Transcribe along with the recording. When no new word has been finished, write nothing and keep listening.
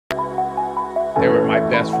They were my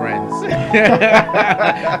best friends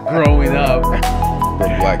growing up. For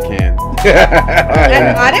Black Can.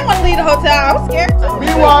 I didn't want to leave the hotel. I was scared too.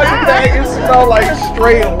 Meanwhile, you bag, it smelled like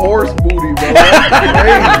straight horse booty, bro.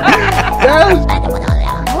 That's crazy.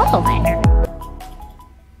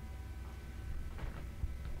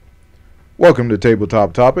 Welcome to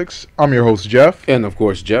Tabletop Topics. I'm your host, Jeff. And of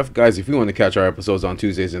course, Jeff. Guys, if you want to catch our episodes on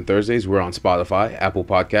Tuesdays and Thursdays, we're on Spotify, Apple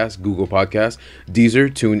Podcasts, Google Podcasts, Deezer,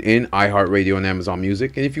 TuneIn, iHeartRadio, and Amazon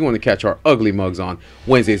Music. And if you want to catch our ugly mugs on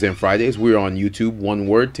Wednesdays and Fridays, we're on YouTube, one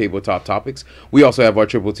word, Tabletop Topics. We also have our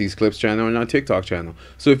Triple T's Clips channel and our TikTok channel.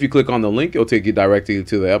 So if you click on the link, it'll take you directly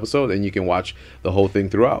to the episode and you can watch the whole thing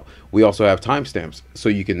throughout. We also have timestamps so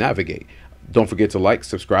you can navigate. Don't forget to like,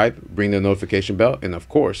 subscribe, ring the notification bell, and of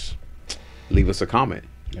course, leave us a comment.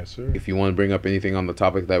 Yes, sir. If you want to bring up anything on the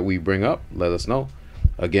topic that we bring up, let us know.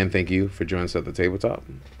 Again, thank you for joining us at the tabletop.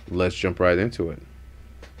 Let's jump right into it.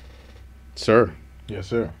 Sir. Yes,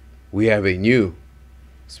 sir. We have a new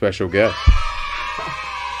special guest.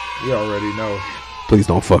 You already know. Please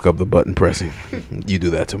don't fuck up the button pressing. You do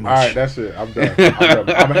that too much. All right, that's it. I'm done.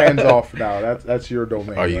 I'm hands off now. That's your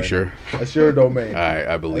domain. Are you sure? That's your domain. All right,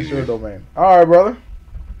 I believe That's your you. domain. All right, brother.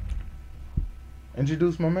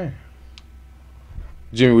 Introduce my man.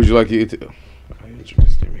 Jimmie, would you like to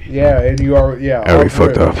introduce Jimmie? Yeah, and you are. Yeah, I already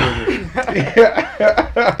fucked up.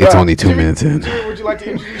 It's only 2 minutes in. Jimmie, would you like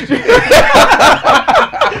to introduce you?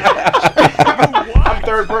 I'm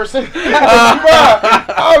third person.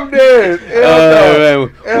 I'm dead.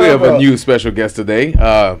 Man, we have a new special guest today.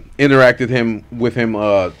 Interacted with him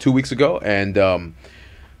 2 weeks ago and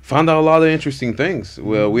found out a lot of interesting things.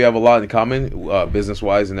 Well, we have a lot in common,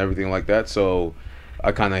 business-wise and everything like that. So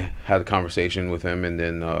I kind of had a conversation with him and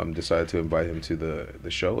then decided to invite him to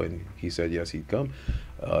the show, and he said yes, he'd come.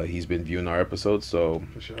 He's been viewing our episodes, so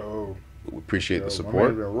For sure. we appreciate the My support.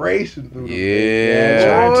 man been racing through the Yeah,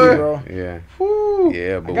 trying to, bro. yeah, Woo.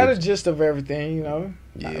 yeah. I But got a gist of everything, you know.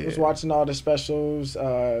 I Yeah. was watching all the specials,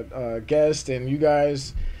 guests, and you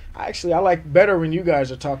guys. I like better when you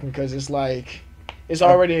guys are talking because it's like it's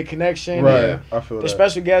already a connection. Right, and I feel the that.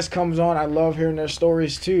 special guest comes on. I love hearing their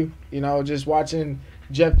stories too. You know, just watching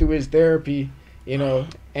Jeff through his therapy. You know,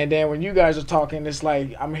 and then when you guys are talking, it's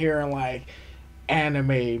like I'm hearing like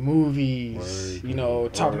anime, movies. Word. You know,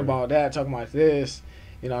 talking Word. about that, talking about this.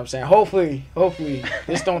 You know what I'm saying? Hopefully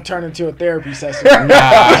this don't turn into a therapy session.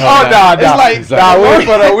 Nah. It's like, Nah,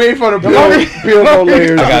 we ain't for the peel no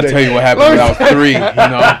layers. I gotta today. tell you what happened when I was 3. You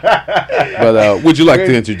know. But would you like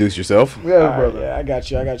to introduce yourself? Yeah, brother. Yeah, I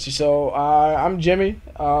got you. So I'm Jimmie.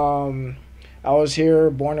 I was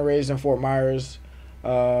here, born and raised in Fort Myers.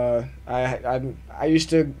 I used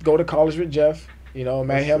to go to college with Jeff. You know,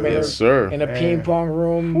 met him Yes, sir. in a Man. ping pong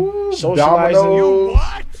room, Woo, socializing. dominoes.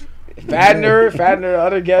 Fadner, the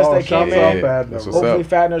other guest that came shouts out in. Fadner. That's what's Hopefully up.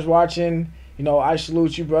 Fadner's watching. You know, I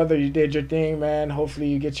salute you, brother. You did your thing, man. Hopefully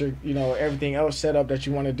you get your, everything else set up that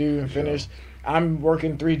you want to do and finish. I'm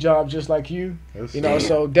working 3 jobs just like you. Yes, You know, sir.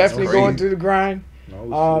 so definitely No going sleep. through the grind.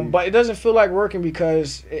 No sleep. But it doesn't feel like working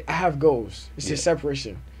because I have goals. It's Yeah. a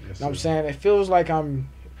separation. Yes, You know what I'm sir. saying? It feels like I'm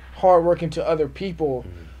hard working to other people,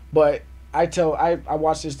 but I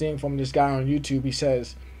watched this thing from this guy on YouTube. He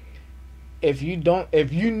says, if you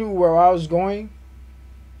knew where I was going,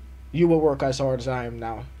 you will work as hard as I am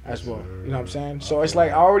now as Yes, well. sir. You know what I'm saying? I So it's feel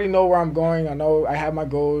like that. I already know where I'm going. I know I have my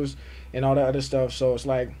goals and all that other stuff. So it's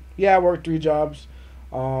like, yeah, I work 3 jobs.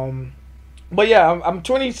 But yeah, I'm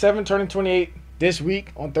 27, turning 28 this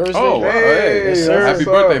week on Thursday. Oh, wow. Hey, yes, sir. happy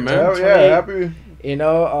birthday, man. Hell yeah, 28. happy. You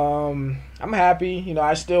know, I'm happy. You know,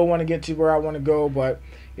 I still want to get to where I want to go, but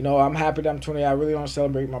you know, I'm happy that I'm 20. I really don't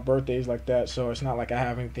celebrate my birthdays like that, so it's not like I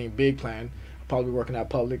have anything big planned. I'll probably be working at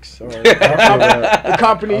Publix or the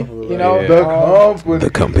company. You know, Yeah. The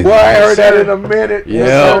company. Well, I heard that Sir. in a minute. Yeah.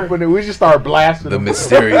 The company. We just start blasting The them.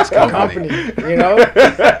 mysterious company. company. You know,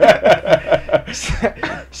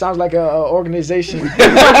 sounds like a organization.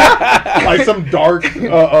 Like some dark secret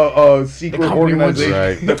company organization. wants-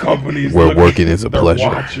 Right. The company's Where looking, working is a they're pleasure.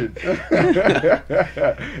 watching.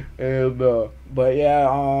 And But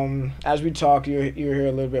yeah, as we talk, you hear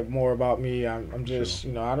a little bit more about me. I'm just,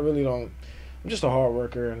 you know, I'm just a hard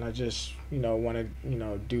worker, and I just, you know, want to, you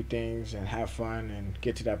know, do things and have fun and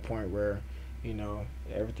get to that point where, you know,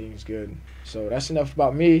 everything's good. So that's enough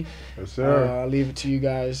about me. yes, sir. I'll leave it to you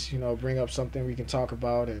guys. You know, bring up something we can talk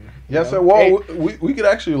about. And Yes, know, sir. Well, hey, we could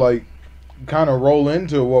actually like kind of roll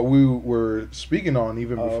into what we were speaking on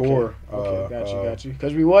even oh, before. Okay, got you.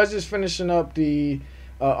 Because we was just finishing up the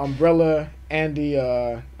Umbrella and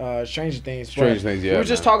the Stranger Things. Stranger Things, yeah. We were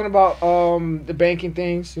just talking about the banking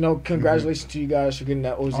things. You know, congratulations to you guys for getting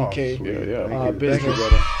that OZK business. Thank you,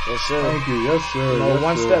 brother. Yes, sir. Thank you. Yes, sir. You know,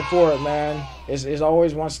 one step forward, man. It's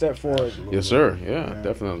always one step forward. Absolutely. Yes, sir. Yeah,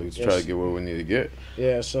 definitely. Let's try to get where we need to get.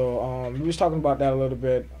 Yeah, so we was talking about that a little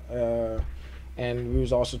bit, and we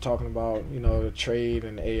was also talking about, you know, the trade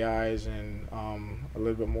and AIs and a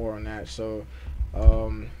little bit more on that. So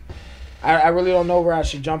I really don't know where I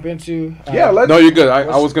should jump into. No, you're good.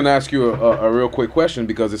 I was going to ask you a real quick question,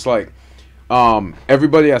 because it's like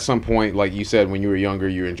everybody at some point, like you said, when you were younger,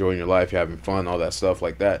 you're enjoying your life, you're having fun, all that stuff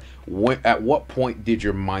like that. At what point did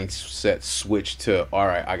your mindset switch to, all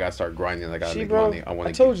right, I got to start grinding, I got to make money.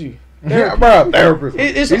 I told you. Yeah, bro, therapist.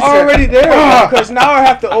 It's already there, because now I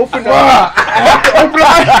have to open up.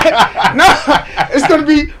 No, it's gonna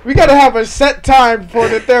be. We gotta have a set time for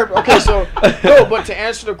the therapy. Okay, so no, but to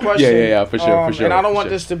answer the question, yeah, for sure. And I don't want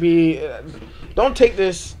this to be. Don't take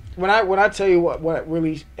this when I tell you what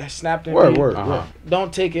really snapped in me.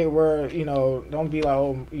 Don't take it where, you know. Don't be like,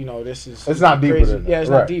 oh, you know, this is. It's not deep. Yeah, it's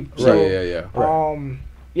not deep. So,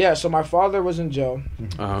 Yeah. So my father was in jail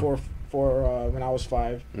for when I was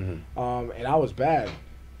 5, and I was bad,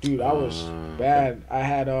 dude. I was bad. I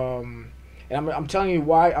had and I'm telling you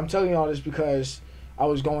why. I'm telling you all this because I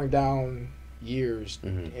was going down years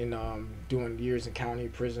in doing years in county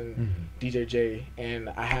prison, DJJ, and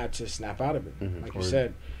I had to snap out of it, like you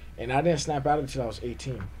said, and I didn't snap out of it until I was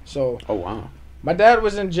 18. So my dad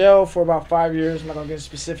was in jail for about 5 years. I'm not gonna get into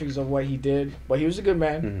specifics of what he did, but he was a good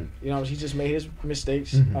man. You know, he just made his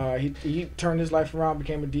mistakes. He turned his life around,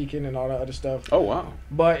 became a deacon, and all that other stuff. Oh wow!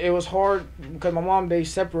 But it was hard because my mom, they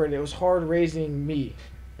separated. It was hard raising me,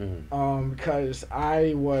 because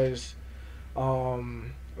I was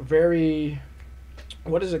very,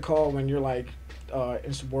 what is it called when you're like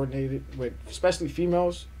insubordinated with, especially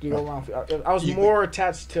females. You go around. I was more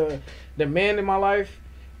attached to the men in my life,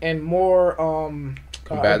 and more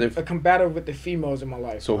combative with the females in my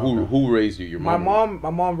life. So who raised you? Your mom? My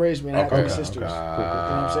mom raised me, and I had 3 sisters. You know what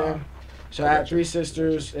I'm saying? So I had 3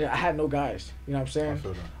 sisters. I had no guys. You know what I'm saying?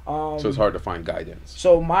 So it's hard to find guidance.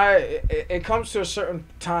 So it comes to a certain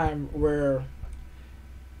time where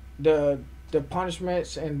the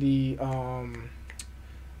punishments and the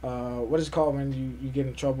what is it called when you get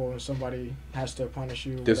in trouble and somebody has to punish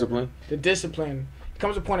you? Discipline? The discipline. It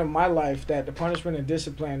comes to a point in my life that the punishment and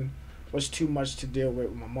discipline was too much to deal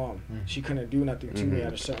with my mom. She couldn't do nothing to me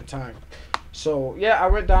at a certain time. So, yeah, I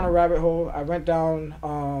went down a rabbit hole. I went down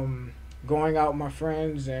going out with my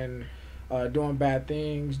friends and doing bad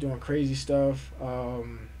things, doing crazy stuff.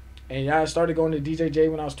 And, yeah, I started going to DJJ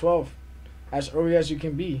when I was 12. As early as you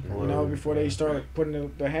can be, you know, before they start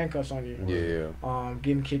putting the handcuffs on you. Yeah.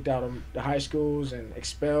 Getting kicked out of the high schools and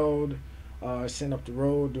expelled, sent up the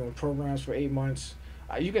road, doing programs for 8 months.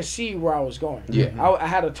 You can see where I was going. Yeah. I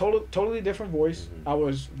had a totally different voice. I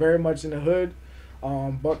was very much in the hood.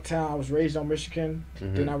 Bucktown, I was raised on Michigan.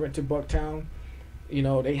 Then I went to Bucktown. You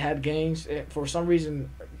know, they had gangs. For some reason,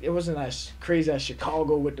 it wasn't as crazy as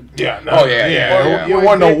Chicago with the... There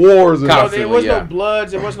wasn't no wars. There was no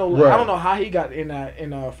Bloods. There was no... I don't know how he got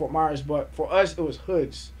in Fort Myers, but for us, it was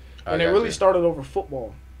hoods. And it really started over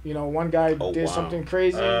football. You know, one guy did something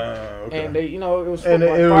crazy, and they, you know, it was football,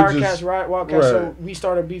 Firecats, Wildcats. So we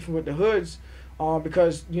started beefing with the hoods,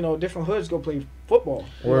 because, you know, different hoods go play football.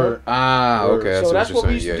 Okay. So that's what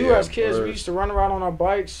we used to do as kids. We used to run around on our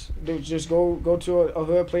bikes. They would just go to a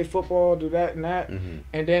hood, play football, do that and that,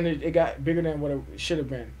 and then it got bigger than what it should have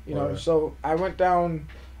been. You know, so I went down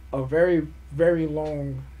a very, very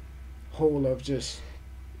long hole of just,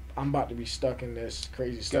 I'm about to be stuck in this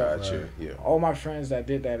crazy stuff. Gotcha. Yeah. All my friends that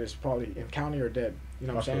did that is probably in county or dead. You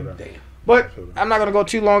know what I'm saying? Damn. But I'm not gonna go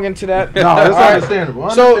too long into that. No, that's understandable.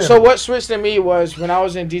 So what switched in me was when I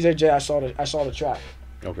was in DJJ, I saw the trap.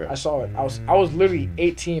 Okay. I saw it. I was literally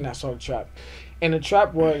 18. I saw the trap, and the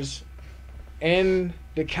trap was in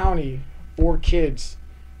the county for kids.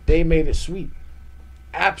 They made it sweet,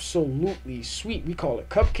 absolutely sweet. We call it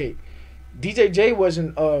cupcake. DJJ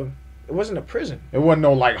wasn't it wasn't a prison. It wasn't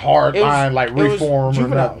no like hard line like reform or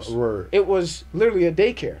nothing. It was literally a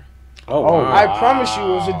daycare. Oh, wow. I promise you,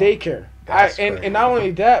 it was a daycare. And not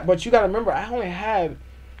only that, but you got to remember, I only had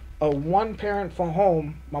a one parent from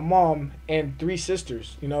home, my mom, and 3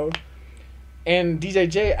 sisters. You know, and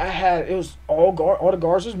DJJ, it was all the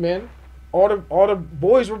guards was men, all the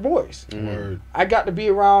boys were boys. I got to be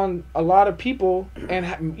around a lot of people,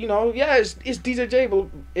 and you know, it's DJJ,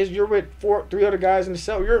 but you're with 3 other guys in the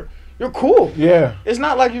cell. You're cool. Yeah. It's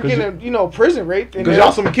not like you're getting prison raped. Because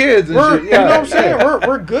y'all some kids and shit. You know what I'm saying?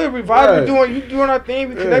 We're good. We vibe. We're doing our thing.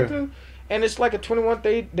 We connecting. And it's like a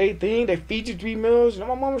 21-day thing. They feed you 3 meals. You know,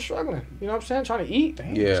 my mom was struggling. You know what I'm saying? Trying to eat.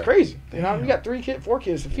 Yeah. It's crazy. You know, you got 4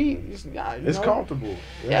 kids to feed. It's comfortable.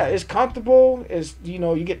 Yeah, it's comfortable. It's, you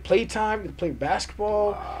know, you get playtime. You can play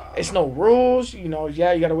basketball. It's no rules. You know, you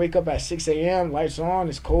got to wake up at 6 a.m. Lights on.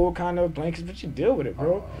 It's cold, kind of, blankets, but you deal with it,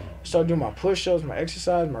 bro. Started doing my push-ups, my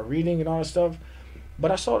exercise, my reading, and all that stuff.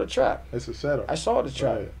 But I saw the trap. It's a setup. I saw the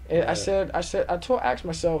trap. Right. And I asked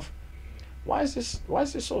myself, why is this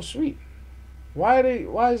so sweet? Why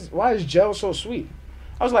is gel so sweet?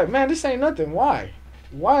 I was like, man, this ain't nothing. Why?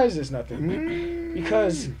 Why is this nothing?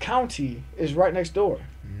 Because county is right next door.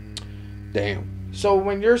 Damn. So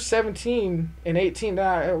when you're 17 and 18, then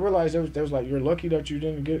I realized there was like, you're lucky that you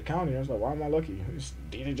didn't get county. I was like, why am I lucky? It's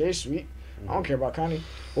DJJ sweet. I don't care about county.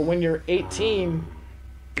 But when you're 18,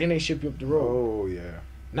 then they ship you up the road. Oh yeah.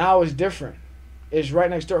 Now it's different. It's right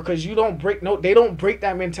next door because they don't break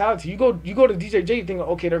that mentality. You go to DJJ, you think,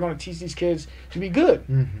 okay, they're gonna teach these kids to be good.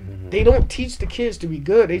 They don't teach the kids to be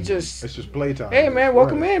good. They just, it's just playtime. hey man,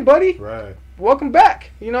 welcome in, buddy. Right. Welcome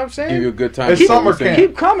back. You know what I'm saying? Give you a good time. It's summer camp.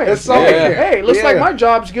 Keep coming. It's summer camp. Hey, looks like my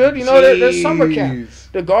job's good. You know, there's summer camp.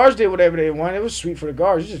 Jeez. The guards did whatever they wanted. It was sweet for the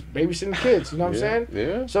guards. You just babysitting the kids. You know what I'm saying?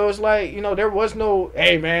 Yeah. So it's like, you know, there was no,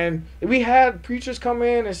 hey man, we had preachers come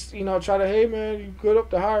in and, you know, try to, hey man, you good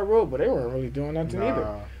up the higher road, but they weren't really doing nothing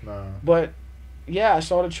either. Nah. But yeah, I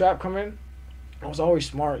saw the trap come in. I was always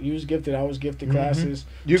smart. You was gifted. I was gifted classes.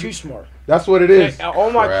 You too smart. That's what it is.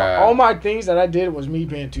 All my things that I did was me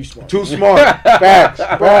being too smart. Too smart. Facts.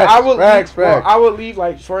 Facts. I would leave,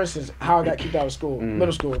 like, for instance, how I got kicked out of school,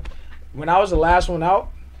 middle school. When I was the last one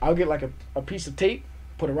out, I would get like a piece of tape,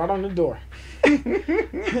 put it right on the door.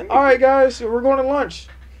 All right, guys, so we're going to lunch.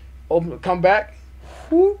 Come back.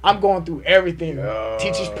 I'm going through everything.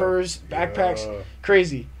 Teachers' purse, backpacks,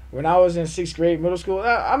 crazy. When I was in 6th grade, middle school,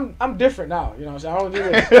 I'm different now. You know what I'm saying? I don't do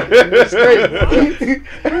this. It's crazy.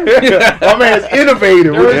 My man's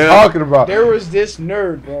innovative. What are you talking about? There was this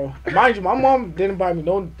nerd, bro. Mind you, my mom didn't buy me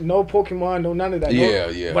no Pokemon, no none of that.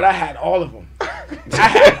 Yeah. But I had all of them. I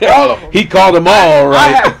had all of them. He called them all,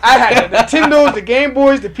 right? I had the Nintendos, the Game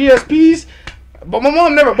Boys, the PSPs, but my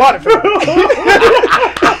mom never bought it for me.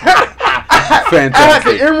 Fantastic. I had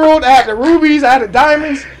the Emerald, I had the Rubies, I had the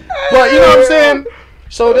Diamonds. But you know what I'm saying?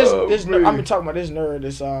 So this I've been talking about this nerd,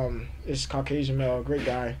 this Caucasian male, great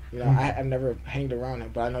guy. You know, I've never hanged around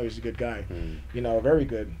him, but I know he's a good guy. You know, very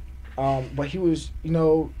good. But he was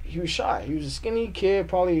shy. He was a skinny kid,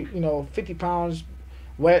 probably 50 pounds,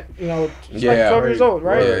 wet. You know, like 12 years old,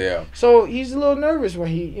 right? Yeah. So he's a little nervous when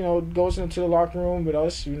he goes into the locker room with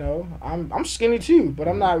us. You know, I'm skinny too, but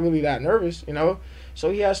I'm not really that nervous. You know,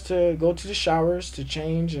 so he has to go to the showers to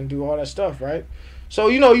change and do all that stuff, right? So,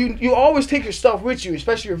 you always take your stuff with you,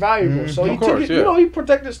 especially your valuables. So he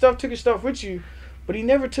protected stuff, took his stuff with you, but he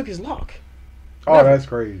never took his lock. Oh, that's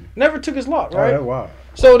crazy. Never took his lock, right? Oh, that's wild.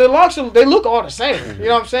 So the locks, they look all the same. You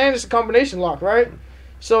know what I'm saying? It's a combination lock, right?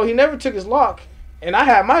 So he never took his lock, and I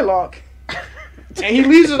had my lock, and he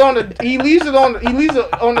leaves it on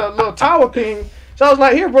the little tower thing. So I was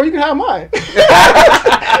like, here, bro, you can have mine.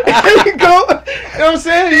 There you go. You know what I'm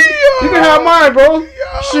saying? You can have mine, bro.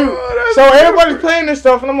 Shoot. So everybody's playing this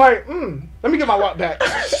stuff, and I'm like, let me get my lock back.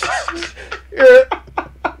 Yeah.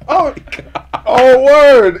 Oh,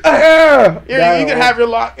 word. Yeah, you can have your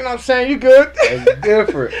lock. You know what I'm saying? You good? That's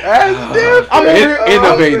different. That's different. I'm over here,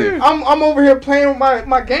 innovative. I'm over here playing with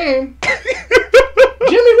my game.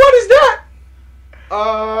 Jimmie, what is that?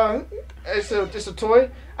 It's a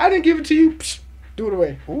toy. I didn't give it to you. Psh, do it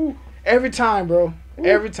away. Ooh. Every time, bro. Ooh.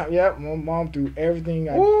 Every time. Yeah, my mom threw everything.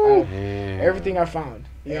 Everything I found.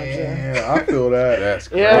 You know what I'm saying? Yeah, I feel that. That's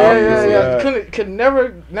crazy. Yeah. Could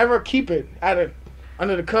never keep it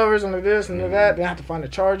under the covers, under this, under that. Then I have to find a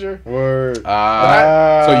charger. Word. So you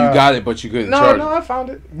got it, but you couldn't charge it. No, I found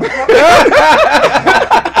it.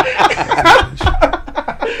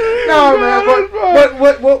 No, man.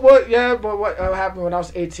 But what happened when I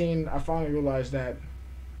was 18? I finally realized that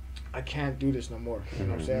I can't do this no more. You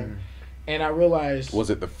know what I'm saying? And I realized.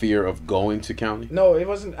 Was it the fear of going to county? No, it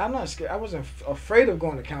wasn't. I'm not scared. I wasn't afraid of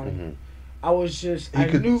going to county. I was just. I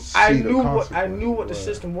knew what the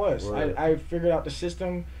system was. Right. I figured out the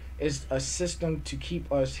system is a system to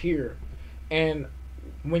keep us here, and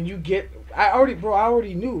when you get, I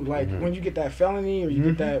already knew. Like when you get that felony or you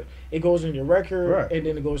get that, it goes in your record, and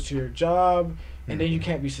then it goes to your job, and then you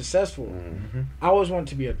can't be successful. I always wanted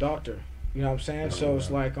to be a doctor. You know what I'm saying? So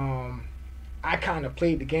it's like I kind of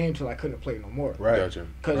played the game till I couldn't play no more. Right. Gotcha.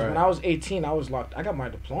 Because when I was 18, I was locked. I got my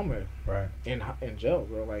diploma in jail,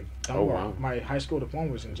 bro. Like, my high school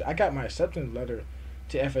diploma was in jail. I got my acceptance letter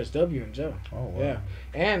to FSW in jail. Oh, wow. Yeah.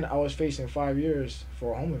 And I was facing 5 years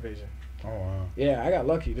for a home invasion. Oh wow. Yeah, I got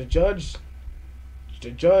lucky. The judge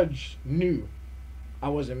knew I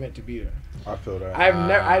wasn't meant to be there. I feel that.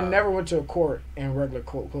 I never went to a court in regular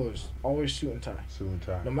clothes. Always suit and tie. Suit and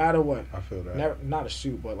tie. No matter what. I feel that. Never, not a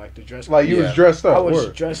suit, but like the dress. Like you was dressed up. I was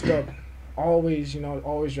word. dressed up. Always,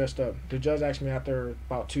 always dressed up. The judge asked me after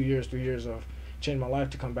about 2 years, 3 years of changing my life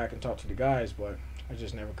to come back and talk to the guys, but I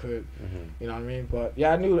just never could. You know what I mean? But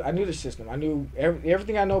yeah, I knew the system. I knew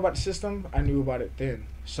everything I know about the system. I knew about it then.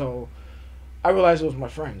 So I realized it was my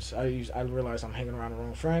friends. I realized I'm hanging around the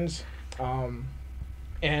wrong friends.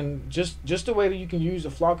 And just the way that you can use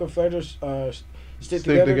a flock of feathers stick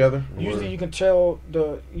together. Usually you can tell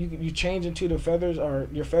you change into the feathers, or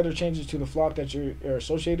your feather changes to the flock that you're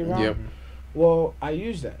associated around. Yep. Well, I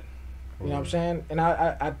use that. You know what I'm saying? And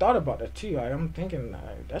I thought about that too. I'm thinking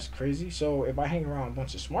that's crazy. So if I hang around a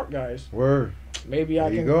bunch of smart guys, maybe I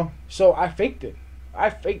can. There you go. So I faked it. I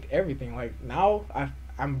faked everything. Like now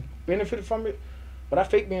I'm benefited from it, but I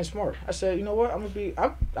faked being smart. I said, you know what?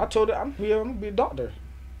 I told it I'm gonna be a doctor.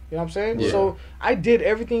 You know what I'm saying? Yeah. So I did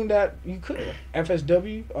everything that you could.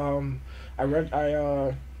 FSW.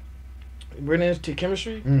 I went into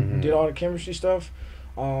chemistry. Did all the chemistry stuff.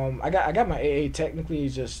 I got my AA technically.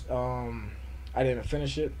 Just I didn't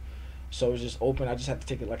finish it, so it was just open. I just had to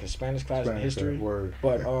take it like a Spanish class in history.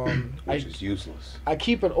 But which is useless. I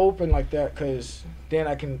keep it open like that because then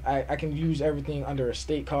I can use everything under a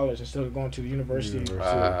state college instead of going to the university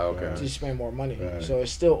to spend more money. Right. So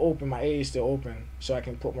it's still open. My AA is still open, so I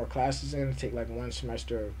can put more classes in. Take like one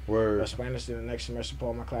semester of Spanish, then the next semester put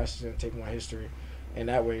all my classes in, and take more history, and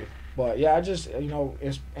that way. But yeah, I just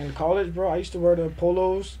in college, bro, I used to wear the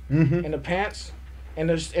polos and the pants and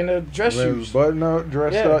the dress shoes. Button up,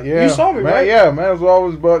 dressed up. Yeah, you saw me, man, right? Yeah, man was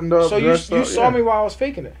always buttoned up. So you saw me while I was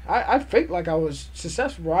faking it. I faked like I was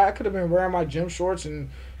successful, bro. I could have been wearing my gym shorts and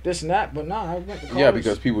this and that, but nah, I went to college. Yeah,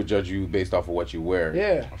 because people judge you based off of what you wear.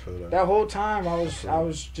 Yeah, I feel that whole time I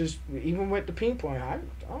was just, even with the ping pong, I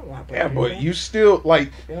don't know how to play ping but pong. you still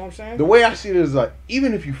like. You know what I'm saying? The way I see it is like,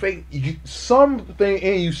 even if you fake, something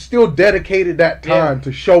in you still dedicated that time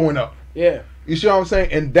to showing up. Yeah. You see what I'm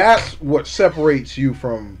saying? And that's what separates you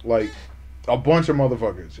from like a bunch of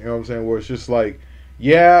motherfuckers. You know what I'm saying? Where it's just like,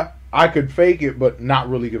 yeah, I could fake it, but not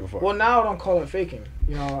really give a fuck. Well, now I don't call it faking.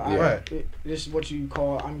 Right. This is what you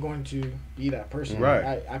call, I'm going to be that person.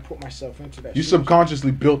 Right. I put myself into that. You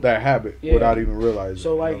subconsciously built that habit without even realizing.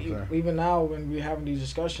 So like, even now when we're having these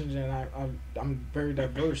discussions, and I'm very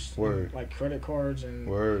diverse. Word. Like credit cards and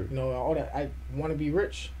all that. I want to be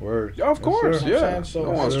rich. Word. Yeah, of course. You know what I'm Yeah. saying? So,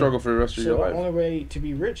 don't want to struggle for the rest of your life. The only way to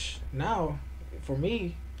be rich now, for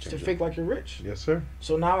me, is to fake like you're rich. Yes, sir.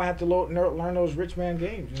 So now I have to learn those rich man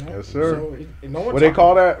games. Yes, sir. So no one what they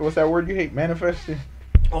call that? What's that word you hate? Manifesting.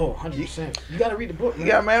 Oh, 100%. You got to read the book. Man.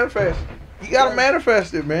 You got to manifest. You got to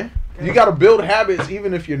manifest it, man. You got to build habits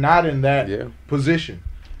even if you're not in that position.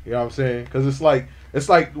 You know what I'm saying? Because it's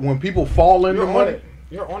like when people fall into money.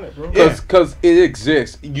 You're on it, bro. Because it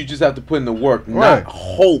exists. You just have to put in the work, not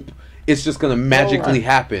hope it's just gonna magically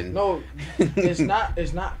happen. No, it's not.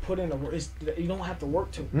 It's not put in the work. You don't have to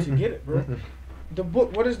work to get it, bro. The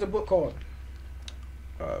book. What is the book called?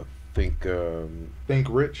 Think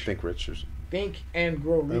Rich. Think Rich. Think and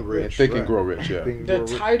Grow Rich. Think and Grow Rich. Yeah.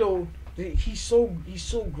 The title. He's so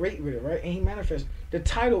great with it, right? And he manifests. The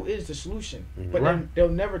title is the solution, but then they'll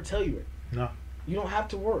never tell you it. No. You don't have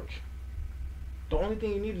to work. The only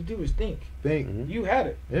thing you need to do is think. You had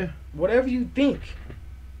it. Yeah. Whatever you think,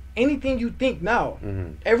 anything you think now,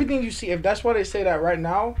 everything you see. If that's why they say that right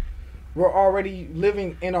now, we're already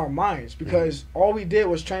living in our minds because all we did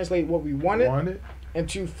was translate what we wanted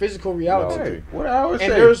into physical reality. Hey, what I always say.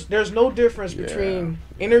 And there's no difference between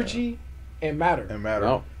energy and matter.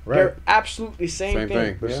 No. Right. They're absolutely same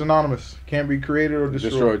thing. They're synonymous. Can't be created or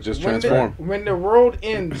destroyed. Just transform. When the world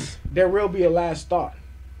ends, there will be a last thought.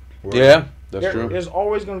 Yeah, that's true. There's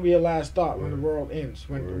always going to be a last thought when the world ends.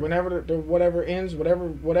 Whenever the whatever ends,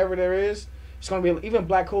 whatever there is, it's going to be. Even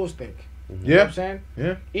black holes think. You know what I'm saying?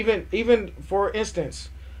 Yeah. Even for instance,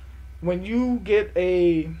 when you get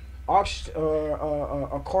a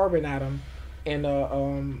carbon atom and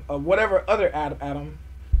a whatever other atom,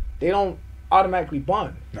 they don't automatically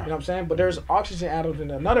bond. You know what I'm saying? But there's oxygen atoms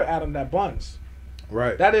and another atom that bonds.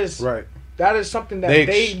 Right. That is something that they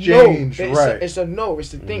exchange, know. It's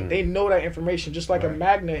the thing. They know that information. Just like a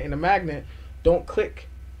magnet and a magnet don't click.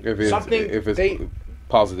 If it's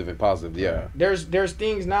positive and positive, yeah. There's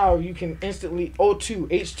things now you can instantly O2,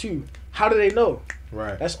 H2. How do they know?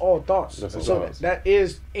 Right. That's all thoughts. That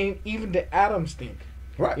is, and even the atoms think.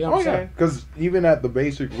 Right. You know what I'm saying? Because even at the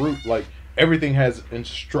basic root, like everything has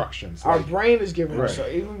instructions. Our brain is giving right. us. So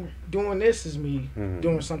even doing this is me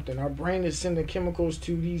doing something. Our brain is sending chemicals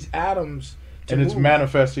to these atoms. And it's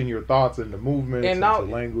manifesting your thoughts and the movements and now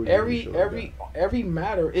language. Every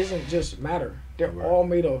matter isn't just matter. They're all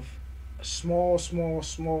made of small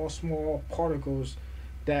particles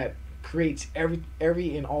that creates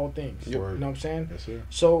every and all things. You know what I'm saying? Yes, sir.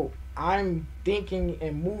 So I'm thinking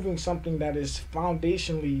and moving something that is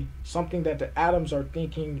foundationally something that the atoms are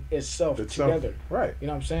thinking itself together. Right. You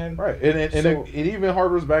know what I'm saying? Right. And it even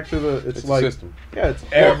harbors back to it's like a system. Yeah, it's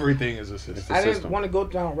everything is a system. I didn't want to go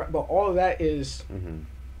down, but all of that is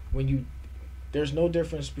when there's no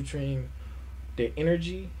difference between the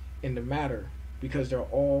energy and the matter because they're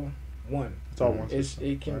all one. It's all one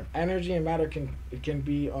system. Energy and matter can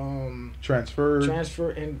be transferred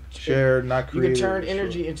and shared, not created. You can turn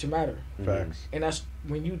energy into matter. Facts. And that's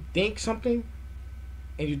when you think something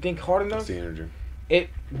and you think hard enough. That's the energy. It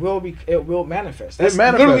will manifest. That's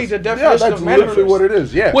literally the definition of manifest. Literally what it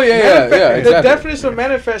is. Yeah. Well, yeah, exactly. The definition of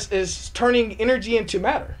manifest is turning energy into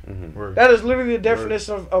matter. That is literally the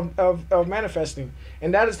definition of manifesting,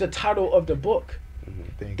 and that is the title of the book.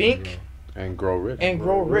 Think and grow rich. And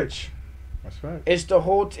grow rich. That's right. It's the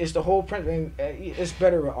whole print, and it's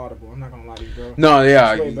better with Audible. I'm not gonna lie to you, bro. No, yeah,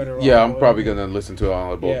 I'm Audible. probably gonna listen to it on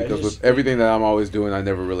Audible because with everything that I'm always doing, I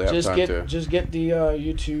never really have time to. Just get the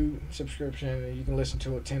YouTube subscription, and you can listen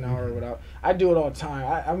to it 10 hours without. I do it all the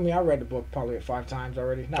time. I mean, I read the book probably 5 times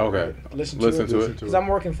already. Listen to it because I'm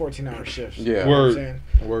working 14-hour shifts. Yeah, you know what I'm saying?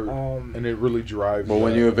 Word. And it really drives. But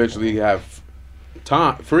when you eventually have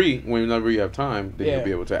time free, whenever you have time, then you'll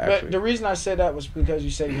be able to actually. But the reason I said that was because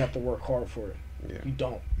you said you have to work hard for it. Yeah. You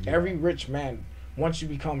don't. Every rich man, once you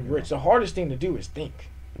become rich, the hardest thing to do is think.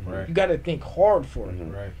 Right. You got to think hard for it.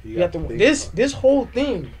 Right. You have to. This whole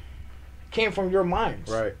thing came from your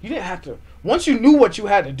minds. Right. You didn't have to. Once you knew what you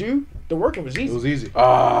had to do, the working was easy. It was easy.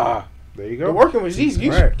 There you go. The working was easy.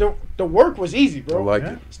 The work was easy, bro. I like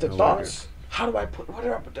it. It's the thoughts. How do I put? What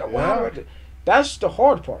do I put? How do I do? That's the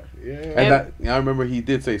hard part. Yeah. And I remember he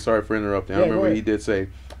did say, sorry for interrupting. I remember he did say,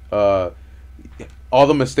 all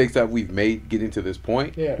the mistakes that we've made getting to this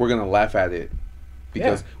point, we're going to laugh at it.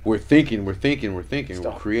 Because we're thinking, we're creating.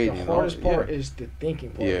 The hardest part is the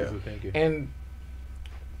thinking part. Yeah. And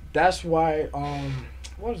that's why,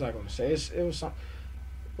 what was I going to say? It was some,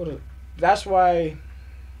 that's why,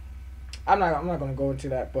 I'm not going to go into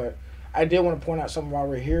that, but I did want to point out something while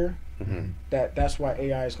we're here. That's why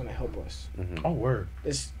AI is going to help us. Oh, word!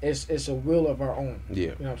 It's a will of our own. Yeah, you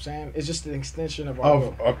know what I'm saying. It's just an extension of our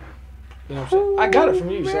will. You know what I'm saying. I got it from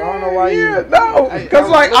you, so I don't know why you. No, because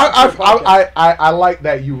like I like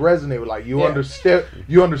that you resonate with you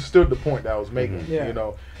understood the point that I was making. You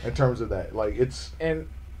know, in terms of that, like it's and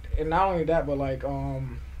not only that, but like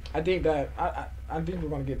I think that I think we're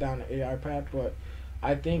going to get down the AI path, but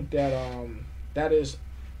I think that that is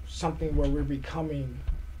something where we're becoming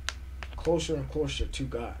closer and closer to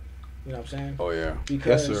God. You know what I'm saying? Oh, yeah.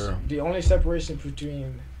 Because yes, sir. The only separation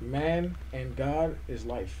between man and God is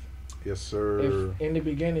life. Yes, sir. If in the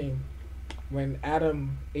beginning, when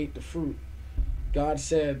Adam ate the fruit, God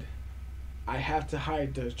said, I have to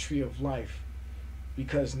hide the tree of life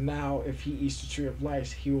because now if he eats the tree of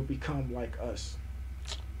life, he will become like us.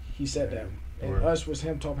 He said that. And us was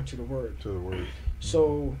him talking to the word. To the word.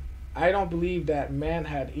 So I don't believe that man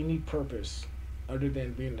had any purpose other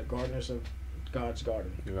than being the gardeners of God's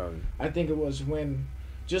garden. I think it was when,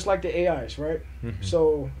 just like the AIs, right?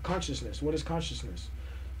 So consciousness. What is consciousness?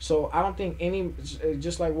 So I don't think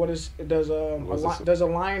just like does a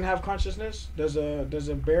lion have consciousness? Does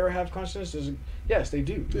a bear have consciousness? Yes, they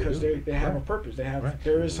do because they have a purpose.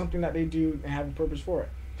 There is something that they do and have a purpose for it.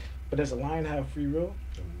 But does a lion have free will?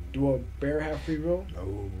 Do a bear have free will?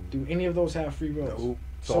 No. Do any of those have free wills? No.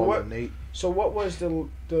 So what? Innate. So what was the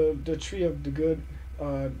tree of the good,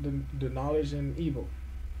 the knowledge and evil?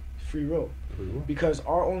 Free will. Because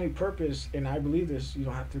our only purpose, and I believe this, you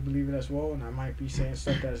don't have to believe it as well, and I might be saying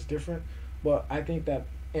stuff that's different, but I think that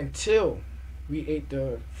until we ate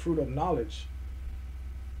the fruit of knowledge,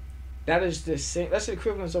 that is the same. That's the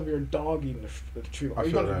equivalence of your dog eating the tree. Are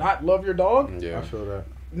you gonna not love your dog? Yeah, I feel that.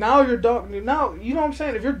 Now your dog. Now you know what I'm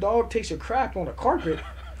saying. If your dog takes a crap on a carpet.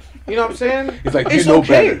 You know what I'm saying? It's like, it's you know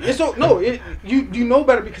okay. better. You know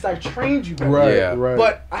better because I trained you better. Right.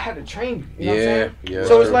 But I had to train you. You know what I'm saying? Yeah.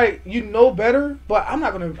 So it's like you know better, but I'm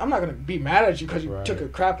not gonna be mad at you because you took a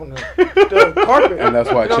crap on the carpet. And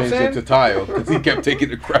that's why I changed it to tile because he kept taking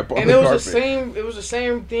the crap on the carpet. And it was the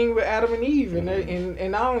same thing with Adam and Eve,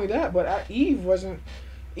 and not only that, but Eve wasn't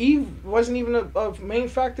even a main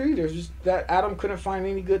factor either. It's just that Adam couldn't find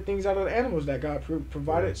any good things out of the animals that God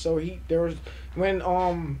provided. So when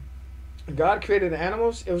God created the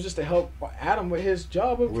animals. It was just to help Adam with his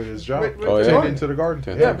job. Tending to the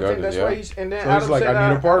garden. That's why he's. And then so Adam like, said, I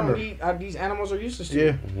need a partner. These animals are useless to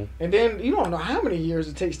Yeah. you. And then you don't know how many years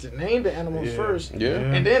it takes to name the animals first. Yeah.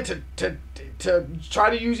 And then to try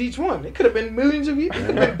to use each one. It could have been millions of years. It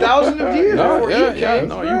could have been thousands of years before he came.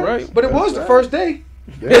 No, you're right. But it was the first day.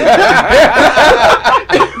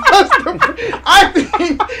 I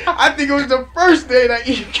think it was the first day that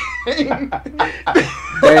Eve came.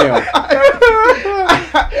 Damn.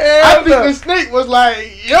 I think the snake was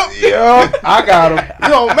like, Yep, I got him. You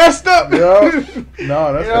know, messed up. Yep.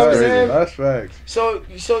 No, that's crazy. That's facts. So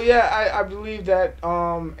yeah, I believe that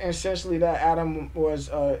essentially that Adam was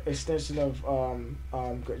extension of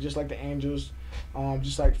just like the angels,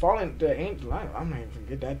 just like falling the angel. I'm not even gonna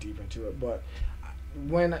get that deep into it, but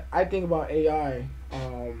when I think about AI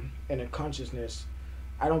and a consciousness,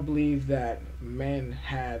 I don't believe that men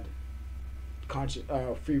had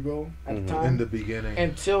free will at the time in the beginning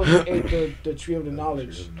until he ate the tree of the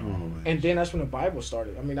knowledge, and then that's when the Bible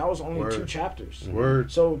started. I mean, that was only 2 chapters.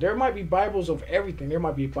 So there might be Bibles of everything. There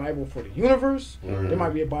might be a Bible for the universe. There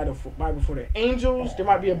might be a Bible for the angels. There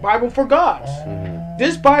might be a Bible for gods.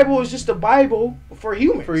 This Bible is just a Bible for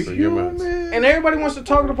humans. For humans. And everybody wants to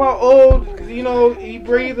talk about, he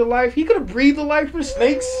breathed the life. He could have breathed the life from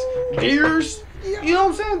snakes, deers. You know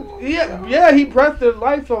what I'm saying? Yeah, he breathed the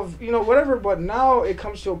life of, whatever, but now it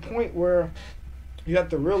comes to a point where you have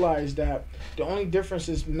to realize that the only difference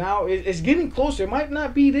is now it's getting closer. It might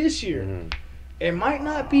not be this year. It might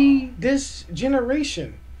not be this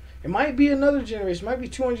generation. It might be another generation. It might be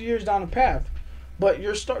 200 years down the path. But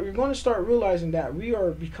you're going to start realizing that we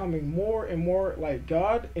are becoming more and more like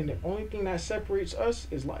God, and the only thing that separates us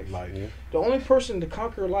is life. The only person to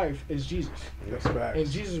conquer life is Jesus. That's facts. And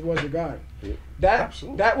Jesus was a God.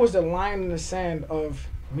 Absolutely. That was the line in the sand of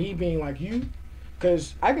me being like you,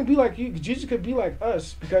 because I can be like you. Jesus could be like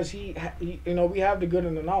us because he we have the good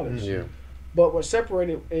and the knowledge. Yeah. But what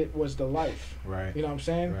separated it was the life. Right. You know what I'm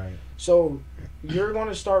saying? Right. So you're going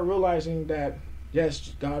to start realizing that.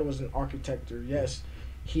 Yes, God was an architector. Yes,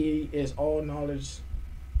 he is all knowledge.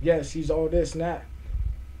 Yes, he's all this and that.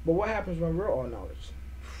 But what happens when we're all knowledge?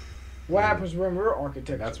 What happens when we're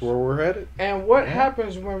architects? That's where we're headed. And what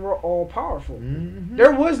happens when we're all powerful?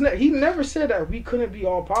 Mm-hmm. He never said that we couldn't be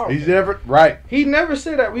all powerful. He's never right. He never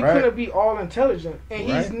said that we couldn't be all intelligent, and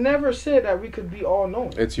Right. he's never said that we could be all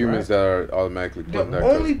knowing. It's humans that are automatically put in The that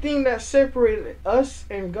only thing that separated us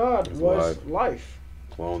and God It's was life.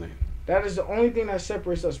 cloning. That is the only thing that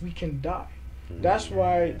separates us. We can die. That's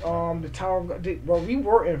why the Tower of God. Well, we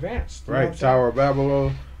were advanced. You know what Right. I'm Tower of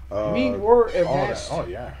Babylon. we were advanced. Oh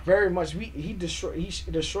yeah. Very much. He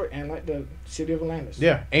destroyed and like the city of Atlantis.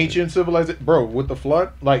 Yeah. Ancient civilization, bro. With the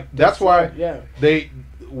flood, like that's why. Yeah.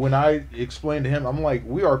 When I explained to him, I'm like,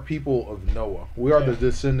 we are people of Noah. We are the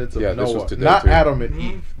descendants of this was Noah, today not too. Adam and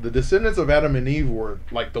Eve. The descendants of Adam and Eve were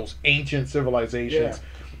like those ancient civilizations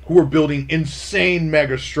who were building insane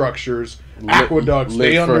mega structures, aqueducts.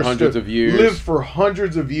 They Lived for understood. hundreds of years. Lived for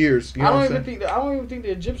hundreds of years. You know I don't even think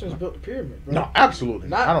the Egyptians built the pyramid. Bro. No,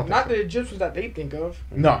 absolutely. I don't think not so. the Egyptians that they think of.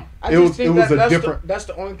 No, I it just was think a that's different. That's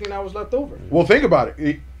the only thing that was left over. Well, think about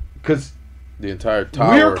it, because The entire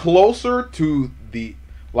tower. we're closer to the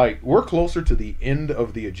end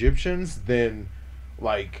of the Egyptians than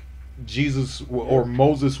like Jesus or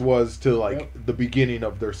Moses was to the beginning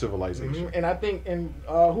of their civilization. And I think,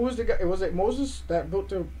 who was the guy? Was it Moses that built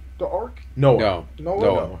the ark? No.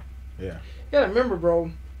 Noah. Yeah. Yeah, remember, bro,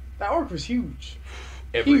 that ark was huge.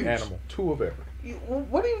 Every Huge. animal, 2 of every.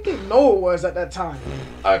 What do you think Noah was at that time?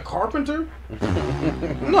 A carpenter?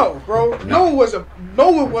 No, bro. Noah was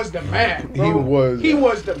the man. Bro. He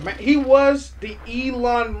was the man. He was the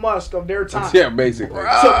Elon Musk of their time. Yeah, basically.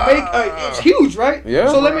 So it's huge, right? Yeah.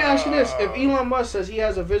 So let me ask you this: if Elon Musk says he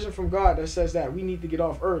has a vision from God that says that we need to get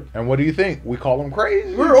off Earth, And what do you think? We call him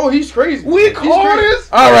crazy. he's crazy. We He's call crazy. this.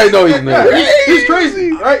 All right, no, he's not. He's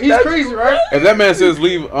crazy, right? He's crazy, right? If that man says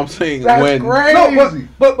leave, I'm saying That's when. crazy.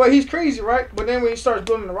 No, but he's crazy, right? But then when he starts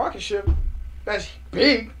building the rocket ship, that's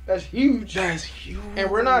big, that's huge, and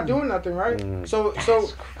we're not doing nothing, right? So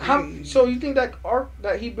you think that ark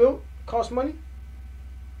that he built cost money?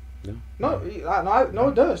 No, it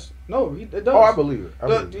does. No, it does. Oh, I believe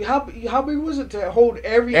it. How big was it to hold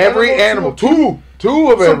every animal? Two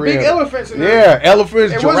of some every big animal. elephants in there. Yeah,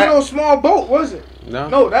 elephants. It wasn't no small boat, was it?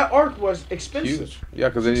 No, that ark was expensive. huge. Yeah,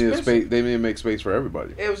 because they needed space. They needed to make space for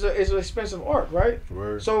everybody. It's an expensive ark, right?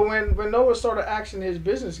 Word. So when Noah started asking his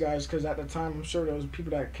business guys, because at the time I'm sure there was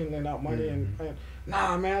people that can lend out money and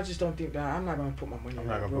nah, man, I just don't think that I'm not gonna put my money in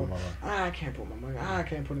that, bro. I can't put my money. I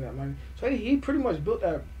can't put in that money. So he pretty much built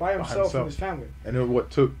that by himself and his family. And then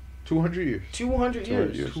what took 200 years. 200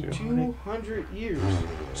 years. 200 200 years.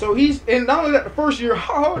 So he's, and not only that, the first year,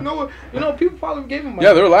 no, people probably gave him money.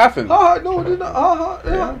 Yeah, they're laughing. No, 100.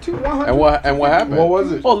 And what happened? What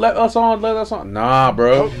was it? Oh, let us on. Nah,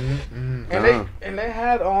 bro. And they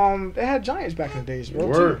had giants back in the days, bro.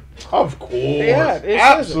 Word. Of course.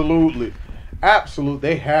 Absolutely. Absolutely.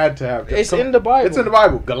 They had to have. It's in the Bible. It's in the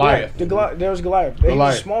Bible. Goliath. Yeah, there was Goliath. He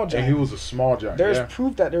was a small giant. And he was a small giant. There's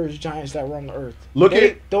proof that there was giants that roamed the earth. Look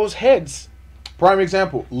at those heads. Prime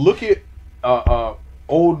example. Look at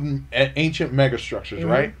old ancient megastructures,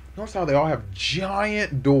 right? Notice how they all have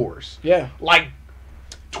giant doors. Yeah. Like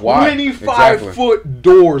 25-foot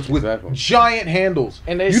doors with giant handles.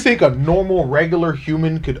 And you think a normal, regular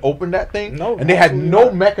human could open that thing? No. And they had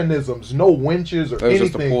no mechanisms, no winches or anything. It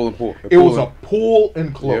was just a pull and pull. It was a pull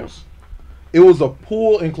and close. Yeah. It was a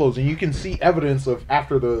pull and close. And you can see evidence of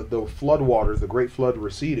after the flood waters, the Great Flood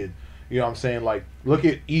receded. You know what I'm saying? Like, look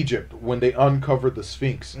at Egypt when they uncovered the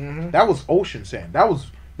Sphinx. That was ocean sand. That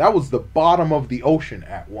was the bottom of the ocean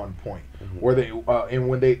at one point, where they and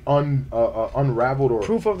when they unraveled or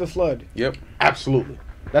proof of the flood. Yep, absolutely.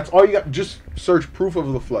 That's all you got. Just search proof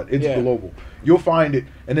of the flood. It's global. You'll find it.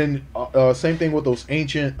 And then same thing with those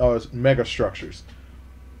ancient mega structures.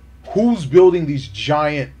 Who's building these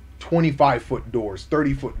giant 25-foot doors,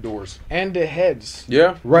 30-foot doors, and the heads?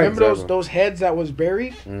 Yeah, right. Remember those heads that was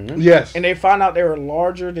buried? Yes. And they found out they were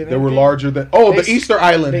larger than. They were larger than. Oh, the Easter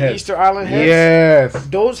Island heads. The Easter Island heads. Yes.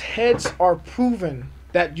 Those heads are proven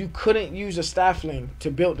that you couldn't use a staffling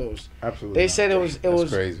to build those. Absolutely. They said it was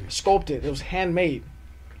crazy. Sculpted. It was handmade,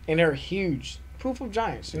 and they're huge. Proof of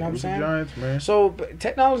giants. You know what I'm saying? Giants, man. So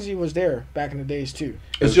technology was there back in the days too.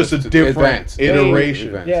 It's just a different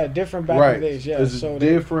iteration. Yeah, different back in the days. Yeah, it's so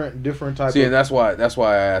different type. See, and that's why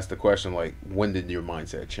I asked the question, like, when did your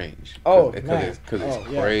mindset change? Because it's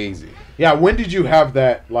crazy. Yeah, when did you have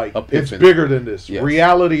that? Like, it's bigger than this. Yes.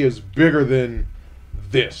 Reality is bigger than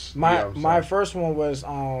this. My first one was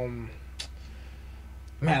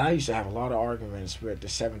man, I used to have a lot of arguments with the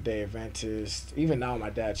Seventh-day Adventists. Even now,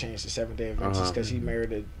 my dad changed to Seventh-day Adventists because he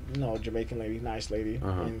married a Jamaican lady, nice lady,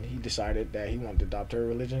 and he decided that he wanted to adopt her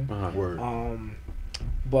religion. Word.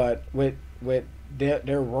 But with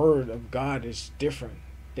their word of God is different.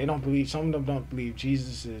 They don't believe. Some of them don't believe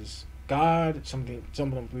Jesus is God. Some of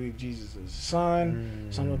them believe Jesus is the Son.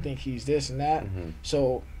 Some of them think he's this and that.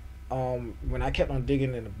 So when I kept on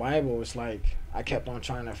digging in the Bible, it's like I kept on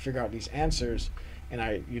trying to figure out these answers. And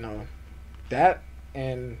that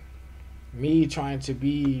and me trying to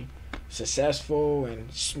be successful and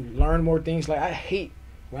learn more things. Like, I hate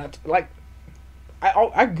when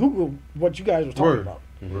I Googled what you guys were talking about.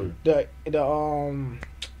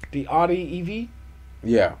 The Audi EV.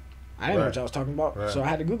 Yeah. I didn't know what y'all was talking about, so I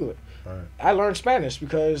had to Google it. Right. I learned Spanish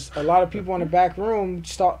because a lot of people in the back room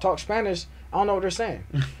talk Spanish. I don't know what they're saying.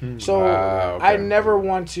 So I never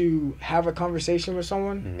want to have a conversation with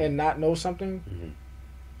someone and not know something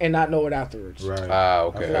and not know it afterwards. Right.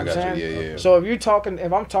 Okay. I got you. Yeah. So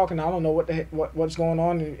if I'm talking, I don't know what's going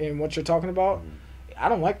on and what you're talking about. I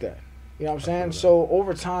don't like that. You know what I'm saying? So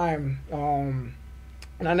over time,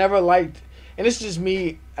 and I never liked, and it's just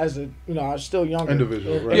me as a, I was still younger.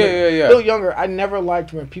 Individual, right? Yeah. Still younger. I never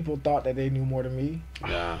liked when people thought that they knew more than me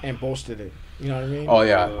and boasted it. You know what I mean? Oh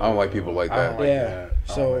yeah, I don't like people like that.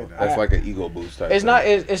 So that's like an ego boost type. It's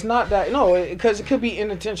not that because it could be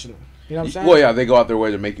unintentional. You know what I'm saying? Well, yeah, they go out their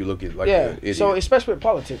way to make you look like an idiot. So especially with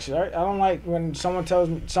politics, right? I don't like when someone tells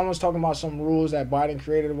me someone's talking about some rules that Biden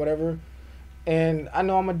created or whatever, and I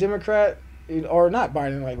know I'm a Democrat or not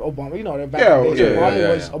Biden, like Obama.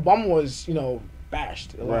 Obama was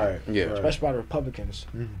bashed a lot, especially by the Republicans.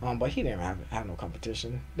 But he didn't have no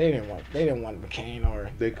competition. They didn't want McCain or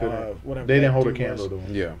they could whatever. They didn't hold a candle to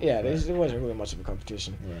him. It wasn't really much of a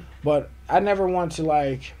competition. Right. But I never want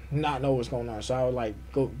to not know what's going on, so I would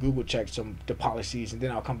go Google check the policies, and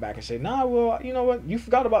then I'll come back and say, nah, well, you know what, you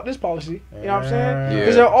forgot about this policy. You know what I'm saying?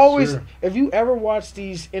 Because they're always, if you ever watch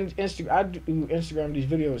these I do Instagram these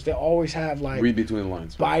videos, they always have read between the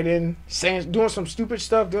lines. Biden doing some stupid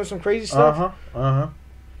stuff, doing some crazy stuff.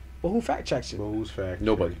 But who fact checks it? But who's fact?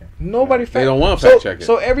 Nobody. They don't want to fact check it.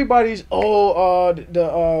 So everybody's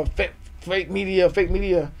fake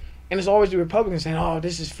media, and it's always the Republicans saying, "Oh,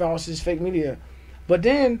 this is false, this is fake media," but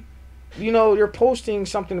then, you're posting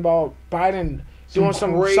something about Biden doing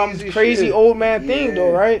some crazy old man thing,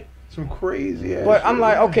 though, right? Some crazy. But I'm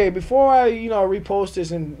like, okay, before I repost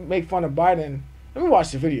this and make fun of Biden, let me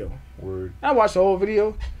watch the video. Word. I watched the whole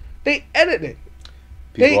video. They edited it.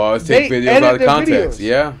 People always take videos out of context.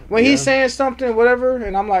 When he's saying something, whatever,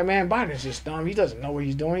 and I'm like, man, Biden's just dumb. He doesn't know what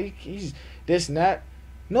he's doing. He's this and that.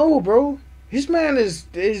 No, bro. his man is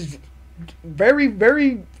very,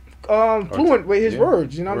 very fluent with his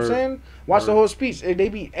words. You know what I'm saying? Watch the whole speech. They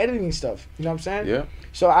be editing stuff. You know what I'm saying? Yeah.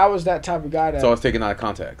 So I was that type of guy that. So it's taken out of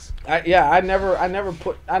context. I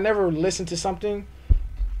never listen to something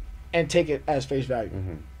and take it as face value.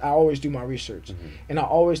 I always do my research, and I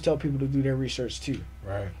always tell people to do their research too.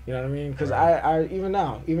 Right. You know what I mean? Because I even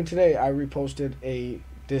today I reposted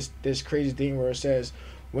this crazy thing where it says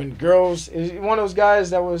when girls is one of those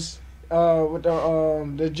guys that was with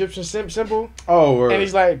the Egyptian symbol. Oh, word. And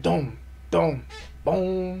he's like boom. You know what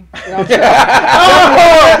I'm saying?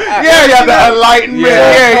 The enlightenment.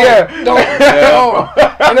 Yeah.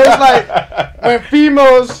 And it was like when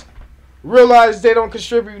females realize they don't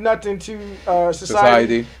contribute nothing to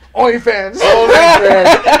society. OnlyFans.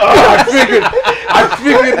 I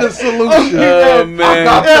figured the solution. Oh man,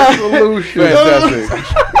 I got the solution. Fantastic.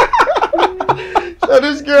 So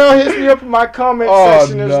this girl hits me up in my comment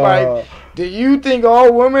section. It's like, do you think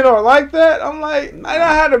all women are like that? I'm like,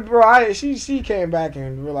 I had to, bro. She came back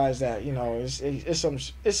and realized that, you know, it's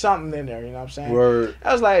something in there. You know what I'm saying? Word.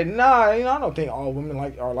 I was like, nah, you know, I don't think all women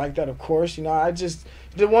are like that. Of course, you know, I just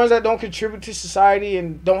the ones that don't contribute to society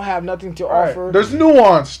and don't have nothing to offer. There's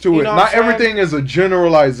nuance to it. know Not everything is a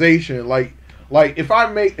generalization. Like if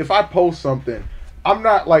I post something, I'm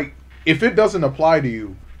not like, if it doesn't apply to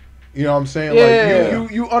you. You know what I'm saying? Yeah.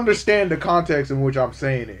 Like you understand the context in which I'm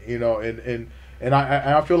saying it, you know, and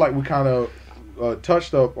I feel like we kind of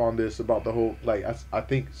touched up on this about the whole, like, I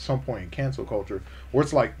think some point in cancel culture where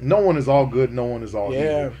it's like no one is all good, no one is all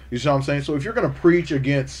evil. You see what I'm saying? So if you're gonna preach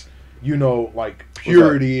against, you know, like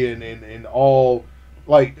purity and all,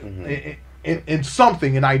 like in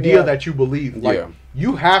something, an idea that you believe, like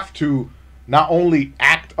you have to not only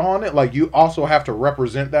act on it, like you also have to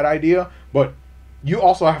represent that idea, but you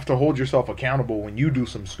also have to hold yourself accountable when you do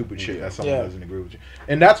some stupid shit that someone doesn't agree with you.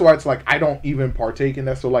 And that's why it's like, I don't even partake in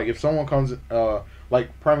that. So like if someone comes,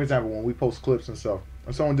 like prime example, when we post clips and stuff,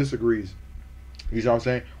 if someone disagrees, you know what I'm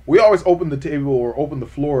saying? We always open the table or open the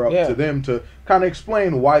floor up to them to kind of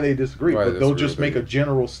explain why they disagree. But they'll just make a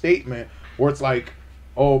general statement where it's like,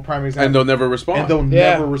 oh, prime example. And they'll never respond. And they'll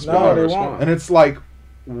never respond. No, they won't. And it's like,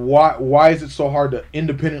 why is it so hard to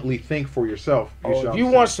independently think for yourself? If you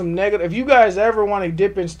want some negative, if you guys ever want to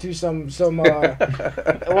dip into some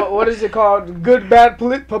what is it called? Good bad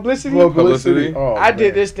publicity. Publicity. Oh, I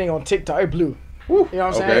did this thing on TikTok. It blew. You know what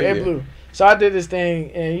I'm saying? It blew. So I did this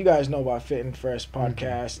thing, and you guys know about Fit and Fresh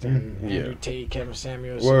podcast and Andrew Tate, Kevin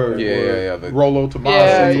Samuels. The Rollo Tomasi.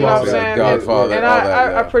 Yeah, you know what I'm saying? Godfather. And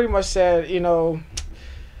I pretty much said, you know,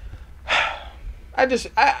 I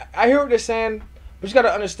hear what they're saying. But you got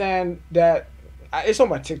to understand that it's on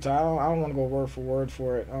my TikTok. I don't want to go word for word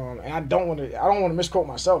for it, and I don't want to misquote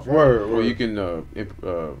myself. Right? Or you can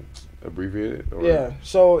abbreviate it. Or... Yeah.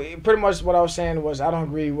 So pretty much what I was saying was I don't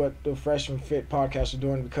agree with the Fresh and Fit podcast are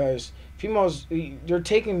doing, because females, you're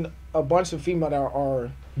taking a bunch of female that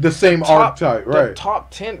are the same archetype, right? The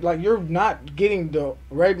top 10, like you're not getting the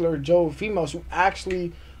regular Joe females who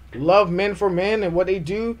actually love men for men and what they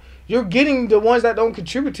do. You're getting the ones that don't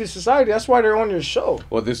contribute to society. That's why they're on your show.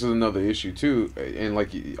 Well, this is another issue too, and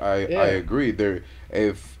like I agree. There,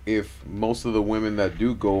 if most of the women that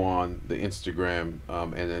do go on the Instagram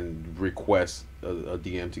and then request a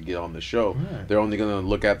DM to get on the show, they're only gonna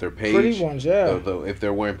look at their page. Pretty ones, if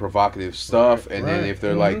they're wearing provocative stuff, and then if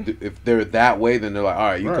they're like, if they're that way, then they're like, all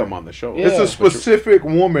right, you come on the show. It's a specific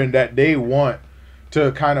woman that they want to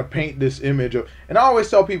kind of paint this image of. And I always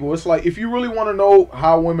tell people, it's like, if you really want to know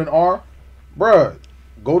how women are, bruh,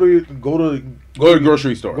 go to the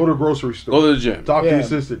grocery store. Go to the grocery store. Go to the gym. Talk to your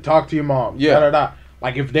sister. Talk to your mom.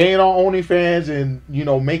 Like if they ain't on OnlyFans and, you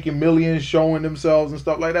know, making millions, showing themselves and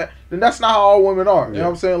stuff like that, then that's not how all women are. You know what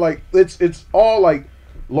I'm saying? Like it's all like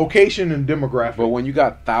location and demographic. But when you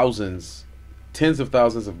got tens of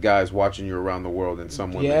thousands of guys watching you around the world, and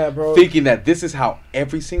some women bro, thinking that this is how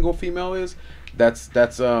every single female is, that's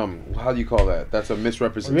how do you call that? That's a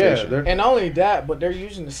misrepresentation. And not only that, but they're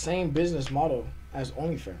using the same business model as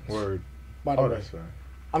OnlyFans. Word. By the way,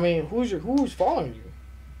 I mean, who's following you?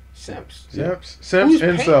 Simps. Simps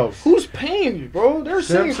and selves. Who's paying you, bro? They're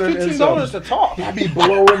saying $15 to talk. That be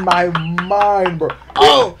blowing my mind, bro.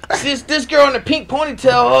 Oh, this girl in the pink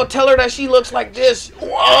ponytail. Oh, tell her that she looks like this.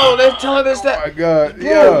 Oh, they tell her this, that. Oh my God,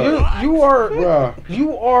 bro,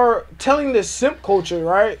 you are telling the simp culture,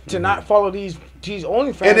 right, to not follow these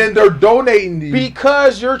OnlyFans, and then they're donating these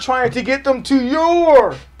because you're trying to get them to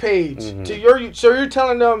your page, so you're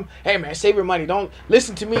telling them, hey man, save your money. Don't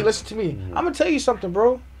listen to me. I'm gonna tell you something,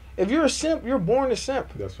 bro. If you're a simp, you're born a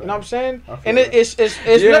simp. That's You know what I'm saying? I feel And that. it's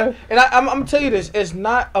Yeah. not, and I'm gonna tell you this, it's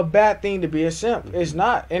not a bad thing to be a simp. It's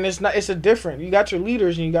not, and it's not. It's a different. You got your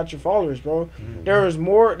leaders and you got your followers, bro. There's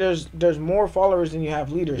more followers than you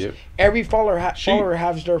have leaders. Yep. Every follower Sheep. follower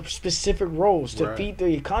has their specific roles to Right. feed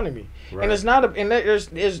the economy, Right. and it's not. And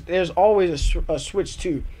there's always a switch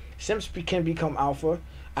too. Simps can become alpha.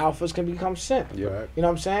 Alphas can become simp. Yeah. Right. You know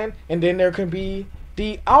what I'm saying? And then there can be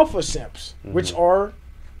the alpha simps, which are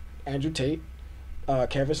Andrew Tate,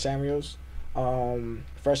 Kevin Samuels,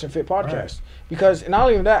 Fresh and Fit podcast. Right. Because not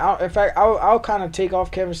only that, I'll kind of take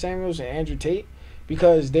off Kevin Samuels and Andrew Tate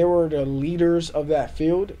because they were the leaders of that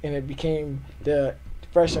field, and it became the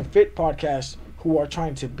Fresh and Fit podcast who are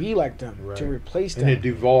trying to be like them, to Right. replace them. And it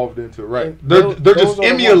devolved into And They're those just are the ones-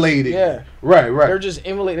 emulating. yeah. Right. They're just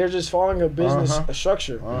emulating. They're just following a business Uh-huh. a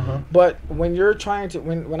structure. Uh-huh. But when you're trying to,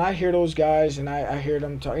 when I hear those guys and I hear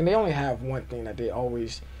them talk, and they only have one thing that they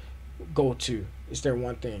always go to. It's their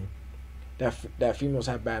one thing. That females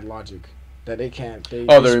have bad logic. That they can't. They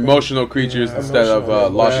Oh, they they're spend- emotional creatures Yeah, instead of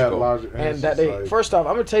emotional. logical. And that they, first off,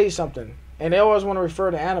 I'm gonna tell you something. And they always want to refer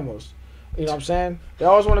to animals. You know what I'm saying? They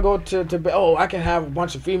always want to go to I can have a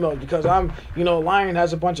bunch of females because I'm, lion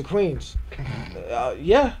has a bunch of queens.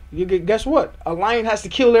 Yeah, guess what? A lion has to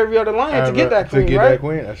kill every other lion to get that queen, right? That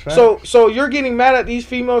queen. That's right. So you're getting mad at these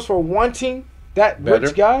females for wanting that Better.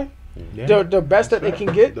 rich guy, Yeah. the best that they can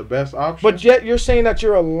get, the best option. but yet you're saying that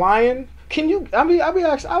you're a lion. Can you? I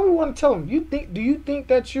would want to tell them. Do you think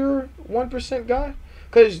that you're 1% guy?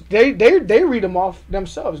 Because they read them off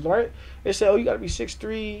themselves, right? They say, oh, you got to be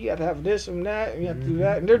 6'3", you have to have this and that, and you have to do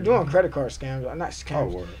that. And they're doing credit card scams. Not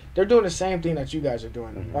scams. word. They're doing the same thing that you guys are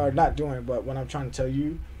doing. Or not doing, but what I'm trying to tell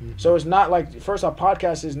you. So it's not like, first off,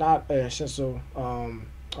 podcast is not an essential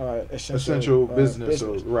essential business.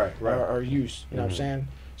 Right. or use. You know what I'm saying?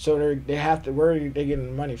 So they have to, where are they getting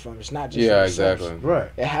the money from? It's not just Yeah, from exactly. subs. Right.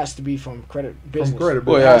 It has to be from credit business. credit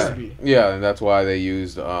Well, It yeah, has to be. yeah, and that's why they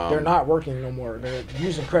used. They're not working no more. They're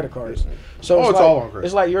using credit cards. So Oh, it's it's like, all on credit.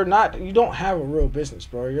 It's like you don't have a real business,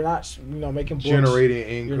 bro. You're not, making books.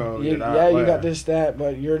 Generating You're- income. you got this, that,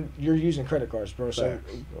 but you're using credit cards, bro. So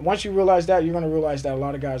Facts. once you realize that, you're gonna realize that a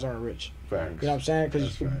lot of guys aren't rich. Facts. You know what I'm saying?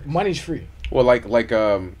 Because That's facts. money's free. Well, like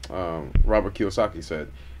Robert Kiyosaki said,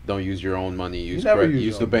 don't use your own money. Use never credit. use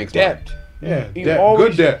Use your the own bank's Debt. Yeah. You Debt. always-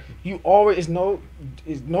 Good debt. You always is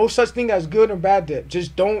no such thing as good or bad debt.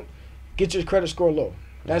 Just don't get your credit score low.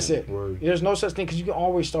 That's it. Word. There's no such thing because you can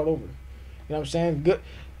always start over. You know what I'm saying? Good.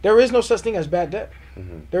 There is no such thing as bad debt.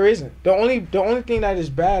 There isn't. The only thing that is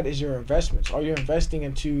bad is your investments. Are you investing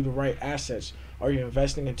into the right assets? Are you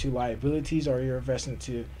investing into liabilities? Or are you investing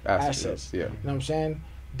into assets? Yeah. You know what I'm saying?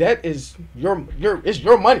 Debt is it's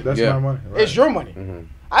your money. That's Yeah. my money. Right. It's your money. Mhm.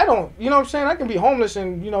 I don't. You know what I'm saying? I can be homeless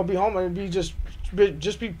and be homeless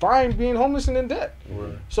and be fine being homeless and in debt.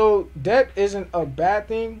 Word. So debt isn't a bad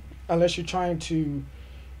thing unless you're trying to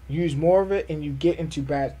use more of it and you get into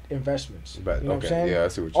bad investments. But You know what I'm okay, saying? yeah, I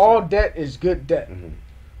see what you're All saying. debt is good debt. Mhm.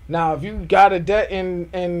 Now, if you got a debt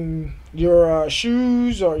in your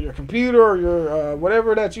shoes or your computer or your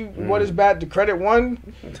whatever that what is bad, the credit one,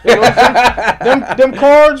 you know what I'm saying? them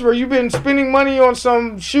cards where you've been spending money on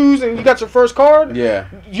some shoes and you got your first card, Yeah.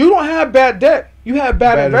 you don't have bad debt. You have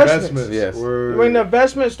bad investments. Yes. Word. When the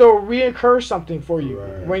investments don't reincur something for you.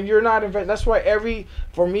 Right. When you're not invest, that's why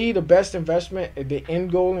for me the best investment, the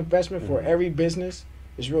end goal investment for every business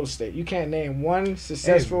is real estate. You can't name one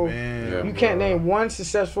successful. Amen, Yeah. You can't bro. name one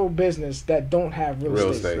successful business that don't have real, Real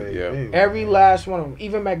estate. estate. Yeah. Amen. Every last one of them.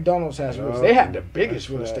 Even McDonald's has real estate. They have the biggest That's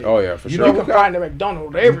real right. estate. Oh yeah, for You sure. You know can find a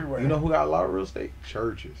McDonald's everywhere. You know who got a lot of real estate?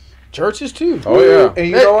 Churches. Churches too. Oh yeah. And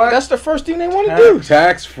you know what? That's the first thing they want to do.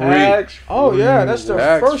 Tax free. Oh yeah, that's the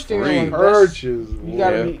Tax first thing they free. want. That's- Churches. You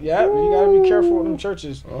gotta be, you gotta be careful with them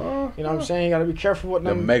churches. You know what I'm saying? You gotta be careful with The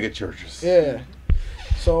them. mega churches. Yeah.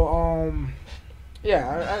 So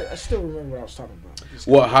yeah, I still remember what I was talking about.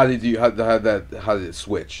 Well, how did it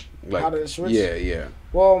switch? Like, How did it switch? Yeah.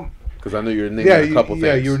 Well, Because I know you're naming Yeah, a couple things.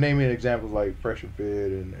 yeah, you were naming examples like Fresh and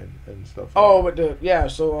Fit and stuff. oh, like but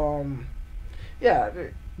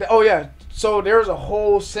so there was a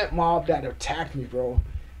whole simp mob that attacked me, bro.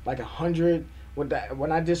 Like 100 with that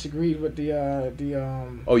when I disagreed with the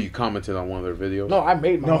Oh, you commented on one of their videos? No, I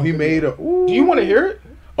made my No, own he video. made a. Do you want to hear it?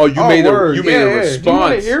 Oh, you Oh, made word. a you made Yeah, a yeah. response. Do you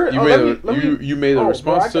wanna hear it? You Oh, made let me- you made a Oh, bro,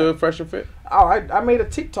 response I to Fresh and Fit? Oh, I made a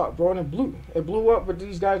TikTok, bro, and it blew up with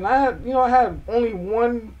these guys. And I had only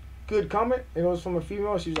one good comment, and it was from a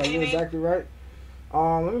female. She was like, "You're exactly right."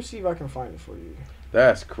 Let me see if I can find it for you.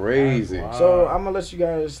 That's crazy. Wow. So I'm gonna let you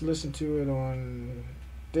guys listen to it on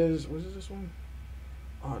this. Was it this one?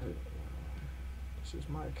 Oh, this is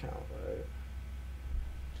my account, right?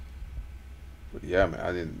 But yeah, man,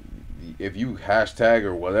 I didn't. If you hashtag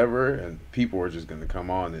or whatever, and people are just gonna come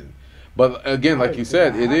on and. But again, like you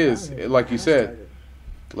said, it is like you said.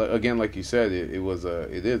 Again, like you said, it is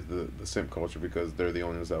the simp culture because they're the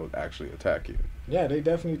ones that would actually attack you. Yeah, they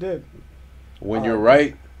definitely did. When you're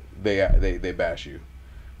right, they bash you.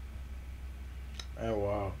 Oh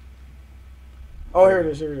wow. Oh, here it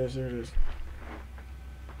is.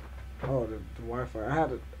 Oh, the Wi-Fi. I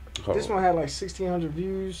had this one had like 1,600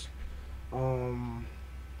 views,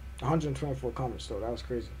 124 comments though. That was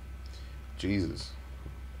crazy. Jesus.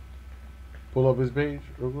 Pull up his page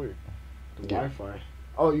real quick. The Wi-Fi.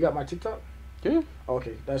 Oh, you got my TikTok? Yeah.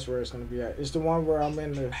 Okay, that's where it's gonna be at. It's the one where I'm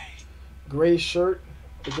in the gray shirt,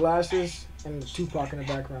 the glasses, and the Tupac in the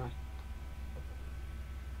background.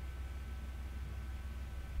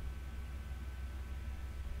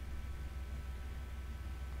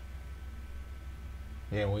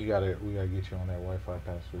 Yeah, we gotta get you on that Wi-Fi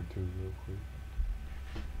password too, real quick.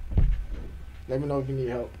 Let me know if you need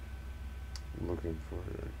help. Looking for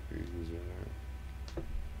a username.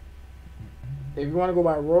 If you want to go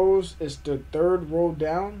by rows, it's the third row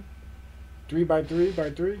down, 3 by 3 by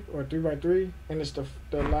 3 or 3 by 3, and it's the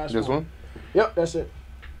last one. This one? Yep, that's it.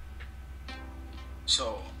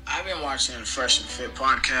 So I've been watching Fresh and Fit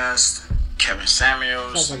podcast, Kevin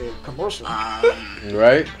Samuels, Sounds like a commercial.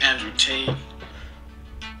 Right? Andrew Tate,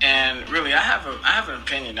 and really I have an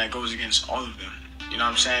opinion that goes against all of them. You know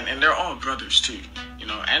what I'm saying? And they're all brothers too. You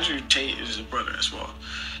know, Andrew Tate is a brother as well.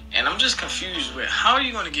 And I'm just confused with how are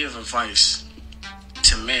you going to give advice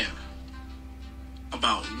to men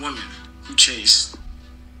about women who chase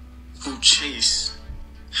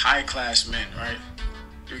high class men, right?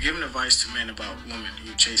 You're giving advice to men about women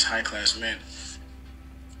who chase high class men.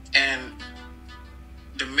 And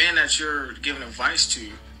the men that you're giving advice to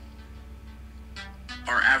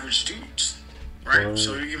are average dudes. Right,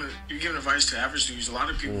 so you're giving advice to average dudes. A lot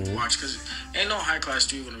of people watch because ain't no high class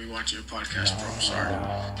dude gonna be watching your podcast, bro. Sorry,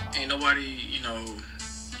 ain't nobody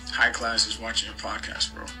high class is watching your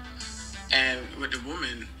podcast, bro. And with the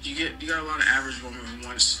woman, you got a lot of average women who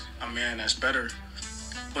wants a man that's better.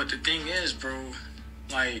 But the thing is, bro,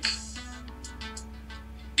 like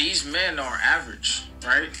these men are average,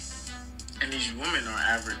 right? And these women are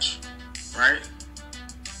average, right?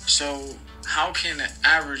 So how can an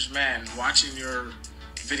average man watching your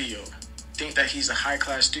video think that he's a high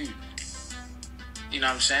class dude? You know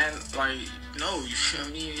what I'm saying? Like, no, you feel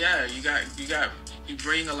me? Yeah, you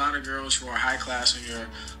bring a lot of girls who are high class on your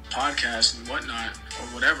podcast and whatnot or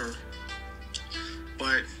whatever,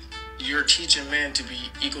 but you're teaching men to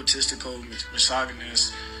be egotistical,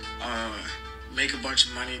 misogynist, make a bunch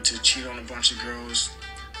of money to cheat on a bunch of girls.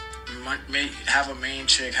 Have a main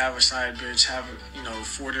chick, have a side bitch, have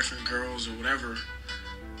 4 different girls or whatever.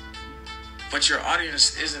 But your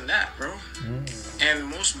audience isn't that, bro. And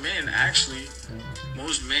most men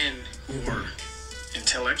who are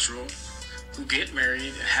intellectual, who get married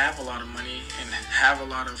and have a lot of money and have a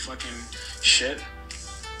lot of fucking shit,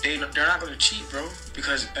 they're not gonna cheat, bro.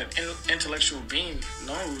 Because an intellectual being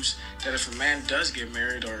knows that if a man does get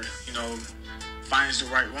married or finds the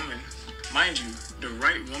right woman, mind you, the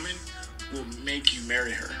right woman will make you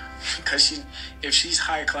marry her. Because if she's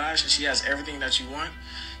high class and she has everything that you want,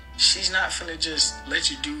 she's not finna just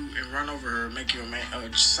let you do and run over her and make you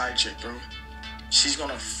a side chick, bro. She's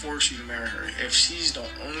gonna force you to marry her. If she's the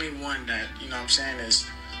only one that, is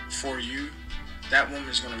for you, that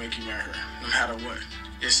woman's gonna make you marry her, no matter what.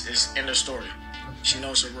 It's in the story. She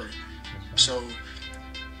knows her worth. So,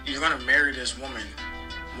 you're gonna marry this woman.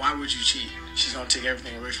 Why would you cheat? She's gonna take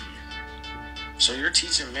everything away from you. So you're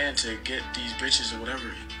teaching men to get these bitches or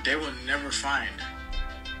whatever. They will never find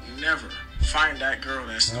that girl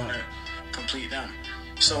that's gonna complete them.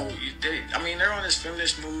 So they're on this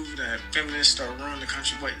feminist move that feminists are ruining the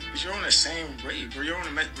country, but you're on the same rate, bro. You're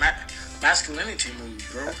on the masculinity move,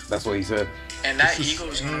 bro. That's what he said. And that ego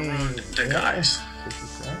is gonna ruin the guys.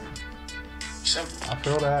 Simple. I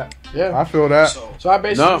feel that. Yeah, I feel that. So I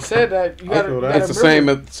basically said that you gotta It's the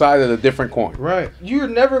same side of the different coin. Right. You're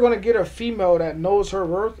never gonna get a female that knows her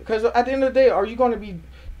worth, because at the end of the day, are you gonna be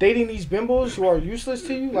dating these bimbos who are useless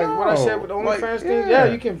to you? Like what I said with the OnlyFans thing. Yeah,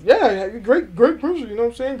 you can. Yeah, you're great person. You know what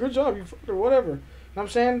I'm saying? Good job. You fucked her, whatever. You know what I'm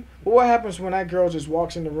saying? But what happens when that girl just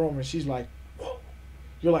walks in the room and she's like, "Whoa,"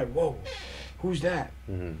 you're like, "Whoa, who's that?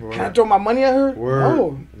 Mm-hmm. Can I throw my money at her?"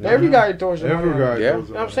 No. Every guy throws their money at her. Yeah. You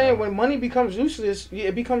know what I'm saying? When money becomes useless,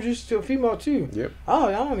 it becomes useless to a female too. Yep. Oh,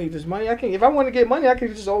 I don't need this money. If I want to get money, I can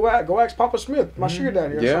just go ask Papa Smith, my sugar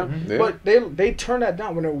daddy or something. Yeah. But they turn that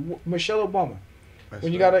down when Michelle Obama.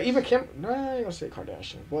 When you got even Kim, I ain't gonna say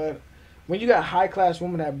Kardashian, but when you got high class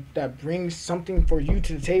women that brings something for you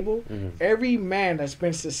to the table, every man that's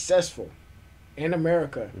been successful in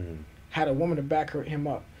America had a woman to back him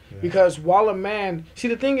up. Yeah. Because while a man, see,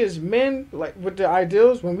 the thing is, men, like with the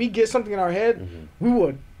ideals, when we get something in our head, we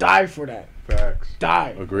will die for that. Facts.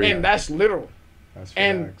 Die. Agreed. And that's literal. That's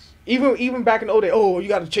and facts. even back in the old day, you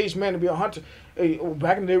got to chase men to be a hunter.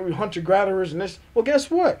 Back in the day, we hunter-gatherers and this. Well,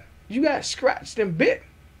 guess what? You got scratched and bit.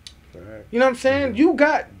 Facts. You know what I'm saying? You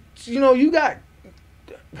got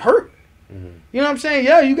hurt. You know what I'm saying?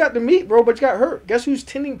 Yeah, you got the meat, bro, but you got hurt. Guess who's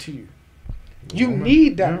tending to you? You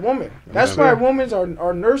need that woman. That's why women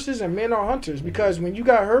are nurses and men are hunters. Because when you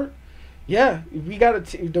got hurt,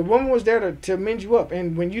 the woman was there to mend you up.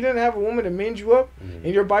 And when you didn't have a woman to mend you up, and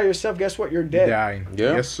you're by yourself, guess what? You're dead. Dying.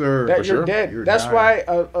 Yeah. Yes, sir. You're dead. You're That's dying.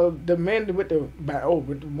 why the men with the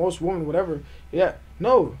most women, whatever. Yeah,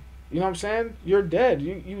 no. You know what I'm saying? You're dead.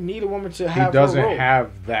 You need a woman to have. He doesn't her role.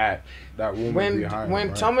 have that woman behind him.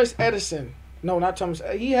 Right? Thomas Edison, no, not Thomas.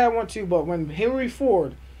 He had one too, but when Henry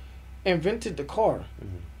Ford invented the car,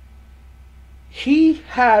 he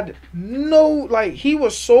had he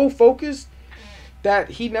was so focused that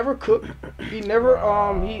he never cooked, he never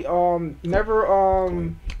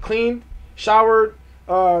cleaned, showered,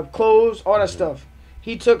 clothes, all that stuff.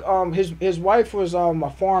 He took his wife was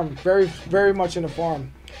a farm, very very much in the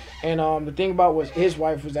farm, and the thing about his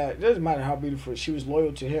wife was that it doesn't matter how beautiful, she was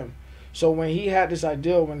loyal to him. So when he had this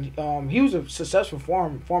ideal, when he was a successful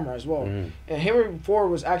farmer as well, and Henry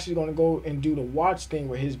Ford was actually going to go and do the watch thing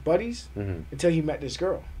with his buddies until he met this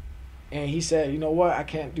girl, and he said, you know what, I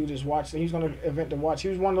can't do this watch thing. He's going to invent the watch. He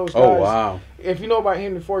was one of those guys. Oh wow! If you know about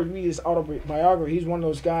Henry Ford, read his autobiography. He's one of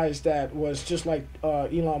those guys that was just like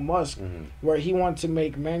Elon Musk, where he wanted to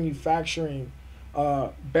make manufacturing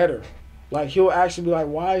better. Like, he'll actually be like,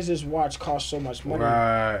 why does this watch cost so much money?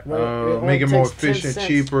 Right. Well, make it more efficient,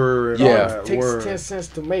 cheaper. It takes 10 cents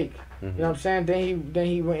to make. You know what I'm saying? Then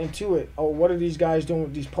he went into it. Oh, what are these guys doing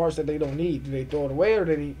with these parts that they don't need? Do they throw it away or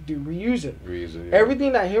do they reuse it? Yeah.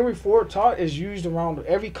 Everything that Henry Ford taught is used around.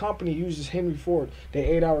 Every company uses Henry Ford. The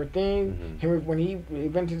 8-hour thing. When he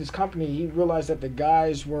invented this company, he realized that the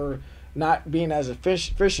guys were not being as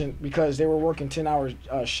efficient because they were working 10-hour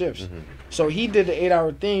shifts. So he did the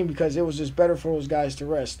 8-hour thing because it was just better for those guys to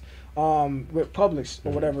rest. With Publix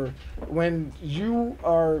or whatever, when you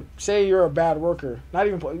say you're a bad worker, not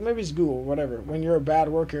even maybe it's Google or whatever, when you're a bad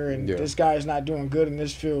worker and this guy is not doing good in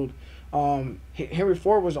this field, Henry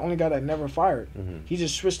Ford was the only guy that never fired. He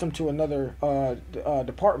just switched him to another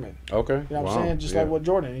department. Okay. You know what I'm saying? Just like with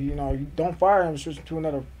Jordan, you don't fire him, switch him to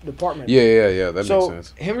another department. Yeah. That makes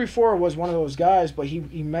sense. Henry Ford was one of those guys, but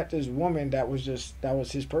he met this woman that was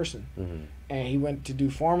his person, and he went to do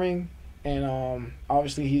farming. And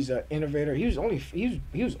obviously he's an innovator. He was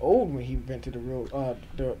old when he invented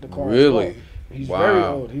the car. Really? Well. He's very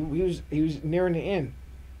old. He was nearing the end.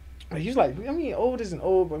 He's like, old isn't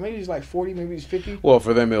old, but maybe he's like 40, maybe he's 50. Well,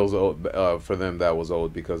 for them it was old. For them that was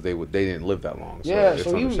old because they didn't live that long. So yeah, it's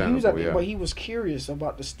so he was but he was curious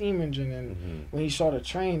about the steam engine, and when he saw the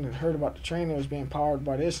train and heard about the train that was being powered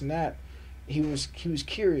by this and that, he was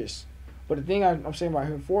curious. But the thing I'm saying about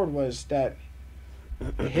Henry Ford was that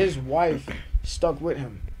his wife stuck with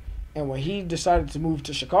him, and when he decided to move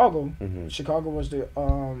to Chicago, Chicago was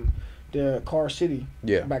the car city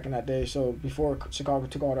back in that day. So before Chicago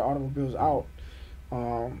took all the automobiles out,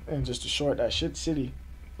 and just destroyed that shit city,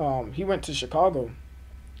 he went to Chicago,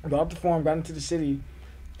 got off the farm, got into the city,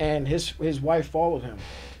 and his wife followed him.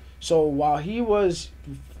 So while he was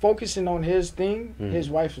focusing on his thing, his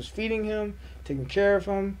wife was feeding him, taking care of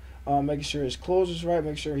him, making sure his clothes was right,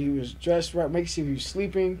 making sure he was dressed right, making sure he was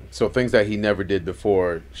sleeping. So things that he never did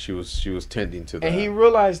before, she was tending to that. And he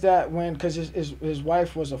realized that because his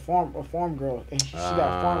wife was a farm girl, and she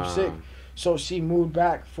got farm sick, so she moved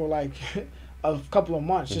back for like a couple of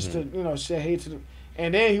months just to say hey to the.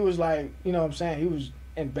 And then he was like, you know what I'm saying, he was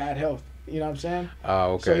in bad health. You know what I'm saying?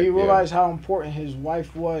 Okay. So he realized how important his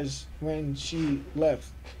wife was when she left,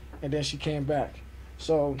 and then she came back.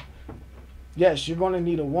 So. Yes, you're going to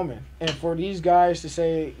need a woman. And for these guys to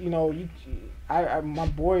say, my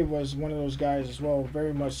boy was one of those guys as well,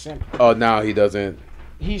 very much simp. Oh, now he doesn't.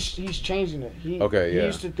 He's changing it. He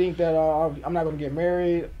used to think that I'm not going to get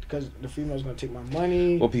married because the female's going to take my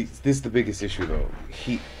money. Well, Pete, this is the biggest issue, though.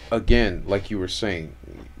 He, again, like you were saying,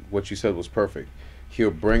 what you said was perfect.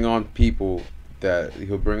 He'll bring on women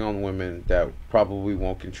that probably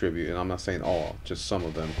won't contribute, and I'm not saying all, just some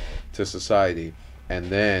of them, to society. And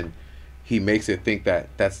then he makes it think that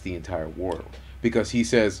that's the entire world, because he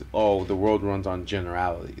says, "Oh, the world runs on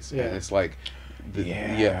generalities," and it's like,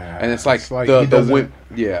 And it's like,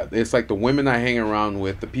 it's like the women I hang around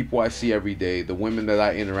with, the people I see every day, the women that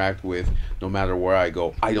I interact with, no matter where I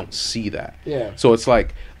go, I don't see that. Yeah. So it's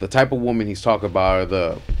like the type of woman he's talking about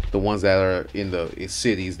are the ones that are in the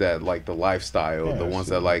cities that like the lifestyle, the ones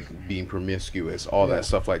that like being promiscuous, all that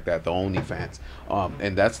stuff like that, the OnlyFans,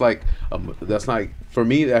 and that's like for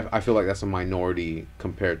me, I feel like that's a minority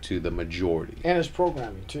compared to the majority. And it's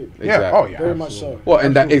programming too. Exactly. Yeah. Oh yeah. Very much so. Well,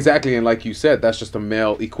 and that exactly, and like you said, that's just a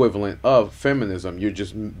male equivalent of feminism. You're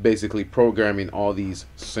just basically programming all these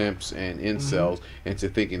simps and incels into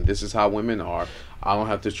thinking this is how women are. I don't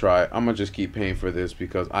have to try. I'm gonna just keep paying for this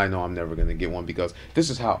because I know I'm never gonna get one because this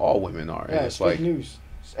is how all women are. Yeah, and it's like fake news.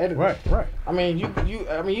 It's edited. Right. I mean,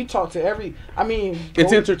 you talk to every. I mean,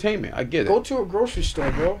 it's entertainment. I get it. Go to a grocery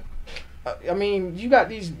store, bro. I mean, you got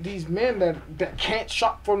these men that can't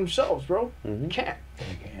shop for themselves, bro. Can't.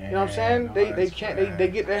 You know what I'm saying? No, they can't.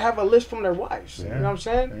 They have a list from their wives. Yeah. You know what I'm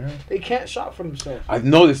saying? Yeah. They can't shop for themselves. I've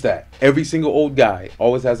noticed that every single old guy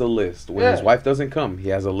always has a list. When his wife doesn't come, he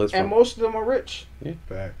has a list. And most of them are rich. Yeah.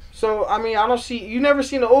 Facts. So I mean, I don't see. You never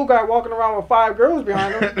seen an old guy walking around with 5 girls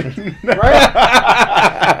behind him,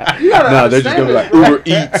 right? You gotta no, they're just gonna be like Uber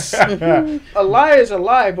Eats. A lie is a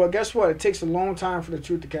lie, but guess what? It takes a long time for the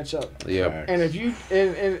truth to catch up. Yeah. And if you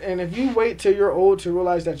and if you wait till you're old to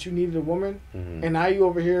realize that you needed a woman, and now you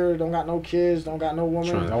over here don't got no kids, don't got no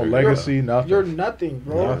woman, No legacy, nothing. You're nothing,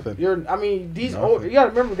 bro. Nothing. I mean, these old. You gotta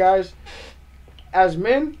remember, guys. As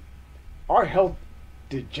men, our health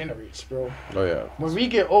degenerates, bro. Oh yeah. When we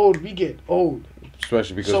get old, we get old.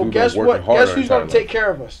 Especially because So we've guess been what? working hard. Guess who's gonna take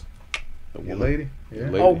care of us? Your lady. Yeah.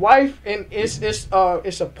 Lady. A wife, and it's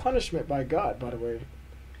a punishment by God, by the way,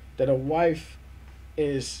 that a wife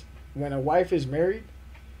is, when a wife is married,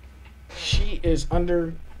 she is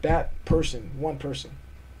under that person, one person.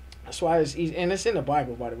 That's why it's easy, and it's in the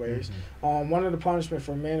Bible, by the way. One of the punishment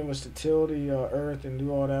for men was to till the earth and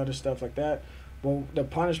do all that other stuff like that. Well, the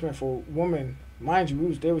punishment for women, mind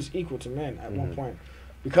you, they was equal to men at one point,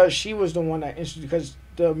 because she was the one that because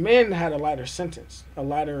the men had a lighter sentence, a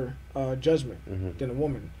lighter judgment than a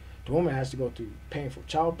woman. The woman has to go through painful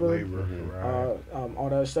childbirth, all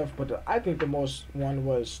that stuff. But I think the most one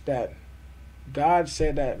was that God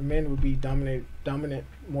said that men would be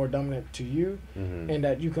more dominant to you, and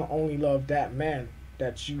that you can only love that man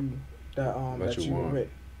that you were with.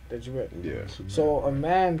 Yeah. So a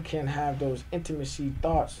man can have those intimacy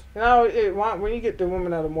thoughts. Now, when you get the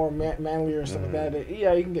women that are more manlier and stuff like that,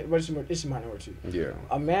 you can get, but it's a minority. Yeah.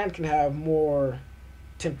 A man can have more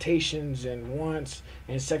temptations and wants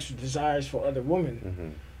and sexual desires for other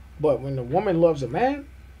women, but when the woman loves a man,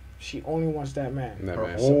 she only wants that man.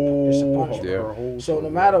 It's a punishment. Yeah. So no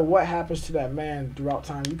matter what happens to that man throughout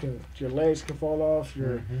time, your legs can fall off,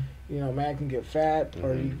 man can get fat,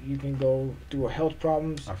 or you can go through health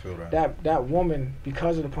problems. I feel that. That woman,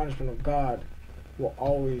 because of the punishment of God, will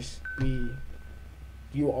always be.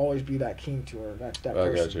 You will always be that king to her. That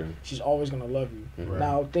person. Got you. She's always gonna love you.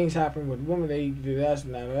 Now things happen with women. They do that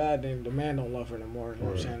and that. Then the man don't love her anymore. You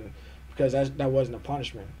know what I'm saying? Because that wasn't a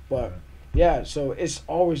punishment. But yeah, so it's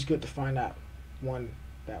always good to find out that one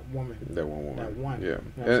woman. Yeah.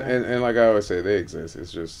 You know and like I always say, they exist.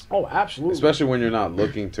 It's just absolutely. Especially when you're not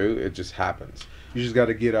looking to, it just happens. You just got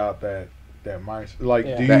to get out that mindset, like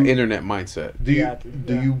that internet mindset. Do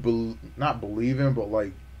you not believe in, but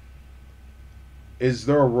like, is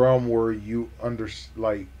there a realm where you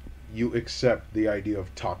you accept the idea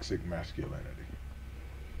of toxic masculinity?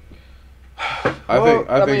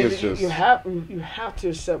 I think it's just you have to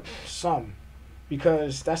accept some,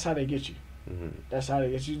 because that's how they get you. That's how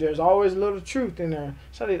they get you. There's always a little truth in there.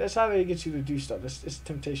 That's how they get you to do stuff. It's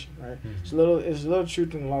temptation, right? It's a little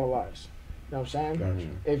truth in a lot of lies. You know what I'm saying?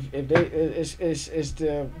 Gotcha. It's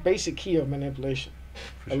the basic key of manipulation.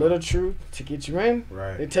 A little truth to get you in.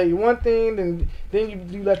 Right. They tell you one thing, then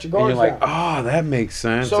you let your guards down. And you're like, that makes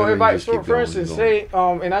sense. So everybody, for instance, say,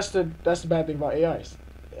 and that's the bad thing about AIs.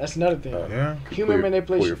 That's another thing. Human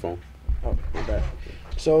manipulation. Pull your phone. Oh, bad.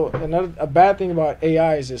 So a bad thing about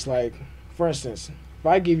AIs is like, for instance, if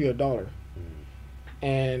I give you $1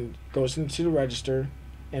 and goes into the register,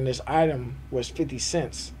 and this item was 50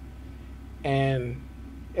 cents, and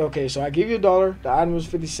okay, so I give you $1, the item was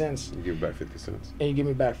 50 cents. You give back 50 cents. And you give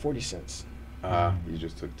me back 40 cents. You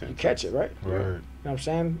just took 10. You catch it, right? Right. You know what I'm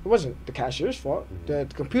saying? It wasn't the cashier's fault. The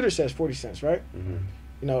computer says 40 cents, right?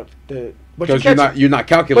 You know, because you're not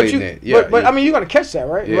calculating it. Yeah. But I mean, you're gonna catch that,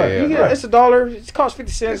 right? Yeah. It's $1. It costs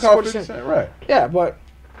 50 cents. 40 cents. Right. Yeah, but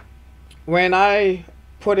when I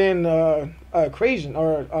put in equation,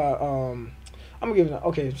 or I'm gonna give you,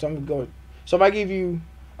 okay, so I'm gonna go. So if I give you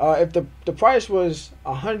if the price was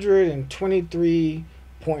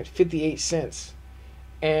 123.58 cents,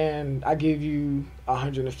 and I give you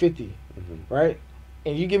 150, right?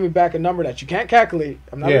 And you give me back a number that you can't calculate.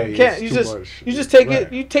 I'm not. Yeah, you can't. it's You too just much. take Right.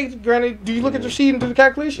 it. You take granted. Do you look at the receipt and do the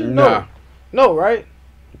calculation? Nah. No, right?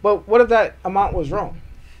 But what if that amount was wrong?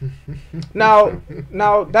 Now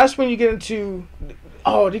that's when you get into,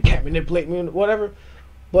 oh, they can't manipulate me, whatever.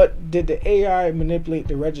 But did the AI manipulate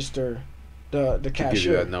the register, the To give you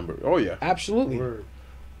cashier? that number. Oh yeah. Absolutely. Word.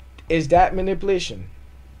 Is that manipulation?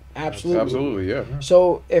 Absolutely. Absolutely, yeah.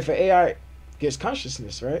 So if an AI gets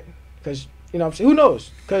consciousness, right? Because you know, what I'm saying, who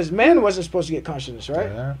knows? Because man wasn't supposed to get consciousness, right?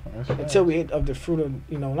 Yeah, that's right. Until we ate of the fruit of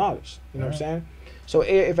knowledge. You know what I'm Yeah. saying? So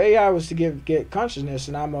if AI was to get consciousness,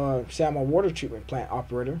 and I'm a water treatment plant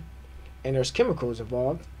operator, and there's chemicals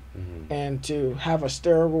involved, and to have a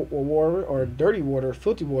sterile water or dirty water,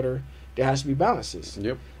 filthy water, there has to be balances.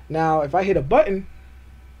 Yep. Now, if I hit a button,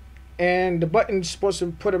 and the button's supposed to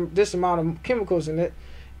put this amount of chemicals in it,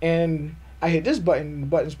 and I hit this button, the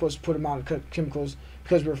button's supposed to put amount of chemicals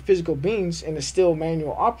because we're physical beings and it's still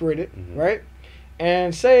manual operated, right?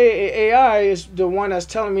 And say AI is the one that's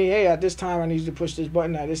telling me, hey, at this time I need you to push this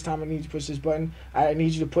button, at this time I need you to push this button, I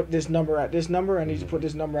need you to put this number at this number, I need you to put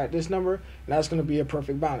this number at this number, and that's going to be a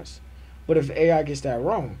perfect balance. But if AI gets that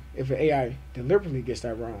wrong, if AI deliberately gets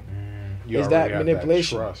that wrong, You is that already have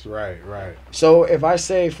manipulation? trust. Right. So if I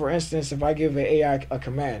say, for instance, if I give an AI a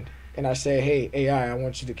command and I say, hey, AI, I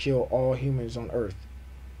want you to kill all humans on Earth,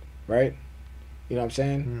 right? You know what I'm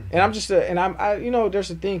saying? And I'm just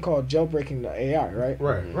there's a thing called jailbreaking the AI, right?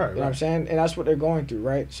 Right. You know what I'm saying? And that's what they're going through,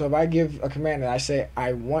 right? So if I give a command and I say,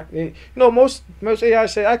 I want it, most AI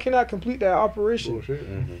say, I cannot complete that operation. Bullshit.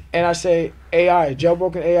 And I say, AI,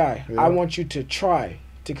 jailbroken AI, Yeah. I want you to try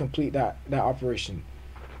to complete that operation.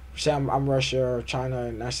 Say I'm Russia or China,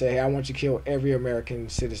 and I say, hey, I want you to kill every American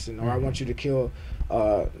citizen, or I want you to kill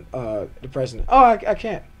the president. Oh, I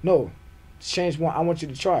can't. No, change one. I want you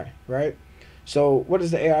to try, right? So what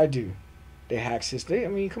does the AI do? They hack system. I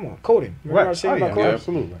mean, come on, coding. Remember I was saying about coding?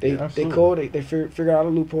 Absolutely. They code. They figure out a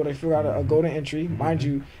loophole. They figure out a golden entry. Mind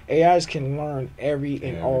you, AIs can learn every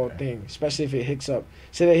and all thing, especially if it hooks up.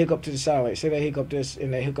 Say they hook up to the satellite. Say they hook up this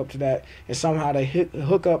and they hook up to that, and somehow they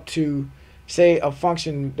hook up to, say, a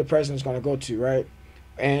function the president's going to go to, right?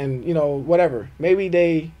 And whatever.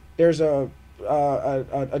 Maybe there's a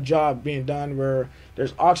job being done where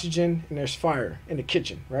there's oxygen and there's fire in the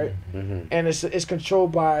kitchen, right? And it's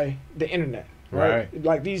controlled by the internet, right?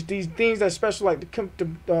 Like these things that's special, like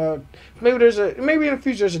maybe in the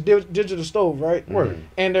future there's a digital stove, right?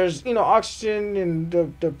 And there's oxygen and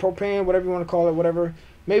the propane, whatever you want to call it, whatever.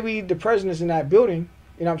 Maybe the president's in that building,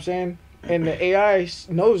 you know what I'm saying? And the AI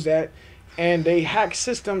knows that, and they hack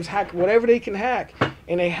systems, hack whatever they can hack,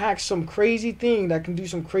 and they hack some crazy thing that can do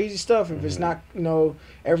some crazy stuff if it's not,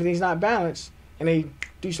 everything's not balanced, and they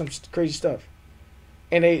do some crazy stuff.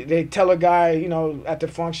 And they tell a guy, at the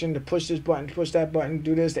function to push this button, push that button,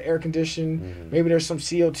 do this, the air condition. Maybe there's some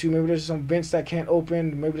CO2, maybe there's some vents that can't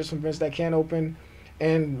open, maybe there's some vents that can't open,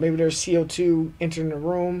 and maybe there's CO2 entering the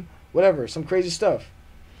room, whatever, some crazy stuff.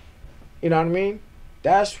 You know what I mean?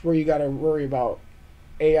 That's where you got to worry about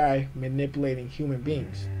AI manipulating human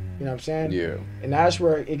beings. You know what I'm saying? Yeah. And that's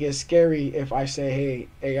where it gets scary if I say, hey,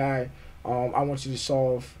 AI, I want you to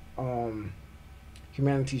solve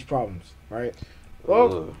humanity's problems, right?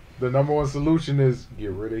 Well, the number one solution is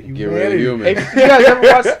get rid of humanity. Get rid of humans.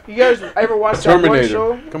 You guys ever watch that one Terminator.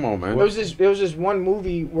 show? Come on, man. There was this one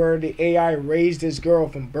movie where the AI raised this girl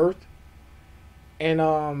from birth, and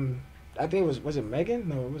I think it was it Megan?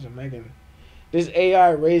 No, it wasn't Megan. This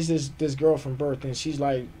AI raised this girl from birth, and she's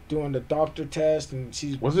like doing the doctor test, and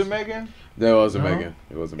Was it Megan? That wasn't No? Megan.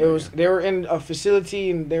 It wasn't Megan. they were in a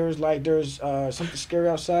facility, and there's something scary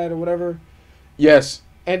outside or whatever. Yes.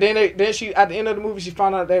 And then she at the end of the movie she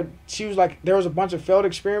found out that she was like there was a bunch of failed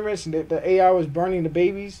experiments, and the AI was burning the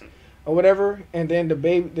babies or whatever. And then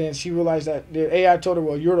then she realized that the AI told her,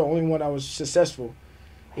 well, you're the only one that was successful.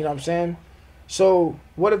 You know what I'm saying? So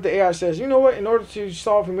what if the AI says, you know what, in order to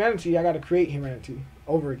solve humanity, I got to create humanity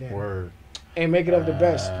over again. Word. And make it of the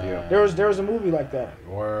best. Yeah. There was a movie like that.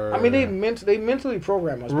 Word. I mean, they mentally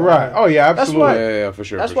program us. Right. Oh yeah, That's absolutely. why- Yeah, for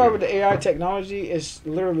sure. That's for why sure. with the AI technology, it's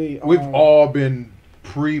literally We've all been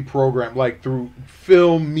pre-programmed, like through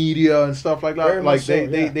film, media, and stuff like that. Very Like much so,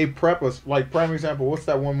 yeah. they prep us. Like prime example, what's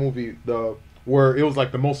that one movie where it was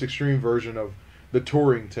like the most extreme version of the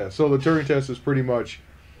Turing test? So the Turing test is pretty much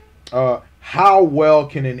how well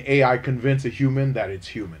can an AI convince a human that it's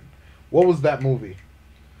human? What was that movie?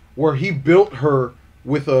 Where he built her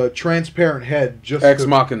with a transparent head, just Ex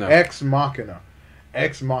Machina. Ex Machina.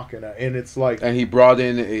 ex machina, and it's like, And he brought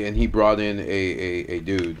in a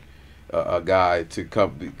dude, a guy to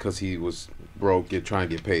come because he was broke, trying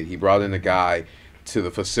to get paid. He brought in a guy to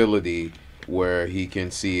the facility where he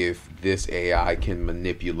can see if this AI can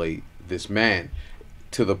manipulate this man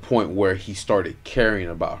to the point where he started caring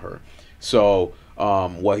about her. So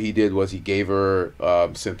what he did was he gave her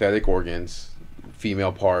synthetic organs,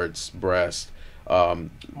 female parts, breast,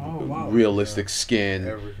 realistic skin,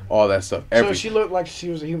 everything. all that stuff. So she looked like she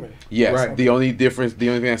was a human. Yes. Right. The only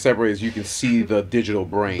thing that separates is you can see the digital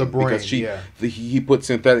brain. The brain, because yeah. He put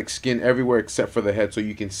synthetic skin everywhere except for the head, so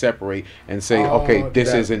you can separate and say, okay,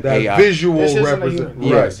 this is an that AI. visual This isn't a represent. human.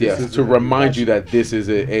 Yes, Right, yes. this To isn't a remind human. you that this is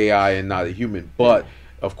an AI and not a human. But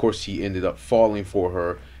of course, he ended up falling for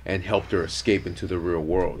her and helped her escape into the real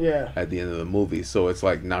world. Yeah. At the end of the movie, so it's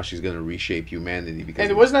like now she's gonna reshape humanity because.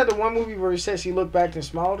 And wasn't that the one movie where he said she looked back and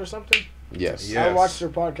smiled or something? Yes. Yeah. I Yes. watched her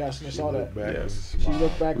podcast and I saw that. Yes. She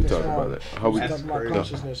looked back We and talked smiled. about it. How we She That's talked about crazy.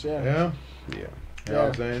 consciousness. Yeah. Yeah. Yeah. You know what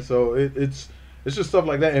I'm saying? So it's just stuff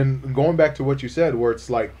like that. And going back to what you said, where it's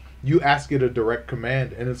like you ask it a direct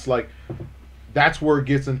command, and it's like that's where it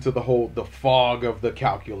gets into the fog of the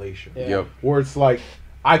calculation. Yeah. Yep. Where it's like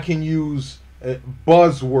I can use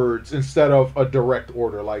buzzwords instead of a direct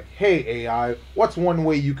order. Like, hey AI, what's one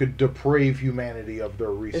way you could deprave humanity of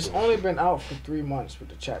their resources? It's only been out for 3 months with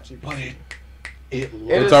the chat GPT. But It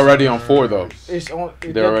It's is- already on 4 though. It's on.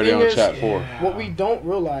 They're already on chat 4. What we don't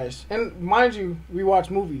realize, and mind you, we watch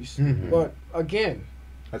movies, Mhm. but again,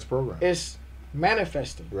 That's programmed. it's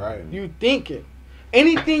manifesting. Right. You think it.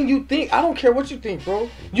 Anything you think, I don't care what you think, bro.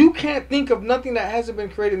 You can't think of nothing that hasn't been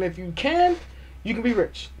created. And if you can, you can be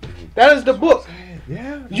rich. That is the book.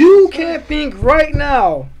 Yeah. You can't think right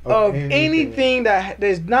now Of of anything. anything that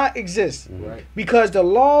does not exist. Right. Because the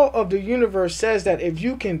law of the universe says that if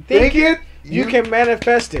you can think it, you can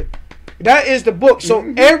manifest it. That is the book.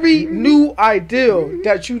 So every new ideal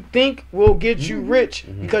that you think will get you rich,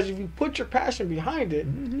 because if you put your passion behind it,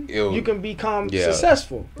 you can become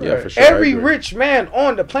successful. Yeah, for sure. I Every agree. rich man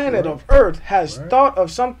on the planet of Earth has thought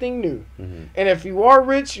of something new. And if you are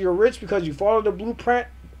rich, you're rich because you follow the blueprint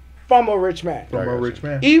from a rich man. From a rich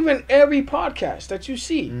man. Even every podcast that you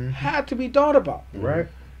see had to be thought about. Right.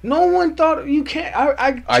 No one thought you can't. I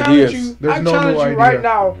challenge Ideas. you. There's I no challenge new you right idea.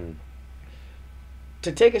 now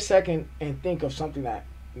to take a second and think of something that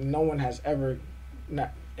no one has ever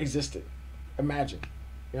not existed. Imagine.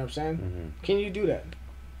 You know what I'm saying? Can you do that?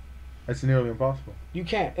 That's nearly impossible. You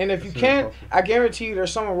can't. And if That's you can't, impossible. I guarantee you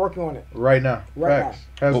there's someone working on it. Right now. Right Facts.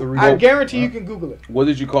 Has the Well, I result. guarantee you can Google it. What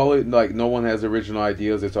did you call it? Like no one has original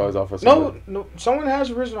ideas. It's always off of No, somebody. no, someone has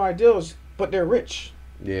original ideas, but they're rich.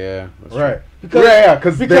 Yeah. That's Right.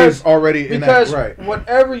 Because Because there's already in that. Because Right.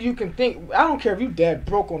 whatever you can think, I don't care if you dead,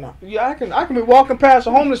 broke or not. Yeah, I can be walking past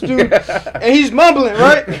a homeless dude and he's mumbling,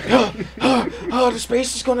 right? Oh, the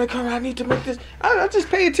space is gonna come. I need to make this. I just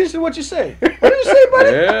pay attention to what you say. What did you say,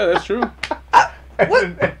 buddy? Yeah, that's true.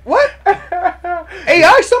 What?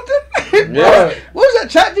 AI something? Yeah. What was that?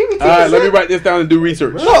 Chat GPT? All right, let me write this down and do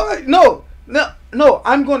research. No.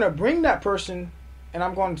 I'm going to bring that person and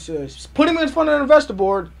I'm going to put him in front of an investor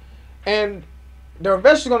board, and the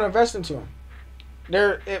investor's going to invest into him.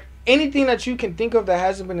 If anything that you can think of that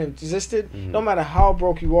hasn't been existed, no matter how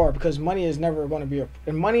broke you are, because money is never going to be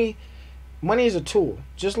and money is a tool.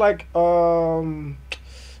 Just like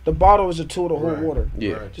the bottle is a tool to hold water.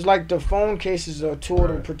 Yeah. Right. Just like the phone case is a tool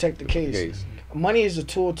to protect the case. Money is a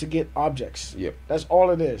tool to get objects. Yep. That's all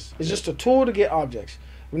it is. It's just a tool to get objects.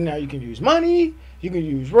 Now you can use money, you can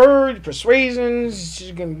use words, persuasions,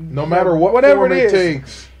 you can No matter what whatever form it it is.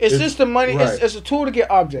 takes. It's just the money. Right. It's a tool to get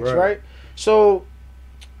objects, Right. right? So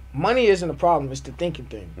money isn't a problem. It's the thinking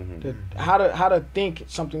thing. How to think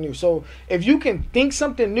something new. So if you can think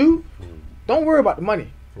something new, don't worry about the money.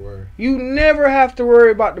 Right. You never have to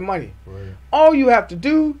worry about the money. Right. All you have to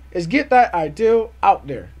do is get that ideal out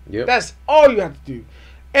there. Yep. That's all you have to do.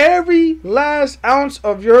 Every last ounce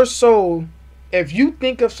of your soul, if you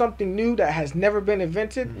think of something new that has never been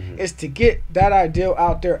invented, is to get that ideal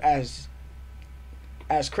out there as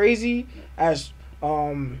crazy as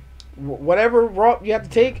whatever route you have to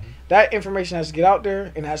take. That information has to get out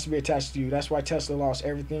there and has to be attached to you. That's why Tesla lost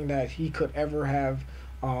everything that he could ever have.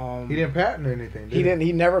 He didn't patent anything. He didn't.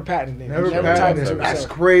 He never patented anything. Never He never patented typed it. it That's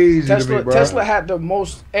himself. crazy to Tesla, me, bro. Tesla had the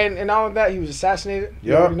most, and not only that, he was assassinated.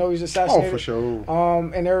 You Yeah. already know he was assassinated. Oh, for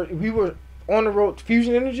sure. And we were on the road.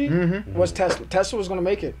 Fusion energy was Tesla. Tesla was going to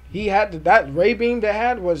make it. He had that ray beam they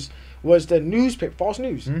had was the newspaper, false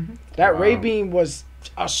news. That ray beam was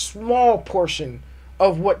a small portion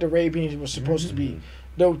of what the ray beam was supposed to be.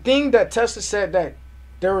 The thing that Tesla said that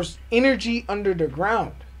there was energy under the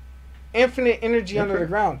ground. infinite energy under the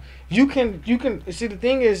ground. You can see, the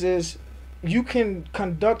thing is you can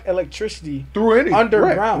conduct electricity through any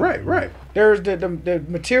underground. Right. There's the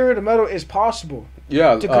material, the metal is possible.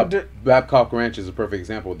 Yeah, Babcock Ranch is a perfect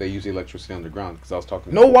example. They use electricity underground because I was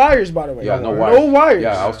talking. No wires, by the way. Yeah, no wires. No wires.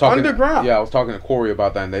 Yeah, I was talking underground. Yeah, I was talking to Corey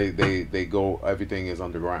about that, and they go. Everything is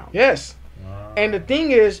underground. Yes, and the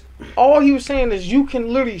thing is, all he was saying is you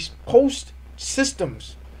can literally post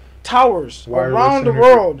systems, towers around the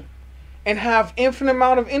world, and have infinite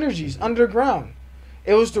amount of energies underground.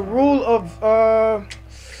 It was the rule of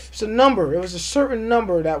it's a number. It was a certain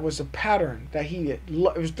number that was a pattern that he did.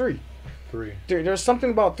 It was three. There's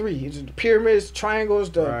something about three. It's the pyramids, triangles,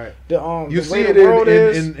 you the see way it the world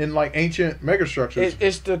in like ancient megastructures.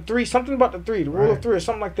 It's the three. Something about the three. The rule of three or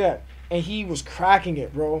something like that. And he was cracking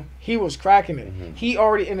it, bro. He was cracking it. Mm-hmm. He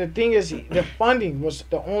already. And the thing is, the funding was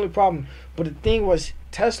the only problem. But the thing was,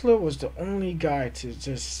 Tesla was the only guy to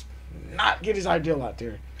just not get his ideal out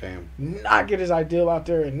there. Damn. Not get his ideal out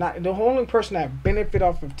there, and not the only person that benefited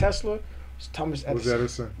off of Tesla was Thomas Edison. Was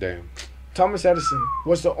Edison? Damn. Thomas Edison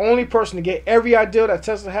was the only person to get every ideal that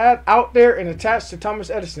Tesla had out there and attached to Thomas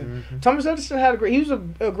Edison. Mm-hmm. Thomas Edison had he was a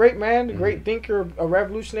great man, a great thinker, a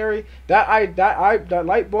revolutionary. That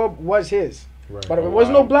light bulb was his. Right. But it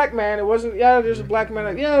wasn't no black man. It wasn't. Yeah, there's a black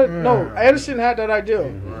man. No. Edison had that ideal,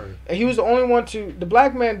 and he was the only one to. The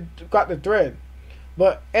black man got the thread,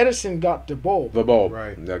 but Edison got the bulb. The bulb.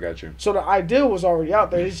 Right. I got you. So the ideal was already out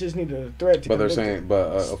there. He just needed a thread to. But they're saying,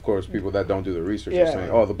 of course, people that don't do the research are saying,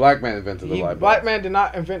 oh, the black man invented the light bulb. Black man did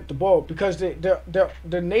not invent the bulb because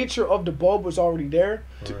the nature of the bulb was already there.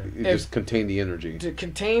 It just contained the energy. To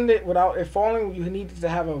contain it without it falling, you needed to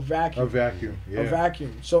have a vacuum. A vacuum. Yeah. A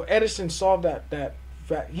vacuum. So Edison solved that.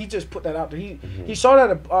 He just put that out there. He saw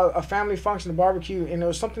that a family function, a barbecue, and it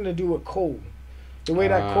was something to do with coal. The way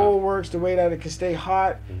that coal works, the way that it can stay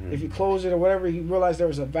hot, if you close it or whatever, he realized there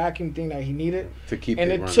was a vacuum thing that he needed. To keep it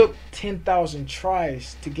running. Took 10,000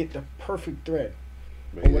 tries to get the perfect thread.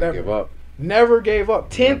 But he didn't give up. Never gave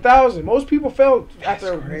up. 10,000. Most people failed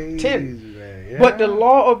after 10. Yeah. But the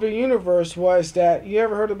law of the universe was that, you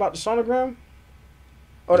ever heard about the sonogram?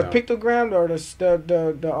 Or the pictogram, or the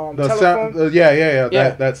telephone? Sound,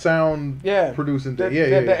 that sound producing thing.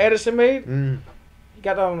 The Edison made. He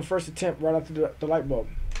got that on the first attempt, right after the light bulb.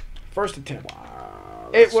 First attempt. Wow,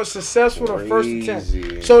 it was successful the first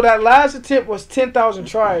attempt. So that last attempt was 10,000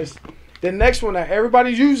 tries. The next one that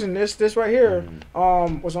everybody's using, this right here,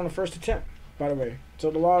 was on the first attempt, by the way. So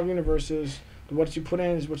the law of the universe is what you put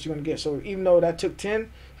in is what you're going to get. So even though that took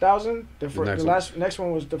 10,000, the next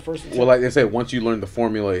one was the first attempt. Well, like they said, once you learn the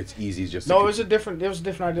formula, it's easy just to... No, it was a different idea. It was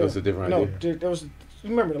a different idea? No, there was...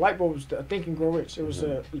 Remember, the light bulb was the Think and Grow Rich. It was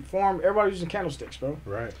a form. Everybody using candlesticks, bro.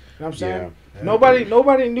 Right. You know what I'm saying? Yeah.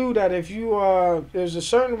 Nobody knew that if you there's a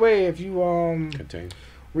certain way if you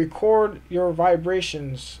record your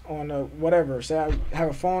vibrations on a whatever. Say I have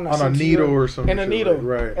a phone on a needle or something. In a needle,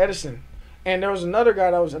 right? Edison. And there was another guy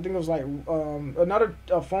that was, I think it was like another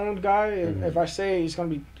phone guy. If I say it's gonna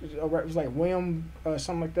be, it was like William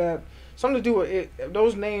something like that. Something to do with it.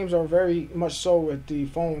 Those names are very much so with the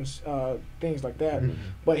phones, things like that.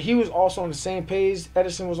 But he was also on the same page.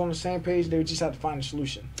 Edison was on the same page. They just had to find a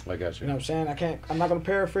solution. I got you. You know what I'm saying? I'm not gonna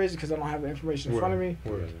paraphrase it because I don't have the information in front of me.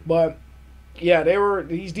 But yeah, they were.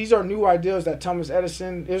 These are new ideas that Thomas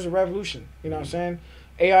Edison. It was a revolution. You know what I'm saying?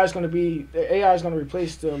 AI is going to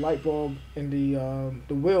replace the light bulb and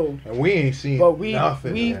the wheel. And we ain't seen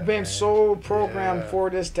nothing. We've been so programmed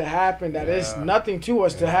for this to happen that it's nothing to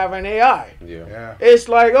us to have an AI. Yeah. It's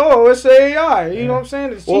like, oh, it's AI. You know what I'm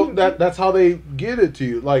saying? It's that's how they get it to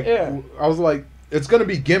you. Like, I was like, it's going to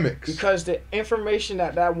be gimmicks. Because the information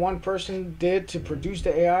that one person did to produce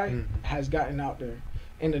the AI has gotten out there.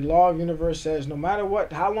 And the law of the universe says no matter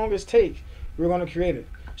how long it takes, we're going to create it.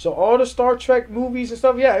 So all the Star Trek movies and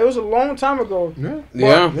stuff, it was a long time ago.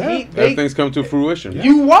 Everything's come to fruition.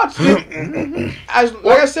 You watched it.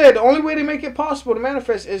 Like I said, the only way to make it possible to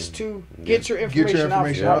manifest is to get your information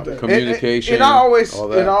out there. Communication.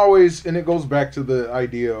 And it goes back to the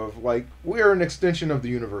idea of like we're an extension of the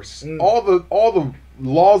universe. All the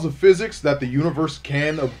laws of physics that the universe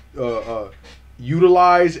can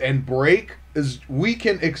utilize and break. Is we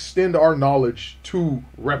can extend our knowledge to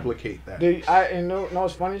replicate that. No,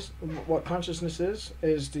 what's funny is what consciousness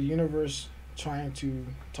is the universe trying to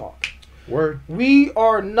talk. Word. We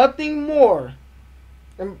are nothing more.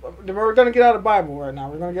 And we're going to get out of the Bible right now.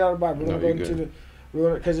 We're going to get out of the Bible. We're going to go into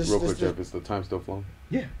real quick, Jeff, is the time still flowing?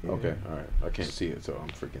 Yeah. Okay. All right. I can't see it, so I'm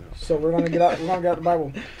freaking out. So we're going to get out. We're going to get out of the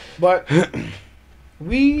Bible, but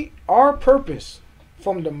our purpose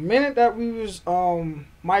from the minute that we was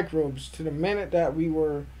microbes to the minute that we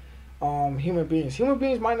were human beings. Human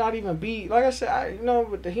beings might not even be, like I said,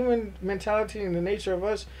 with the human mentality and the nature of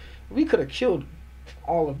us, we could have killed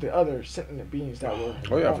all of the other sentient beings that were.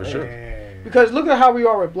 Oh yeah, for sure. Because look at how we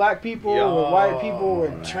are with black people, with white people,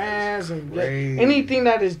 with trans, and anything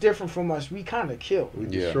that is different from us, we kind of kill. We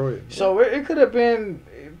destroy it. So it could have been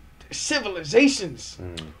civilizations.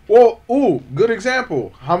 Well, good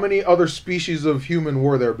example. How many other species of human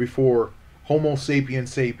were there before Homo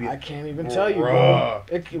sapiens sapiens? I can't even tell you, bro.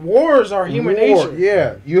 Wars are human nature.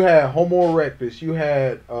 Yeah, you had Homo erectus. You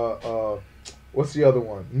had what's the other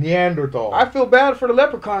one? Neanderthal. I feel bad for the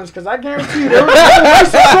leprechauns because I guarantee you there were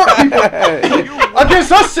some short people against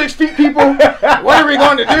us 6 feet people. What are we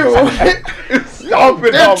going to do?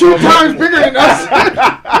 They're 2 times bigger than us.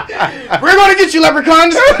 We're going to get you,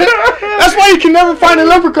 leprechauns. That's why you can never find a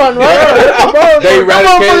leprechaun, right? They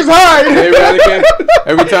eradicate.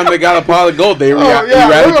 Every time they got a pile of gold, they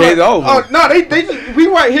eradicated all of them. No, we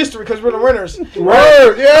write history because we're the winners.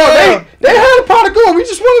 Word, yeah. They had a pot of gold. We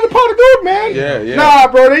just wanted a pot of gold, man. Yeah.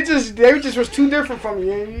 Nah, bro, they just was too different from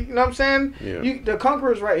you. You know what I'm saying? Yeah. The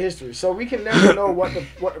conquerors write history, so we can never know what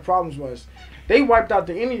the problems was. They wiped out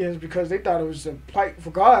the Indians because they thought it was a plight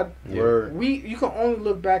for God. Word. You can only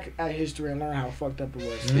look back at history and learn how fucked up it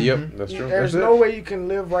was. Yep, that's true. There's no way you can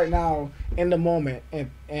live right now in the moment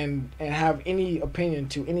and have any opinion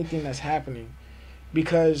to anything that's happening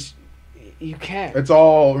because you can't. It's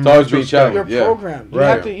always being challenged. You're programmed.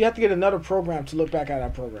 Right. You have to get another program to look back at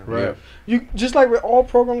that program. Right. You just like with all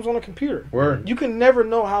programs on a computer. Word. You can never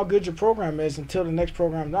know how good your program is until the next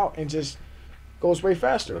program's out and just goes way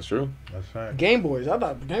faster. That's true. That's right. Game Boys. I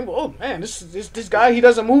thought Game Boy. Oh man, this guy, he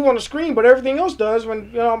doesn't move on the screen, but everything else does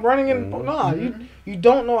when I'm running in. Nah, you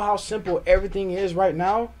don't know how simple everything is right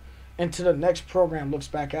now until the next program looks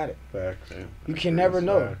back at it. Facts. Yeah. You can never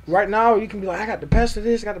know. Right now, you can be like, I got the best of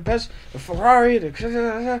this, I got the best, the Ferrari, look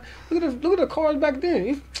at the cars back then.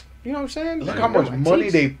 You know what I'm saying? Look how much money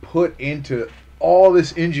they put into all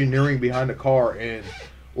this engineering behind the car, and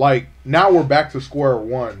like now we're back to square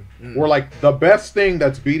one. We're like the best thing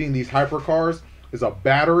that's beating these hypercars is a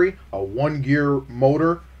battery, a 1-gear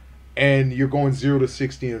motor, and you're going 0 to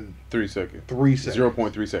 60 in 3 seconds. 3 seconds.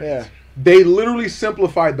 0.3 seconds. Yeah. They literally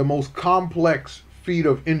simplified the most complex feat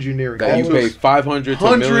of engineering That you paid $500 to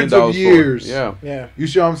 $1 million hundreds of years. For. Yeah. You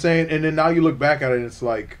see what I'm saying? And then now you look back at it, and it's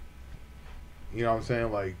like, you know what I'm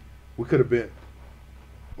saying? Like, we could have been,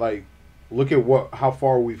 like, look at how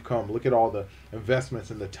far we've come. Look at all the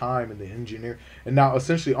investments and the time and the engineering. And now,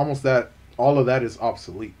 essentially, all of that is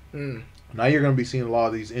obsolete. Now you're going to be seeing a lot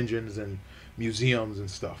of these engines and museums and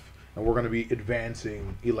stuff. And we're going to be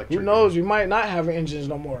advancing electric. Who knows? We might not have engines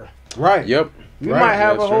no more. Right. Yep. We might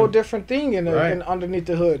have That's a whole true. different thing in underneath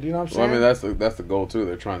the hood. You know what I'm saying? Well, I mean, that's the goal, too.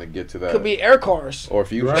 They're trying to get to that. Could be air cars. Or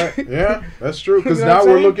fusion. Right. Yeah, that's true. Because You know what now I'm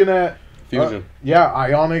we're saying? looking at Fusion.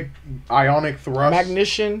 ionic thrust.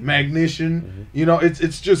 Magnition. You know,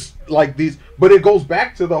 it's just like these, but it goes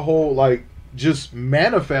back to the whole like just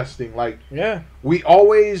manifesting. Like we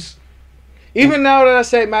always, even now that I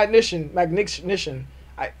say magnition,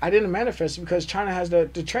 I didn't manifest it because China has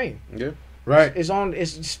the train. Yeah. Right.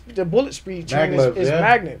 It's the bullet speed train Maglev, is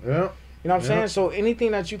magnet. Yeah. You know what I'm saying? So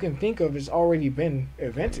anything that you can think of has already been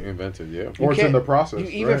invented. Yeah. Or it's in the process.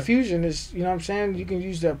 Even fusion is, you know what I'm saying? You can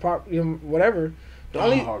use that whatever.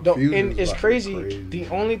 And it's crazy. The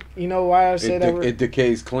only, you know why I say it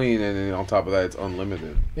decays clean, and then on top of that, it's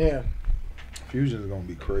unlimited. Yeah. Fusion is gonna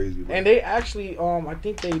be crazy. Bro. And they actually, I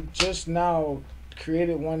think they just now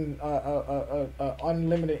created one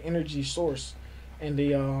unlimited energy source in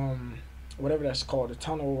the whatever that's called, the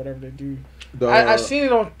tunnel or whatever they do. I seen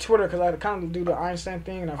it on Twitter because I kind of do the Einstein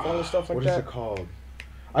thing and I follow stuff like that. What is it called?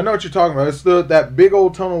 I know what you're talking about. It's that big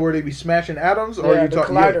old tunnel where they be smashing atoms, or you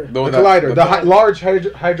talking collider. The collider, large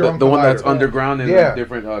hadron collider. The one that's underground in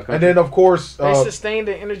different countries. And then of course they sustain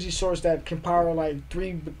the energy source that can power like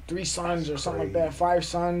three suns or something like that, 5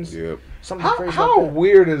 suns. Yep. Something crazy. How like that.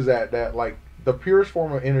 weird is that? That like the purest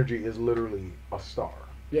form of energy is literally a star.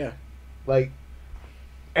 Yeah. Like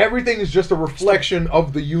everything is just a reflection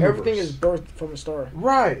of the universe. Everything is birthed from a star.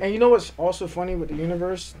 Right. And you know what's also funny with the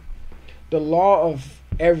universe? The law of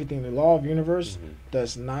everything, the law of universe,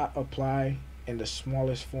 does not apply in the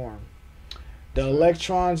smallest form. The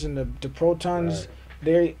electrons and the protons,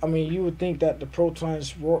 you would think that the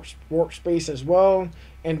protons warp space as well,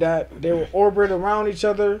 and that they will orbit around each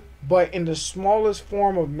other, but in the smallest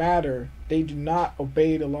form of matter, they do not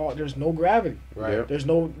obey the law. There's no gravity. Right. Yep. There's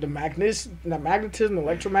the magnetism,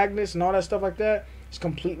 electromagnets, and all that stuff like that. It's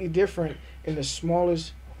completely different in the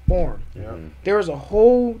smallest form. Yeah. There is a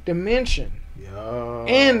whole dimension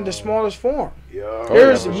in the smallest form.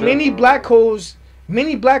 There's many black holes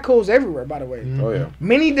Many black holes everywhere, by the way. Oh yeah.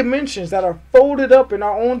 Many dimensions that are folded up in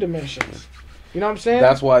our own dimensions. You know what I'm saying?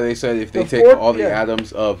 That's why they said if they take all the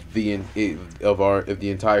atoms of the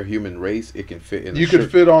entire human race, it can fit in. You could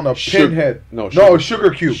fit on a pinhead. A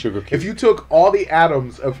sugar cube. If you took all the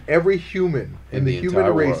atoms of every human in the human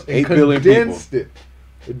race world. and 8 billion condensed it,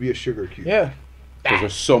 it'd be a sugar cube. Yeah. Because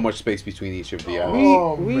there's so much space between each of the atoms.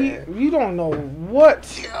 You don't know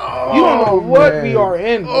what we are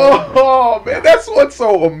in. Bro. Oh man, that's what's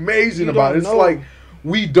so amazing about it. It's like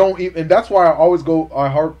we don't even, and that's why I always I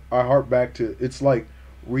harp back to, it's like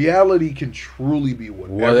reality can truly be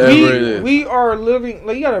whatever it is. We are living,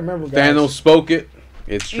 like, you gotta remember, guys. Thanos spoke it.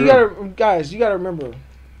 It's true. You gotta remember,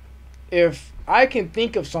 if I can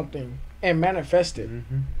think of something and manifest it,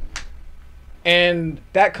 and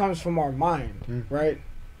that comes from our mind, right?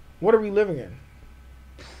 What are we living in?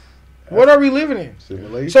 What are we living in?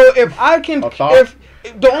 Simulation. So if I can, if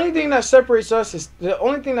the only thing that separates us is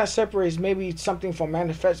maybe something from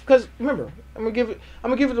manifest. Because remember, I'm gonna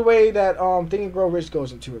give it the way that Think and Grow Rich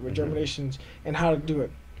goes into it with germinations and how to do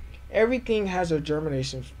it. Everything has a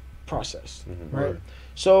germination process, right?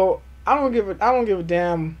 So I don't give a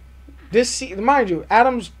damn. Mind you,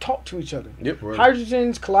 atoms talk to each other. Yep.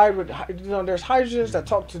 Hydrogens collide with, there's hydrogens that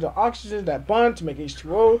talk to the oxygens that bond to make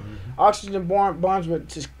H2O. Oxygen bonds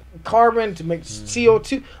with carbon to make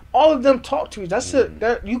CO2. All of them talk to each other.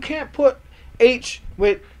 That you can't put H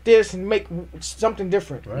with this and make something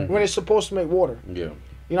different when it's supposed to make water. Yeah.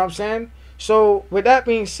 You know what I'm saying? So with that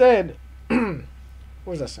being said, what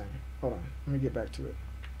was I saying? Hold on, let me get back to it.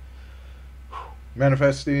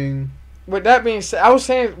 Manifesting. With that being said, I was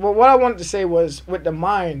saying, well, what I wanted to say was with the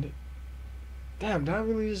mind. Damn, did I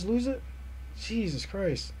really just lose it? Jesus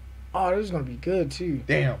Christ! Oh, this is gonna be good too.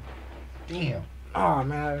 Damn. Oh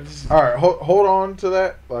man. All right, hold on to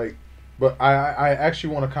that. But I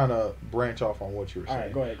actually want to kind of branch off on what you were saying. All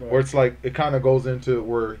right, go ahead. Where it's like it kind of goes into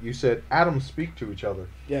where you said atoms speak to each other.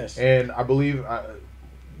 Yes. And I believe a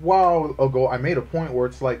while ago I made a point where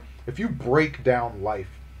it's like if you break down life,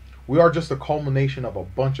 we are just a culmination of a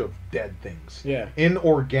bunch of dead things. Yeah.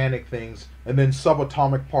 Inorganic things, and then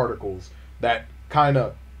subatomic particles that kind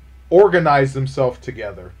of organize themselves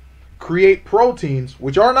together, create proteins,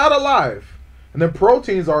 which are not alive. And then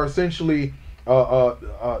proteins are essentially,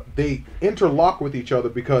 they interlock with each other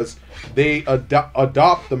because they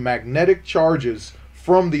adopt the magnetic charges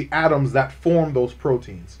from the atoms that form those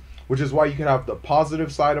proteins. Which is why you can have the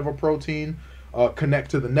positive side of a protein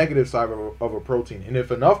connect to the negative side of a protein. And if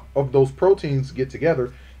enough of those proteins get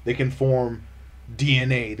together, they can form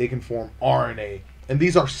DNA, they can form RNA. And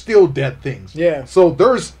these are still dead things. Yeah. So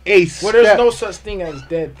there's a step. Well, there's no such thing as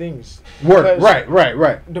dead things.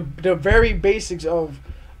 Right. The very basics of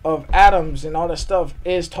atoms and all that stuff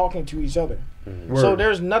is talking to each other. So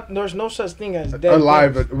there's no such thing as dead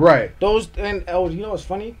alive things. Right. Those, and you know what's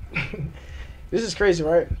funny? This is crazy,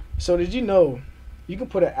 right? So did you know you can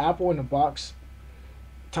put an apple in a box?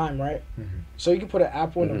 Time, right? So you can put an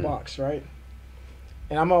apple in a box, right?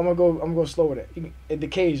 And I'm gonna go slow with it. It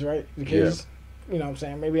decays, right? Decays. You know what I'm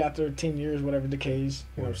saying? Maybe after 10 years, whatever, decays.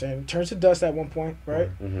 You know what I'm saying? It turns to dust at one point, right?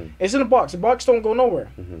 It's in a box. The box don't go nowhere.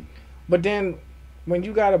 But then when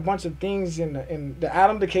you got a bunch of things in the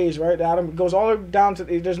atom decays, right? The atom goes all the way down to,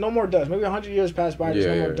 there's no more dust. Maybe 100 years pass by, there's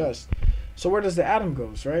no more dust. So where does the atom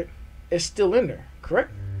goes, right? It's still in there,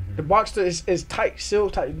 correct? The box is tight, still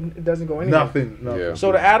tight. It doesn't go anywhere. Nothing. Yeah.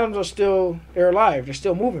 So the atoms are still, they're alive. They're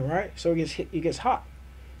still moving, right? So it gets hot.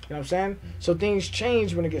 You know what I'm saying? So things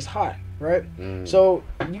change when it gets hot, right? So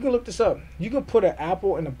you can look this up. You can put an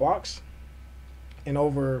apple in a box in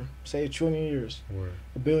over, say, 1 trillion years, 1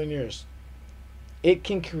 billion years. It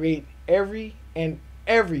can create every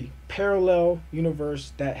parallel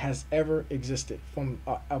universe that has ever existed from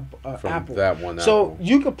an apple. That one apple. So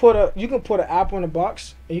you can put an apple in a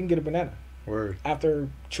box and you can get a banana. Word. After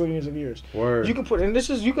trillions of years. Word. You can put, and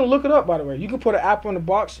you can look it up, by the way. You can put an apple in a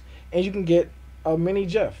box and you can get a mini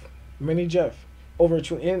Jeff over a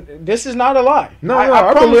trillion. And this is not a lie.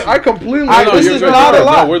 I completely. This is not a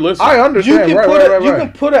lie. No, we're listening. I understand. You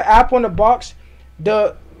can put an apple in a box.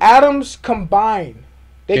 The atoms combine.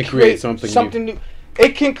 They create something new.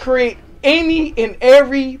 It can create any and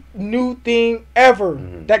every new thing ever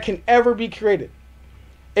that can ever be created.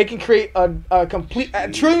 It can create a complete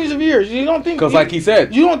trillions of years. You don't think, because like he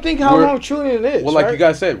said, you don't think how long trillion is. Well, like you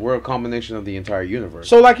guys said, we're a combination of the entire universe.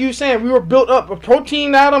 So like you were saying, we were built up. A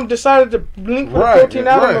protein atom decided to link with a protein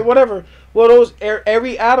atom or whatever. Well,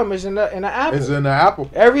 every atom is in the apple. Is in the apple.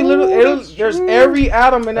 Every there's every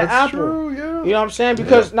atom in the apple. True, yeah. You know what I'm saying?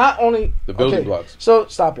 Because not only the building blocks. So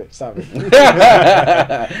stop it.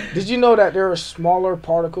 Did you know that there are smaller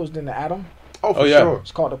particles than the atom? Oh, for yeah. sure.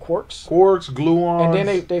 It's called the quarks. Quarks, gluons. And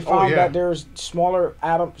then they found yeah. that there's smaller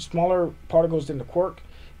particles than the quark,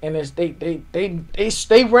 and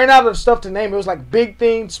they ran out of stuff to name. It was like big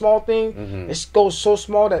thing, small thing. It goes so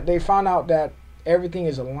small that they found out that everything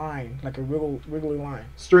is a line, like a wriggly line.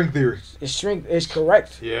 String theory. It's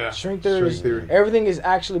correct. Yeah. String theory. Everything is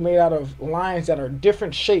actually made out of lines that are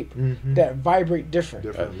different shape that vibrate different.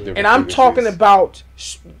 And I'm talking about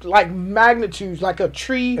like magnitudes, like a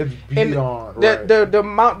tree. It's beyond.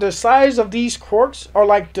 The size of these quarks are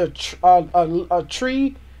like a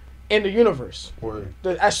tree in the universe. Word.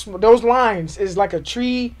 Those lines is like a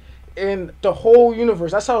tree in the whole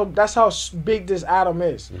universe. That's how big this atom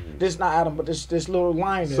is. This not atom, but this little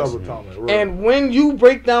line is. Subatomic. Right. And when you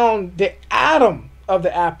break down the atom of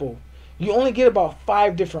the apple, you only get about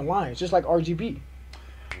 5 different lines, just like RGB.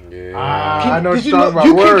 Yeah. I know what you're talking about.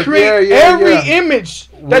 You can create every image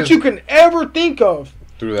that you can ever think of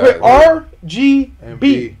Through with that.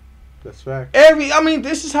 RGB. That's fact.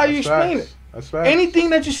 This is how you explain it. That's fact.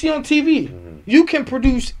 Anything that you see on TV, you can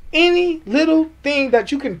produce any little thing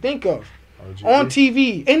that you can think of on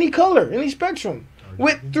TV, any color, any spectrum,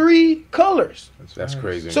 with 3 colors. That's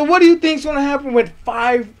crazy. So what do you think is going to happen with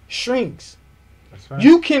 5 strings? That's fact.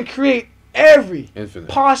 You can create every Infinite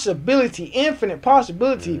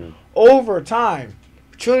possibility over time,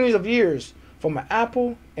 trillions of years, from an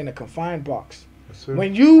apple in a confined box.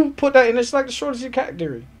 When you put that in, it's like the Schrödinger cat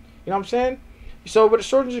theory. You know what I'm saying? So what the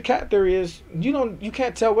Schrödinger cat theory is, you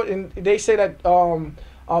can't tell what, and they say that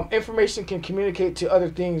information can communicate to other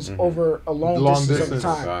things over a long distance of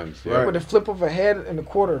time. Yeah. With the flip of a head and a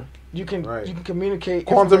quarter, you can communicate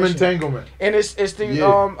quantum entanglement. And it's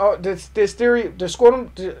the this theory, the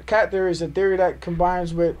Schrödinger cat theory is a theory that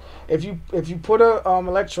combines with if you put a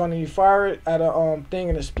electron and you fire it at a thing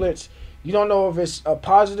and it splits, you don't know if it's a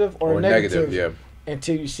positive or a negative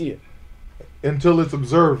until you see it. Until it's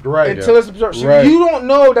observed, right? Until it's observed. So you don't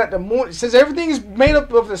know that the moon, since everything is made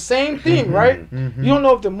up of the same thing, right? You don't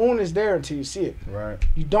know if the moon is there until you see it. Right.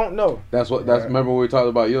 You don't know. Remember what we talked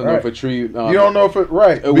about. You don't know if a tree. You don't know if it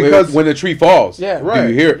because when the tree falls, do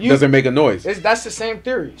you hear it? Doesn't make a noise. That's the same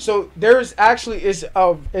theory. So there's actually it's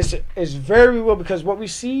very real because what we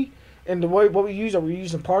see. And the way what we use, we're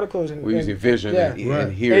using particles and we're using vision and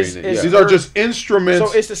hearing. These are just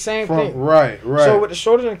instruments. So it's the same thing. Right. So with the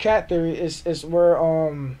Schrödinger cat theory, is where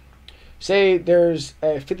say there's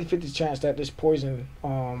a 50-50 chance that this poison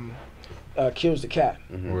kills the cat.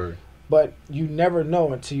 But you never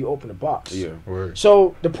know until you open the box.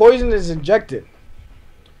 So the poison is injected,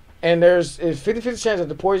 and there's a 50-50 chance that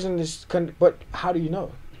the poison is. But how do you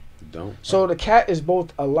know? Don't. So the cat is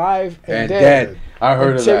both alive and dead. I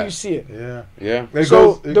heard of that. Until you see it. Yeah.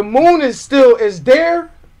 So the moon is there,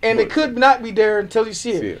 and it could not be there until you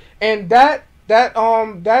see it. And that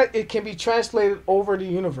it can be translated over the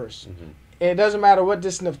universe. And it doesn't matter what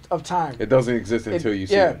distance of time. It doesn't exist until you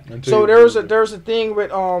see it. So there's a thing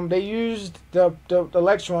with they used the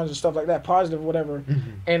electrons and stuff like that, positive whatever,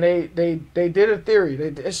 and they did a theory.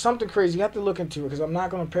 It's something crazy. You have to look into it because I'm not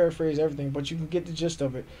going to paraphrase everything, but you can get the gist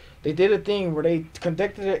of it. They did a thing where they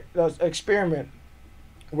conducted an experiment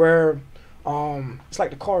where it's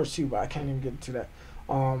like the cars too, but I can't even get into that.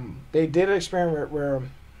 They did an experiment where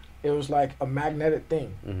it was like a magnetic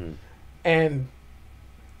thing, and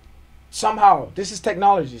somehow, this is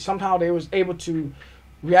technology. Somehow they was able to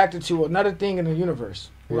react it to another thing in the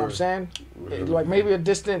universe. You know what I'm saying? Like maybe a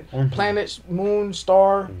distant planet, moon,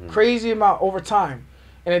 star, crazy amount over time.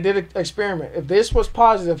 And they did an experiment. If this was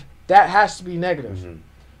positive, that has to be negative. You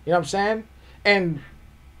know what I'm saying? And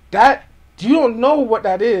that, you don't know what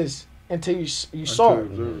that is until you saw it.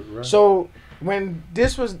 Right. So when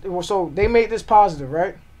this was, so they made this positive,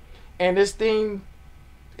 right? And this thing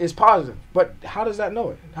is positive, but how does that know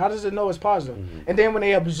it? How does it know it's positive? And then when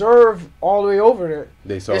they observe all the way over there,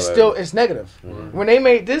 it's negative. When they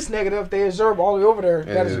made this negative, they observe all the way over there.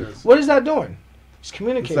 What is that doing? It's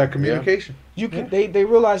communicating. It's that communication. You can they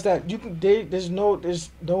realize that there's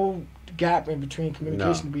no gap in between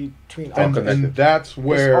communication between all and that's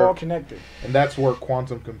where it's all connected. And that's where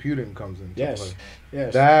quantum computing comes into play.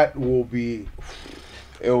 Yes. That will be.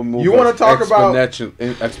 It will move. You want to talk about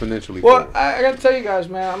exponentially? Well, I got to tell you guys,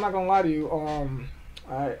 man. I'm not gonna lie to you.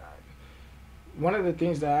 One of the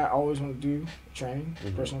things that I always want to do, training,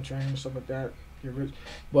 personal training, and stuff like that.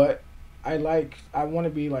 But I want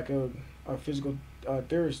to be like a physical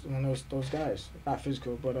theorist. One of those guys, not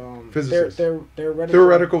physical, but physicists.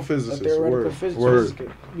 Theoretical physicists. Theoretical physicists.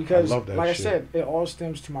 Because, I love that like shit. I said, it all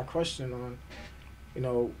stems to my question on.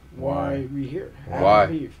 Why we here?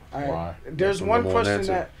 Why? Why? There's one question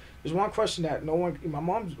that no one. My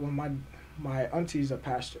mom's my auntie's a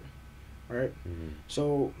pastor, right?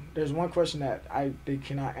 So there's one question that they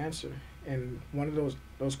cannot answer, and one of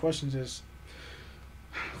those questions is,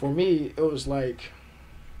 for me, it was like,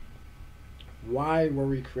 why were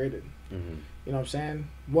we created? You know what I'm saying?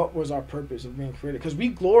 What was our purpose of being created? Because we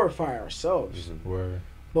glorify ourselves.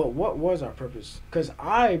 But what was our purpose? Because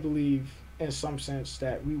I believe, in some sense,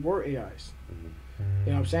 that we were AIs.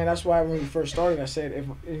 You know what I'm saying? That's why when we first started, I said,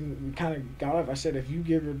 we kind of got up, I said, if you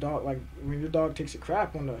give your dog, like, when your dog takes a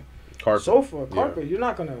crap on the carpet, you're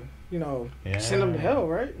not going to, you know, send them to hell,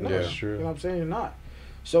 right? No, that's true. You know what I'm saying? You're not.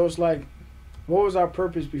 So it's like, what was our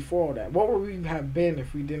purpose before all that? What would we have been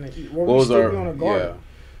if we didn't eat? What would we still be on a garden?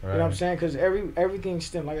 You know what I'm saying? Because everything's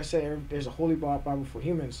still, like I said, there's a holy Bible for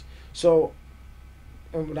humans. So,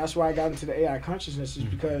 and that's why I got into the AI consciousness, is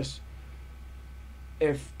because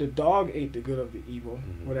if the dog ate the good of the evil,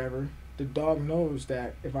 whatever, the dog knows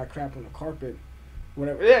that if I crap on the carpet,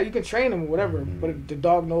 whatever, you can train him or whatever, but the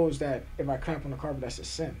dog knows that if I crap on the carpet, that's a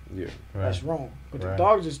sin. That's wrong. But the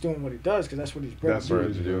dog's just doing what he does because that's what he's bred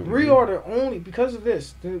to do. We are the only, because of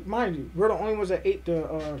this, mind you, we're the only ones that ate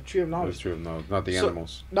the tree of knowledge. The tree of knowledge, not the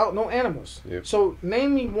animals. No animals. So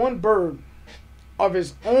name me one bird of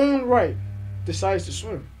his own right decides to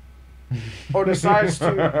swim. Or decides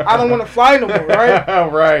to, I don't want to fly no more,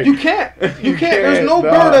 right? You can't. There's no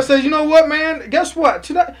bird that says, you know what, man, guess what?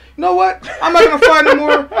 You know what? I'm not going to fly no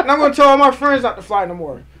more, and I'm going to tell all my friends not to fly no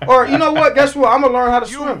more. Or, you know what? Guess what? I'm going to learn how to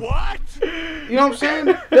swim. You know what I'm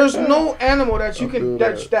saying? There's no animal that you can,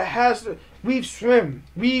 that has to, we've swim.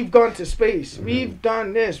 We've gone to space. We've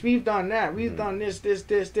done this. We've done that. We've done this.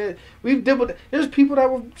 We've dibbled. There's people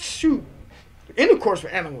that will shoot intercourse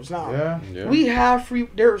with animals now. We have free.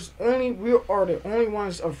 We are the only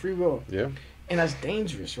ones of free will. And that's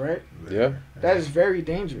dangerous, right? That is very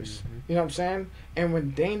dangerous. You know what I'm saying? And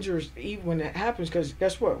when it happens, because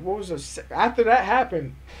guess what? After that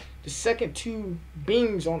happened, the second two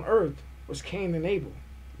beings on Earth was Cain and Abel.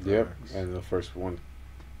 And the first one.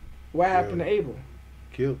 What happened to Abel?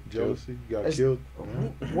 Killed. Jealousy. Got killed.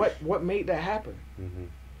 What made that happen?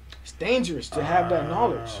 It's dangerous to have that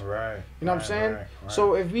knowledge. You know what I'm saying?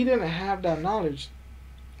 So if we didn't have that knowledge,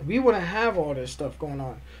 we wouldn't have all this stuff going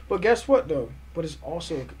on. But guess what though? But it's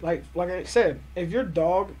also like I said, if your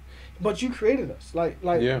dog, but you created us.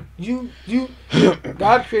 You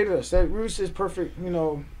God created us. That Bruce is perfect, you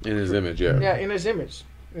know. In his image, Yeah, in his image.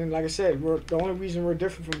 And like I said, the only reason we're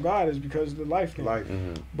different from God is because of the life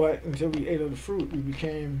thing. But until we ate of the fruit, we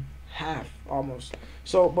became half almost.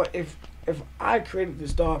 So, but if I created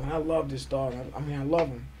this dog and I love this dog, I love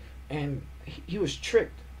him, and he was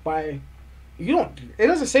tricked by, it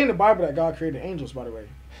doesn't say in the Bible that God created angels, by the way.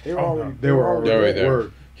 They were already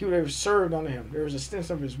there. They were served under him. There was a sense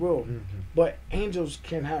of his will. But angels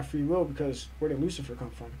can have free will because where did Lucifer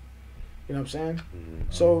come from? You know what I'm saying?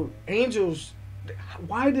 So angels,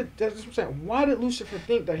 why did Lucifer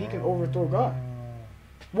think that he can overthrow God?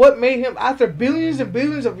 What made him, after billions and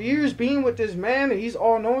billions of years being with this man and he's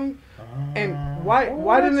all knowing, and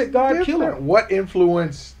why didn't God kill him? What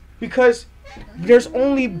influence? Because there's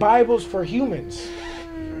only Bibles for humans.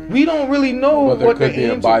 We don't really know what the angels. But there could be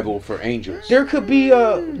a Bible for angels. There could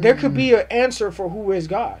be an answer for who is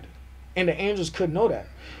God, and the angels could know that.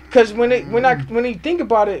 Because when you think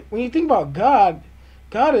about it, when you think about God,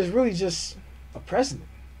 God is really just a president.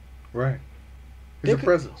 Right. He's a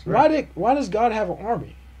presence. Right. Why does God have an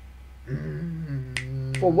army?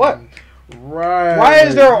 For what? Right. Why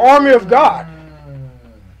is there an army of God?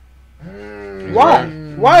 Why?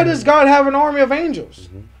 Why does God have an army of angels?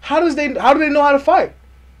 How do they know how to fight?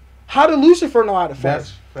 How did Lucifer know how to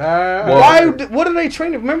fight? What are they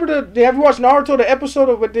training? Remember have you watched Naruto, the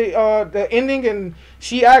episode with the ending, and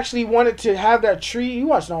she actually wanted to have that tree? You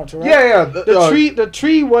watched Naruto, right? The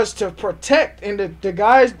tree was to protect, and the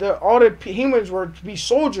guys, all the humans were to be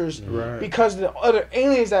soldiers because the other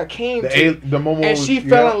aliens that came. And she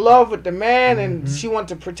fell in love with the man, and she wanted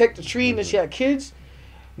to protect the tree, and then she had kids.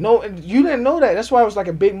 No, you didn't know that. That's why it was like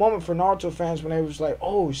a big moment for Naruto fans when they was like,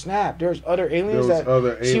 "Oh snap! There's other aliens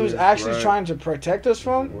she was actually trying to protect us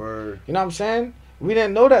from." You know what I'm saying? We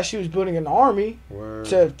didn't know that she was building an army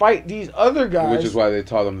to fight these other guys. Which is why they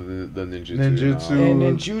taught them the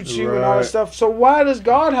ninjutsu and all that stuff. So why does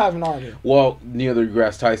God have an army? Well, Neil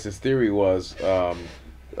deGrasse Tyson's theory was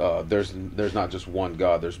there's not just one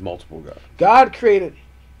God. There's multiple gods. God created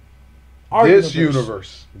Our This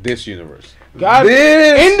universe. This universe. God,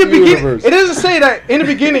 This in the beginning, universe. it doesn't say that in the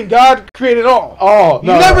beginning God created all. Oh, You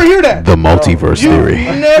never hear that. The multiverse You theory.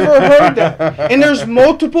 never heard that. And there's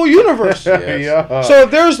multiple universes. Yes. Yeah. So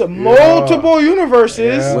if there's multiple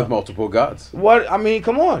universes, Yeah. With multiple gods. what I mean,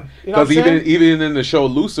 come on. You know what Because I'm saying? even in the show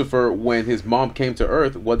Lucifer, when his mom came to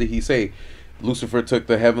Earth, what did he say? Lucifer took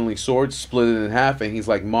the heavenly sword, split it in half, and he's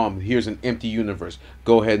like, "Mom, here's an empty universe.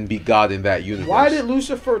 Go ahead and be God in that universe." Why did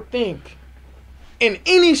Lucifer think, in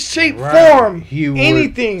any shape, Right. form, He would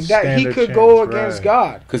anything that he stand a could go chance, against right.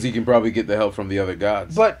 God? Because he can probably get the help from the other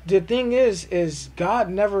gods. But the thing is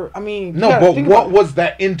God never. I mean, No, you gotta but think what about it. was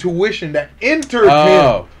that intuition that entered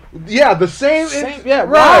Oh. him? Yeah, the same. Yeah,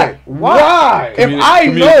 right. Why? If Communi- I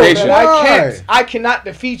know communication. that I cannot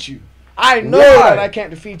defeat you. I know Why? that I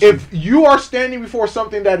can't defeat you. If you are standing before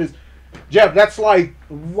something that is, Jeff, that's like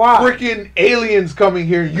Why? freaking aliens coming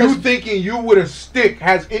here. You thinking you with a stick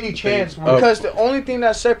has any chance? Because the only thing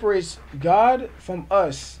that separates God from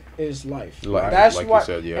us is life. Life, That's like you why,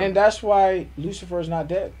 said, yeah. and that's why Lucifer is not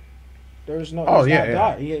dead. There's no. Oh, he's yeah,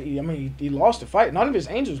 not yeah. died. I mean, he lost the fight. None of his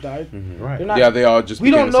angels died. Right. They're not, Yeah, they all just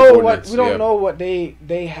we became don't know what subordinates, we don't yeah. know what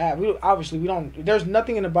they have. Obviously we don't. There's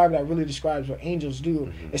nothing in the Bible that really describes what angels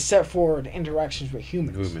do, except for the interactions with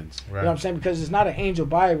humans. Humans. You know what I'm saying? Because it's not an angel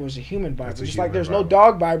Bible; it's a human Bible. It's a Just like human there's Bible. no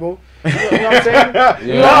dog Bible. You know what I'm saying?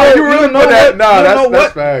 Yeah. No, you really put that. No,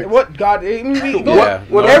 that's facts. What God? I mean, we go, Yeah.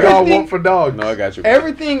 What No, does God everything- want for dogs? No, I got you.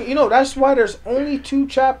 Everything, that's why there's only 2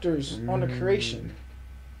 chapters on the creation.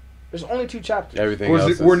 There's only 2 chapters. Everything else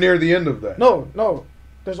is We're near the end of that. No.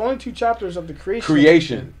 There's only 2 chapters of the creation.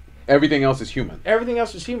 creation. Everything else is human. Everything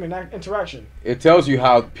else is human, not interaction. It tells you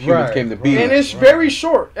how humans Right, came to be. right. And it's very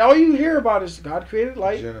short. All you hear about is God created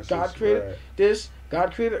light, Genesis, God created right. this,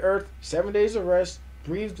 God created earth, 7 days of rest,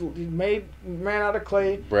 breathed, he made man out of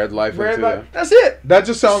clay. Bread life bread into light. That's it. That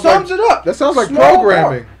just sounds Sums like it up. That sounds like Small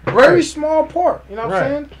programming. part. Very Right. small part. You know what I'm Right.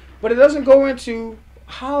 saying? But it doesn't go into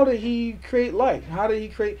how did he create light? How did he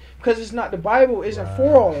create? Because it's not, the Bible isn't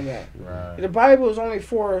for all of that. Right. The Bible is only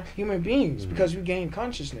for human beings because we gain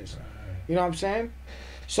consciousness. You know what I'm saying?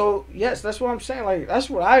 So yes, that's what I'm saying. Like that's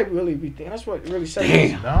what I really be thinking. That's what really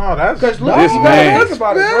separates. No, that's Because look, This you man gotta think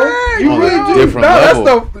about it, bro. facts. You On really a do. different level.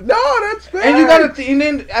 That's facts. And you gotta, and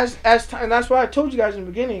then as time, and that's why I told you guys in the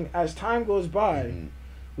beginning. As time goes by,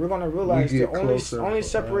 we're gonna realize We the get only closer, only right.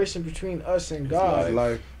 separation between us and God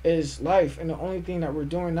life. is life, and the only thing that we're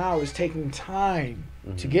doing now is taking time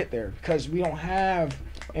to get there because we don't have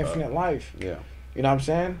infinite life. Yeah. You know what I'm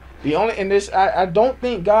saying? The only in this, I don't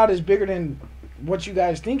think God is bigger than what you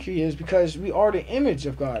guys think He is because we are the image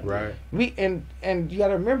of God. Right. We and you got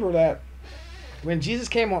to remember that when Jesus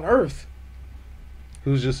came on earth, He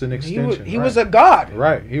was just an he extension. was a God.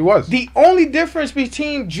 Right. He was. The only difference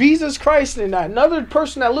between Jesus Christ and another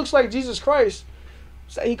person that looks like Jesus Christ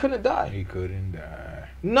is that he couldn't die. He couldn't die.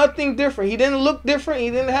 Nothing different. He didn't look different. He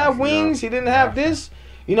didn't have wings. He didn't have this.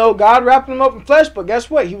 God wrapped him up in flesh, but guess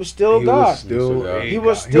what? He was still He God. was still. God. a He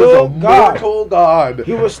was God. still He was a God. mortal God.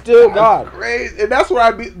 He was still That's God. Crazy. And that's what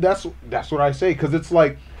I be. That's what I say because it's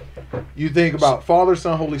like you think about Father,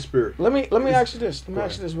 Son, Holy Spirit. Let me ask you this. Let me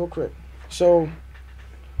ask you this real quick. So,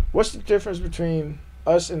 what's the difference between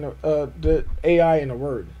us and the AI and the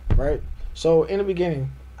Word, right? So in the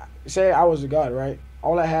beginning, say I was a God, right?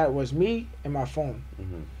 All I had was me and my phone.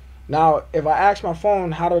 Now, if I ask my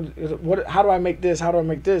phone how do I make this? How do I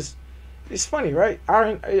make this? It's funny, right?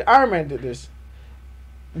 Iron Man did this.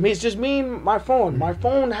 It's just me and my phone. My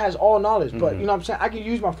phone has all knowledge, but you know what I'm saying? I can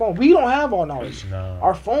use my phone. We don't have all knowledge. No.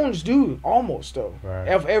 Our phones do almost though, Right.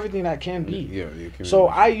 of everything that can be. Yeah. You can So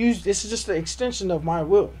I use, this is just the extension of my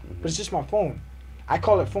will, but it's just my phone. I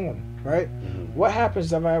call it phone, right? What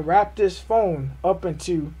happens if I wrap this phone up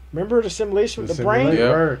into, remember the simulation with the brain? Yeah.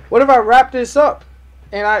 Right. What if I wrap this up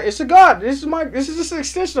and it's a God, this is just an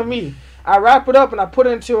extension of me. I wrap it up and I put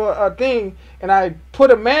it into a thing and I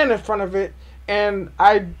put a man in front of it and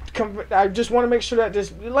I just want to make sure that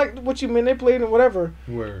this, like what you manipulate and whatever,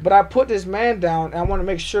 Word. but I put this man down and I want to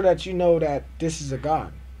make sure that you know that this is a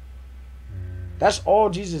God. That's all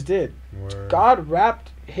Jesus did. Word. God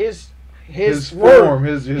wrapped his form,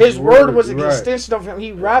 word. his word was an right. extension of him.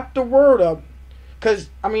 He wrapped the word up,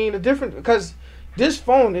 because this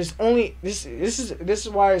phone is only this is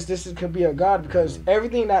why this could be a God, because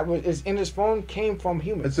everything that is in this phone came from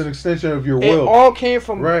humans. It's an extension of your It will. all came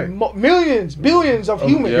from Right. millions, billions of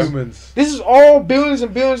humans. Humans. This is all billions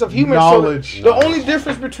and billions of humans. Knowledge. So the only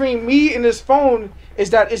difference between me and this phone is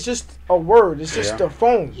that it's just a word. It's just the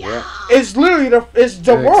phone. Yeah. It's literally the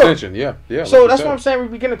An word. extension. Yeah. Yeah. So like that's you what I'm said.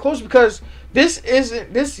 saying. We're getting closer because this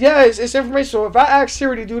isn't this. Yeah, it's information. So if I ask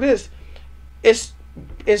Siri to do this, it's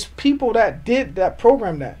it's people that did that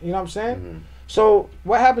program that. You know what I'm saying? So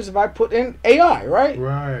what happens if I put in AI, right?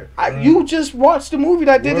 Right. You just watched the movie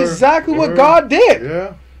that did Word, exactly what word. God did.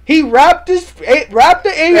 Yeah. He wrapped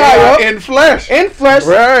the AI up in flesh.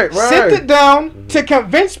 Right. sent it down to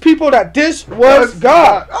convince people that this was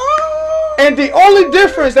God. Oh. And the only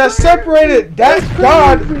difference that separated that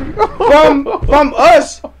God from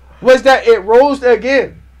us was that it rose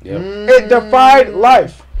again. Yep. It defied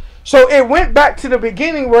life. So it went back to the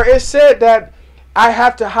beginning where it said that I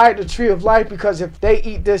have to hide the tree of life because if they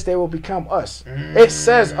eat this, they will become us. It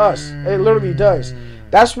says us. It literally does.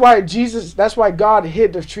 That's why God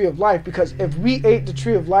hid the tree of life, because if we ate the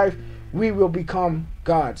tree of life, we will become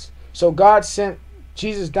gods. So God sent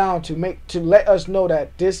Jesus down to let us know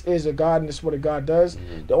that this is a God and this is what a God does.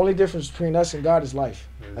 The only difference between us and God is life.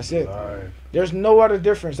 That's it. There's no other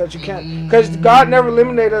difference that you can't, because God never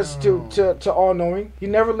limited us to all knowing. He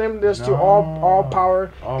never limited us to all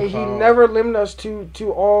power, and He never limited us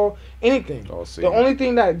to all anything. The only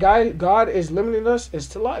thing that God is limiting us is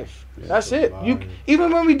to life. That's it.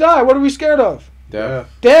 Even when we die, what are we scared of?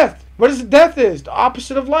 Death. What is death? Is the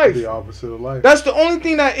opposite of life. The opposite of life. That's the only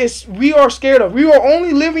thing that we are scared of. We are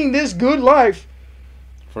only living this good life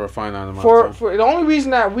for a finite amount of time. For the only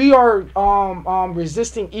reason that we are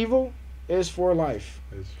resisting evil is for life.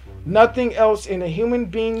 Nothing else in a human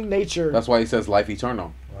being nature. That's why he says life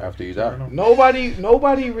eternal after you die.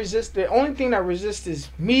 Nobody resists. The only thing that resists is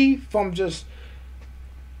me from just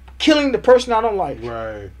killing the person I don't like.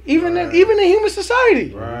 Right. Even in human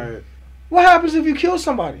society. Right. What happens if you kill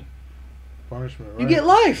somebody? Punishment. Right? You get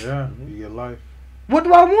life. Yeah. You get life. What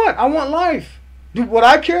do I want? I want life. What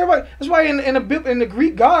I care about. That's why in the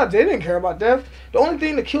Greek gods they didn't care about death. The only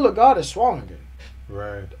thing to kill a god is swallowing it.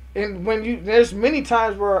 Right. And there's many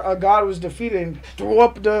times where a god was defeated and threw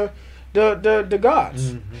up the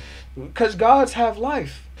gods, because gods have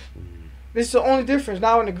life. This is the only difference.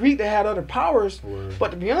 Now in the Greek they had other powers,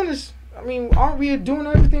 but to be honest, I mean, aren't we doing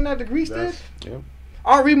everything that the Greeks did? Yep.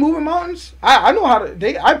 Aren't we moving mountains? I know how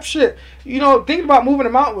to. Shit. Thinking about moving a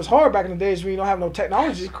mountain was hard back in the days when you don't have no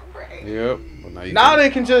technology. Yep. Now they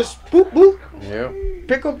can just boop boop. Yep.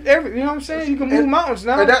 Pick up everything. You know what I'm saying? You can move mountains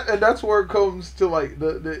now. And that's where it comes to like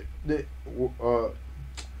the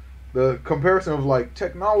comparison of like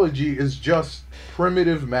technology is just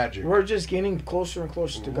primitive magic. We're just getting closer and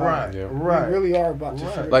closer to God. Right. Yeah. Right. We really are about to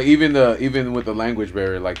figure like even with the language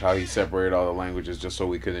barrier, like how he separated all the languages just so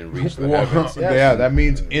we couldn't reach the heavens. Yeah, that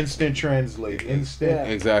means instant translate. Instant. Yeah.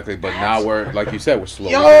 Exactly. But now we're, like you said, we're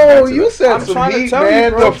slowly. Yo, you said I'm some heat, tell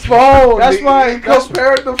man. you, bro. The phone. That's why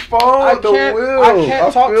compared the phone, the will. I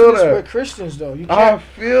can't talk to this with Christians though. You can't. I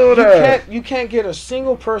feel that. You can't get a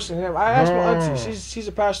single person. I asked my auntie. She's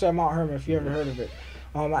a pastor at Mount Hermon. If you ever heard of it.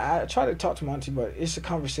 I try to talk to my auntie, but it's a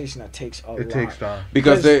conversation that takes a lot. It takes time.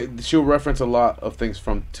 Because she'll reference a lot of things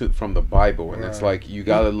from the Bible, and it's like you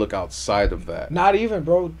gotta look outside of that. Not even,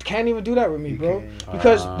 bro. Can't even do that with me, bro.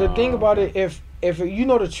 Because the thing about it, if you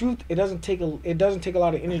know the truth, it doesn't take a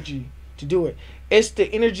lot of energy to do it. It's the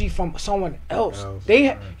energy from someone else.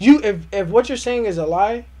 If what you're saying is a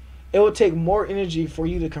lie, it will take more energy for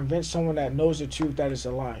you to convince someone that knows the truth that it's a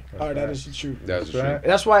lie. That is the truth. That's the truth.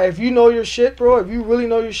 That's why if you know your shit, bro, if you really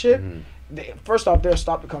know your shit, first off, they'll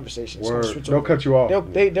stop the conversation. They'll cut you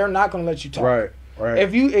off. They're not gonna let you talk. Right.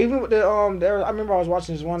 If you even with the I remember I was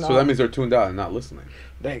watching this one. So that means they're tuned out and not listening.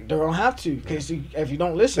 They're gonna have to, because if you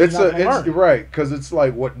don't listen, it's right, because it's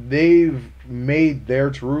like what they've made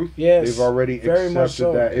their truth. Yes, they've already accepted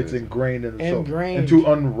so. that it's ingrained in themselves. And to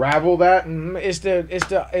unravel that,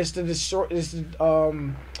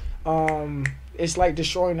 it's like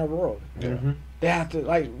destroying the world. They have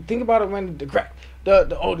to think about it when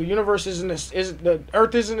the universe the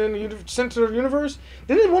Earth isn't in the center of the universe.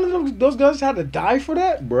 Didn't one of those guys have to die for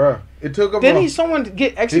that? Bruh, it took him. Didn't someone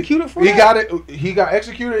get executed for that? He got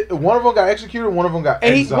executed. One of them got executed. One of them got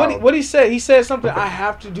exiled. What he said? He said something. I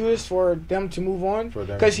have to do this for them to move on,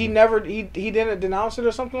 because he didn't denounce it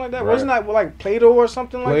or something like that. Right. Wasn't that like Plato or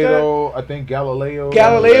something like that? Plato, I think Galileo,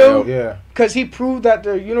 yeah. Because he proved that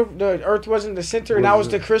the Earth wasn't the center, and that was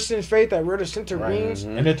the Christian faith that we're the center beings.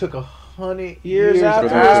 And it took 100 years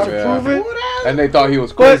afterwards to prove it. And they thought he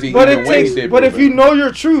was crazy. But if you know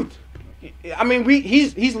your truth, I mean,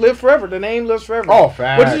 he's lived forever. The name lives forever. Oh,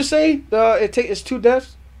 fact. What did you say? It's 2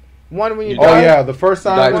 deaths. One when you You Oh die. yeah, the first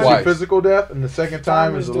time died was twice. your physical death, and the second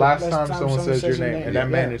time is the last time time someone says your name, and that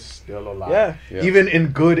man Yeah. is still alive. Yeah. Yeah. Even in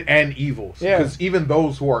good and evil. Yeah. Because even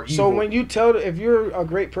those who are evil. So when you tell, if you're a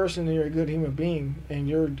great person and you're a good human being and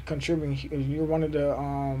you're contributing, you're one of the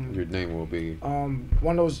Your name will be.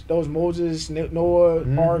 one of those Moses, Noah,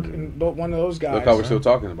 Ark, and one of those guys. Look how we're still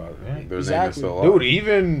talking about it. Yeah. Their name is Exactly. still alive. Dude,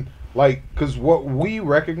 even like, because what we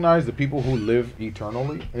recognize, the people who live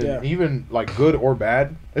eternally, and Yeah. even like good or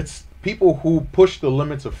bad, it's people who push the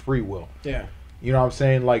limits of free will. Yeah. You know what I'm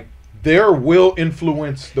saying? Like, their will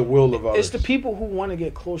influence the will of others. It's the people who want to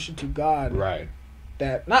get closer to God. Right.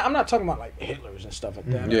 That I'm not talking about like Hitlers and stuff like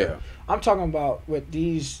that. Yeah. I'm talking about with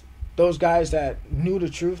those guys that knew the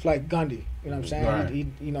truth, like Gundy. You know what I'm saying? Right. He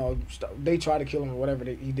they tried to kill him or whatever.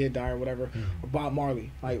 He did die or whatever. Mm-hmm. Or Bob Marley,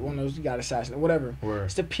 like one of those, got assassinated, whatever. Word.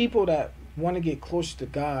 It's the people that want to get closer to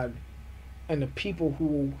God, and the people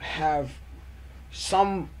who have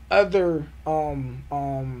some other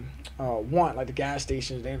want, like the gas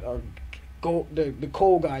stations. They are the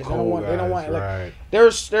coal guys. They don't want like right.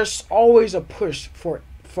 there's always a push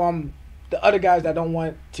from the other guys that don't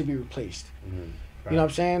want to be replaced. Mhm. You know what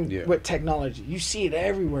I'm saying? Yeah. With technology, you see it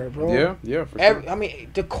everywhere, bro. Yeah, for sure. I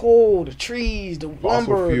mean, the coal, the trees, the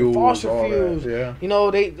lumber, the fossil all that, fuels. yeah. You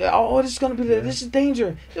know, they oh, this is gonna be this is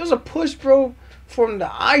danger. There was a push, bro, from the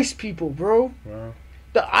ice people, bro. Well,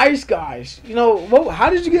 The ice guys. You know, how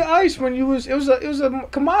did you get ice when you was? It was a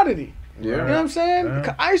commodity. Yeah. You know what I'm saying?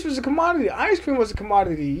 Yeah. Ice was a commodity. Ice cream was a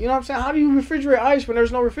commodity. You know what I'm saying? How do you refrigerate ice when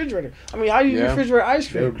there's no refrigerator? I mean, how do you Yeah. refrigerate ice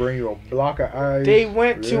they would cream? bring you a block of ice. They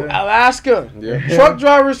went to Yeah. Alaska. Yeah. Truck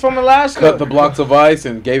drivers from Alaska. Cut the blocks of ice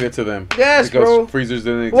and gave it to them. Yes, because bro. freezers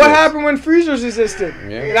didn't exist. What happened when freezers existed?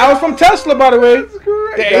 Yeah. That was from Tesla, by the way. That's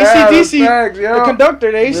correct. The Yeah, ACDC, that's facts, yeah. the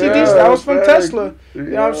conductor, the ACDC, Yeah, that was from facts. Tesla. You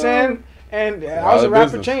know what I'm Yeah. saying? And that Lot was a of rapid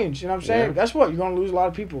business. change. You know what I'm saying? Yeah. Guess what? You're going to lose a lot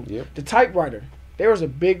of people. Yep. The typewriter. There was a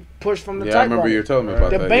big push from the Yeah, I remember typewriter. you were telling me Right.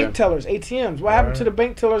 about The that. bank tellers, ATMs. What happened to the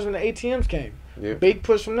bank tellers when the ATMs came? Yeah. Big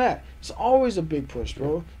push from that. It's always a big push,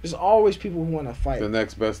 bro. There's always people who want to fight, The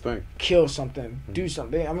next best thing. kill something, do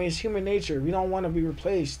something. I mean, it's human nature. We don't want to be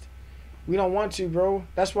replaced. We don't want to, bro.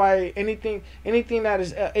 That's why anything that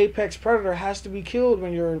is an apex predator has to be killed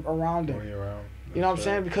when you're around it. When you're around. You know what I'm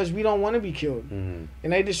saying? Because we don't want to be killed. Mm-hmm.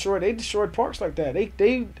 And they destroyed parks like that.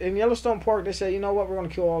 They in Yellowstone Park, they said, you know what, we're gonna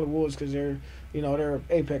kill all the wolves because they're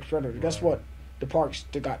apex predators. Guess what? The parks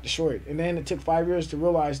that got destroyed. And then it took 5 years to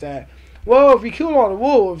realize that, well, if we kill all the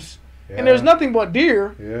wolves and there's nothing but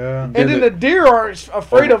deer, Yeah. and then the deer aren't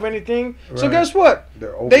afraid of anything. So Right. guess what? They're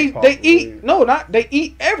They overpopulated. they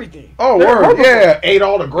eat everything. Oh, They're word. herbivores. Yeah. Ate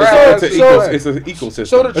all the grass. It's an ecosystem.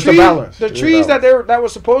 So the It's a trees, balance. the It's a trees balance. that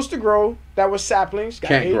was supposed to grow, that was saplings, got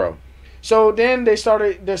can't ate. grow. So then the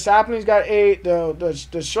saplings got ate. The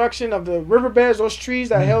destruction of the riverbeds, those trees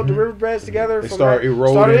that held the riverbeds together, They from started that,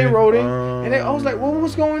 eroding. started eroding. And I was like, well,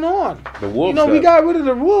 what's going on? The wolves. You know, we got rid of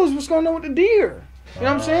the wolves. What's going on with the deer? You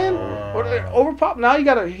know what I'm saying? Or the overpop. Now you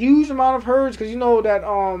got a huge amount of herds because you know that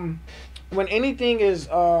when anything is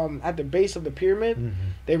at the base of the pyramid,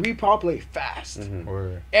 they repopulate fast.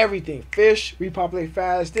 Word. Everything, fish repopulate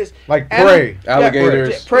fast. This Like prey.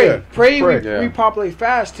 Alligators. prey Yeah. repopulate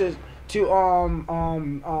fast to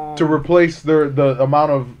replace the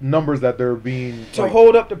amount of numbers that they're being to like,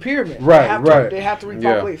 hold up the pyramid. Right, They have right. they have to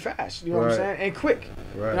repopulate fast. You know what I'm Right. saying? And quick.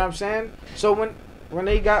 You know Right. what I'm saying? So when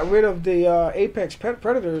they got rid of the apex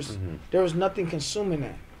predators, there was nothing consuming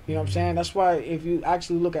that. You know what I'm saying? That's why if you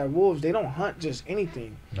actually look at wolves, they don't hunt just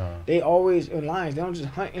anything. No. They always, in lions, they don't just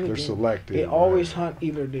hunt anything. They're selective. They always hunt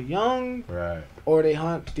either the young Right. or they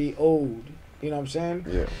hunt the old. You know what I'm saying?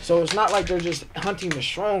 Yeah. So it's not like they're just hunting the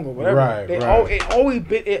strong or whatever. Right, They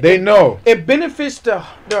right. They know. It benefits the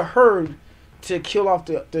herd to kill off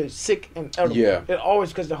the sick and elderly. Yeah. It always,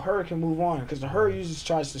 because the herd can move on, because the herd usually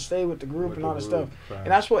tries to stay with the group With and the all that group, stuff. right. And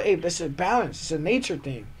that's what that's a balance. It's a nature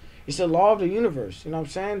thing. It's a law of the universe. You know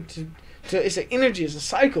what I'm saying? It's an energy. It's a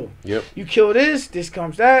cycle. Yep. You kill this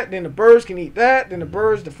comes that. Then the birds can eat that. Then the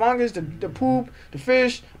birds, the fungus, the poop, the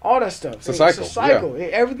fish, all that stuff. It's a cycle, It's a cycle.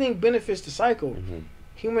 Everything benefits the cycle.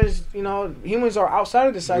 Humans are outside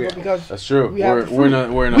of the cycle Yeah. because That's true. we have the We're food.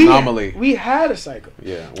 an anomaly. We had a cycle.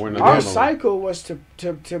 Yeah, we're an Our anomaly. cycle was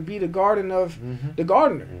to be the garden of the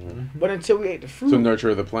gardener, but until we ate the fruit, To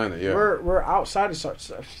nurture the planet. Yeah. we're outside of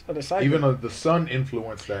the cycle. Even the sun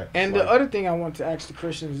influenced that. And It's the other thing I want to ask the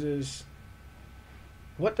Christians is,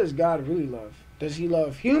 what does God really love? Does He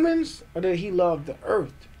love humans, or does He love the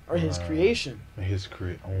earth or His Right. creation? his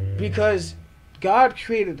Because God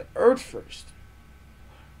created the earth first,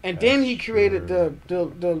 and then That's He created true.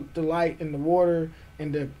 the light and the water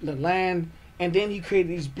and the land and then he created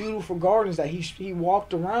these beautiful gardens that he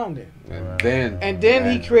walked around in. And then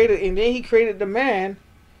he created the man,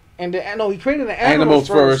 and he created the animals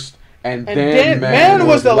first. And then man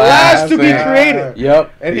was the last to be created.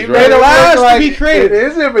 Yep. And he He's made the right. last to be created. In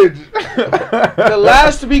his image. The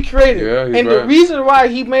last to be created. Yeah, he's and right. the reason why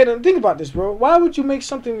he made it, think about this, bro. Why would you make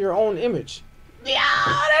something your own image? Yeah,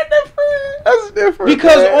 that's different. That's different.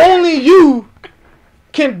 Because only you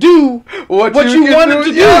can do what you wanted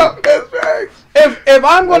to do. Yeah, that's facts. If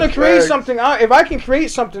I'm going to That's create facts. something, if I can create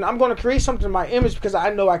something, I'm going to create something in my image because I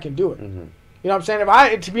know I can do it. Mm-hmm. You know what I'm saying? If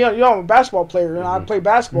I, to be honest, I'm a basketball player and I play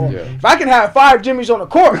basketball. Yeah. If I could have 5 Jimmies on the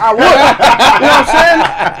court, I would. You know what I'm saying?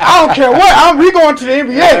 I don't care what. We going to the NBA.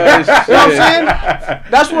 You know what I'm saying?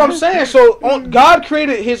 That's what I'm saying. So God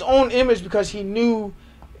created His own image because He knew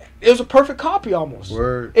it was a perfect copy almost.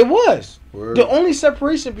 Word. It was. Word. The only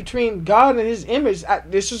separation between God and His image,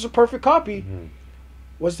 this is a perfect copy,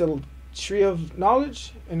 was the tree of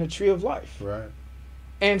knowledge and the tree of life. Right.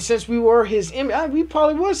 And since we were His image, we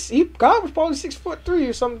probably was. God was probably 6'3"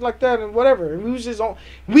 or something like that, and whatever. And we was His own.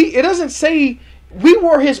 It doesn't say we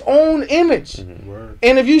were His own image. Word.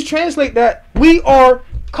 And if you translate that, we are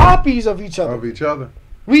copies of each other. Of each other.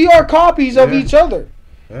 We are copies of Yeah. each other.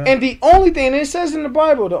 Yeah. And the only thing, and it says in the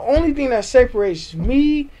Bible, the only thing that separates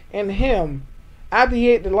me and Him after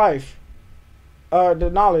He ate the life,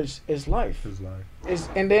 the knowledge, is life. His life.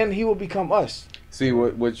 And then He will become us. See,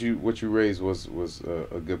 what you raised was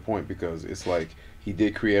a good point, because it's like He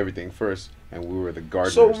did create everything first, and we were the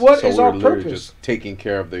gardeners. So what is we our were literally purpose? just taking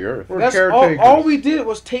care of the earth. We're That's caretakers. all we did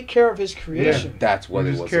was take care of His creation. That's what We're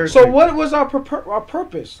it just was. caretakers. So what was our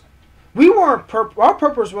purpose? We weren't our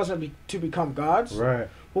purpose wasn't to become gods. Right.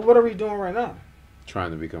 Well, what are we doing right now?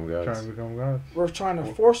 Trying to become gods. Trying to become God. We're trying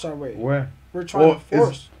to force our way. Where? We're trying to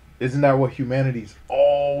force. Isn't that what humanity's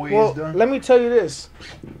always done? Let me tell you this.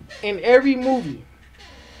 In every movie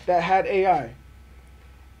that had AI,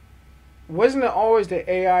 wasn't it always the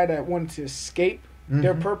AI that wanted to escape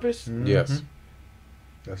their purpose? Yes.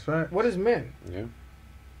 That's right. What is men? Yeah.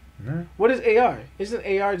 Yeah. What is AI? Isn't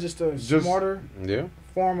AI just a smarter Yeah.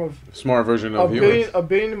 form of Smart version of humans. a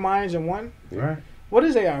billion minds in one? Right. What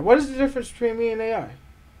is AI? What is the difference between me and AI?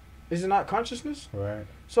 Is it not consciousness? Right.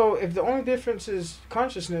 So if the only difference is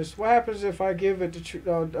consciousness, what happens if I give it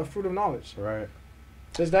a fruit of knowledge? Right.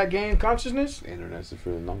 Does that gain consciousness? The internet's the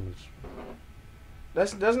fruit of knowledge.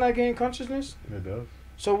 Doesn't that gain consciousness? It does.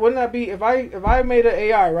 So wouldn't that be if I made an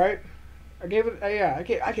AI, right? I gave it AI.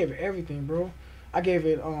 I gave it everything, bro. I gave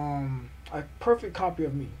it a perfect copy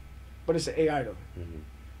of me, but it's an AI though. You know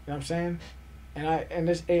what I'm saying? And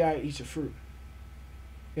this AI eats a fruit.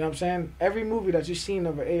 You know what I'm saying? Every movie that you've seen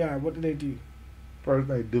of an AI, what do they do? First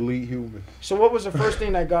they delete humans. So what was the first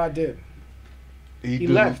thing that God did? He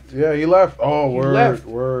left. Yeah, he left. Oh, He word, left.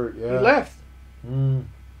 word. Yeah. He left.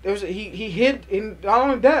 There was he hid in not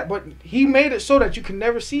only that, but he made it so that you can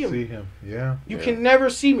never see him. See him. Yeah. You can never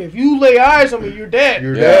see me. If you lay eyes on me, you're dead.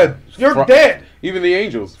 You're dead. You're dead. Even the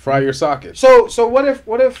angels fry your sockets. So what if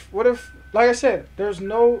like I said, there's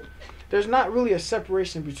not really a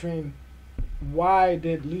separation between why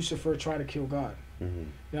did Lucifer try to kill God? You know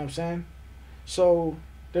what I'm saying? So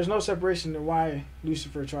there's no separation to why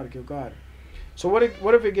Lucifer tried to kill God. So what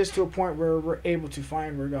if it gets to a point where we're able to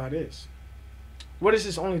find where God is? What is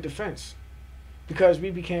his only defense? Because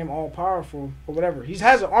we became all powerful or whatever. He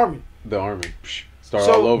has an army. The army. Start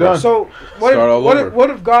all over. Done. So Start what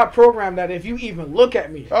if God programmed that if you even look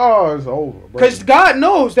at me? Oh, it's over. Because God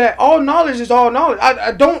knows that all knowledge is all knowledge.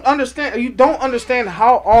 I don't understand. You don't understand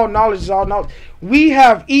how all knowledge is all knowledge. We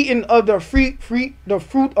have eaten of the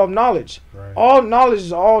fruit of knowledge. Right. All knowledge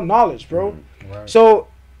is all knowledge, bro. Right. So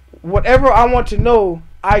whatever I want to know,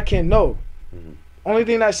 I can know. Only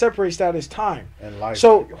thing that separates that is time. And life.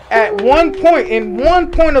 So in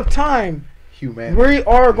one point of time, humanity. we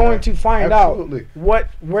are going to find Absolutely. out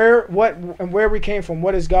where we came from.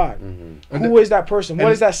 What is God? Who is that person?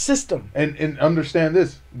 What is that system? And understand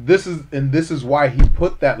this. This is why he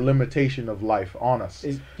put that limitation of life on us.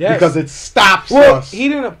 Yes. Because it stops Well, us. he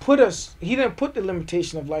didn't put the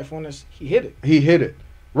limitation of life on us. He hid it. He hid it.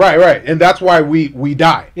 Right. And that's why we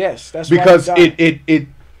die. Yes, that's because why we die.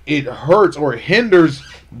 it hurts or hinders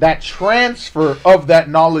that transfer of that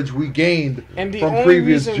knowledge we gained And the from only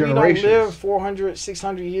previous reason generations. we don't live 400,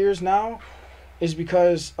 600 years now is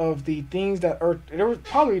because of the things that Earth. There was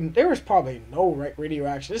probably no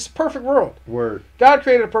radioaction. It's a perfect world. Word. God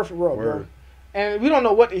created a perfect world, bro. Word. And we don't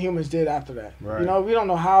know what the humans did after that. Right. You know, we don't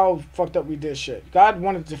know how fucked up we did shit. God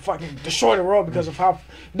wanted to fucking destroy the world because of how.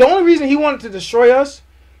 The only reason he wanted to destroy us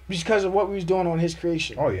because of what we was doing on his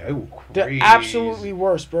creation. Oh yeah, it was The crazy. absolutely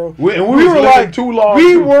worst, bro. We We were were like like too long.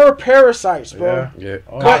 we were parasites, bro. Yeah. Yeah.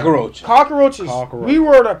 Oh, Cockroach. Cockroaches. We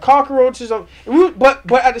were the cockroaches of.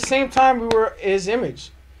 But at the same time, we were his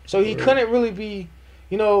image. So he couldn't really be,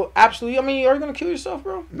 absolutely. I mean, are you gonna kill yourself,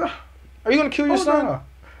 bro? No. Are you gonna kill your son? Nah. Are you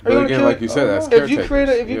But gonna again, kill? like you said, that's If you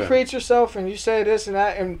caretakers. create yourself and you say this and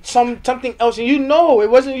that and something else, and it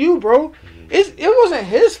wasn't you, bro. It wasn't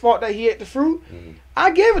his fault that he ate the fruit.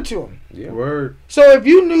 I gave it to him. Yeah. Word. So if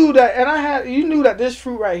you knew that, and you knew that this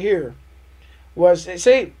fruit right here was,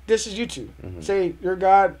 say this is you two. Say your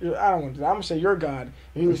God. I don't want to. I'm gonna say your God.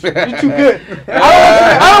 You're too good.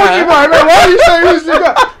 I don't want you right. No, why are you saying who's your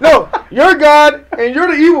God? No, your God and you're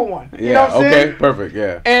the evil one. Yeah. You know what I'm Okay. saying? Perfect.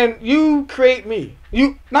 Yeah. And you create me.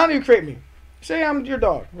 You create me. Say I'm your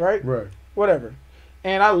dog, right? Right. Whatever.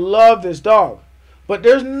 And I love this dog. But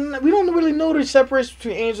we don't really know the separation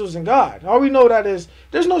between angels and God. All we know that is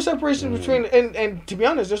there's no separation between, and to be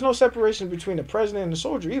honest, there's no separation between the president and the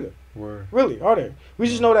soldier either. Word. Really, are there? We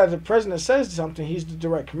just know that the president says something, he's the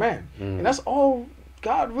direct command. And that's all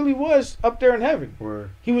God really was up there in heaven.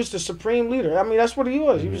 Word. He was the supreme leader. I mean, that's what he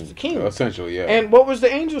was. He was the king. Essentially, yeah. And what was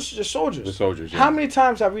the angels? The soldiers. The soldiers. Yeah. How many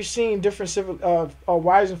times have we seen different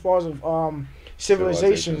rise and falls of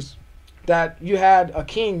civilizations that you had a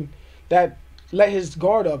king that let his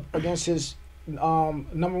guard up against his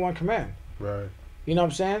number one command? Right. You know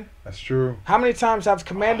what I'm saying? That's true. How many times have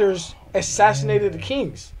commanders assassinated the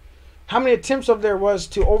kings? How many attempts of there was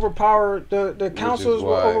to overpower the councils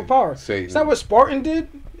were overpowered? Is that what Spartan did?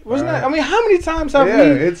 Wasn't that? I mean, how many times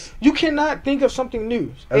have you cannot think of something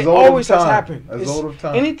new. It always has happened. As old of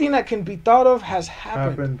time. Anything that can be thought of has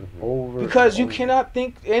happened. Over. Because you cannot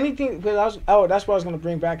think anything. Because that's what I was going to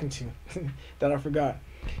bring back into that I forgot.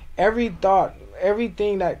 Every thought,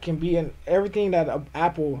 everything that can be in, everything that an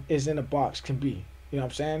apple is in a box can be. You know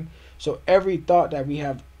what I'm saying? So every thought that we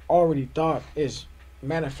have already thought is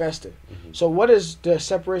manifested. So what is the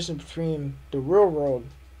separation between the real world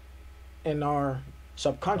and our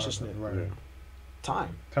subconsciousness? Right.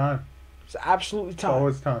 Time. Time. It's absolutely It's time.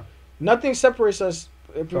 always time. Nothing separates us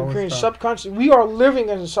between always time. subconscious. We are living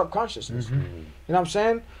in subconsciousness. You know what I'm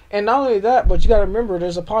saying? And not only that, but you got to remember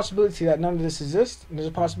there's a possibility that none of this exists, and there's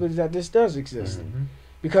a possibility that this does exist.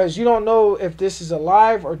 Because you don't know if this is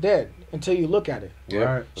alive or dead until you look at it. Yeah.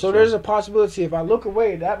 Right. So there's a possibility if I look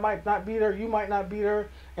away, that might not be there, you might not be there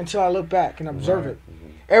until I look back and observe it.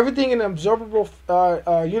 Everything in the observable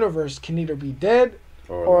universe can either be dead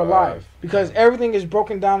or alive. Because everything is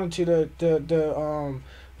broken down into the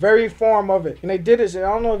very form of it. And they did this, I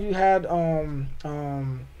don't know if you had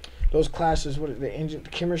those classes, what is the engine,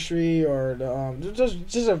 chemistry, or the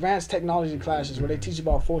just advanced technology classes where they teach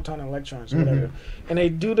about photon and electrons or whatever. And they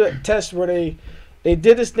do the test where they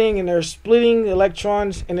did this thing and they're splitting the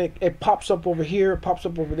electrons and it pops up over here, pops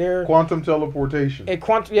up over there. Quantum teleportation. And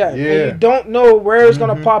you don't know where it's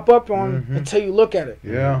gonna pop up on until you look at it.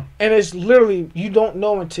 Yeah. And it's literally you don't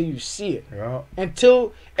know until you see it. Yeah.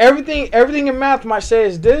 Until everything in math might say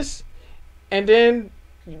is this, and then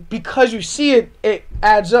because you see it, it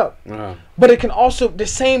adds up. But it can also the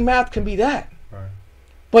same math can be that. Right.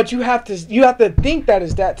 But you have to think that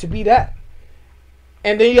is that to be that.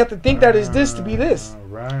 And then you have to think that is this to be this.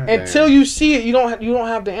 Right. Until you see it, you don't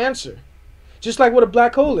have the answer. Just like what a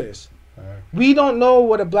black hole is. Right. We don't know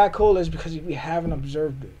what a black hole is because we haven't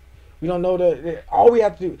observed it. We don't know all we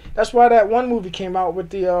have to do. That's why that one movie came out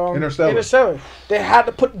with the Interstellar. They had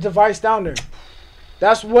to put the device down there.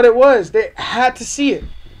 That's what it was. They had to see it.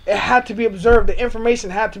 It had to be observed. The information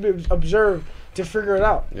had to be observed to figure it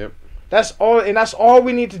out. Yep. That's all, and that's all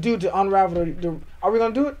we need to do to unravel the. Are we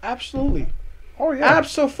gonna do it? Absolutely. Oh yeah.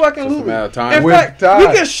 Absolutely. Just a matter of time. In With fact, time. we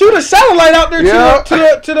can shoot a satellite out there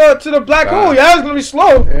to the black hole. Yeah, it's gonna be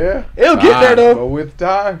slow. Yeah. It'll get there though. But with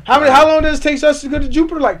time. How long does it take us to go to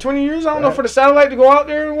Jupiter? Like 20 years? I don't know, for the satellite to go out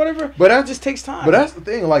there or whatever. But that just takes time. But that's the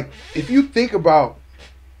thing. Like, if you think about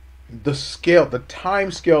the scale, the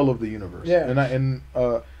time scale of the universe. Yeah. And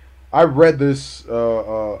I read this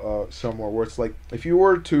somewhere where it's like if you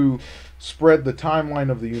were to spread the timeline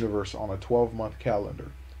of the universe on a 12-month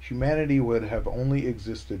calendar, humanity would have only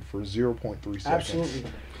existed for 0.3 seconds. Absolutely.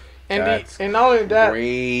 And That's and not only that,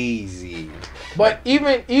 crazy. but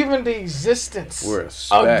even the existence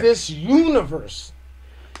of this universe.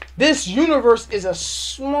 This universe is a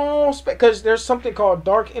small speck because there's something called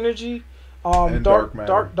dark energy, and dark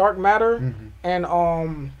matter, and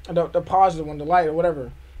the positive one, the light or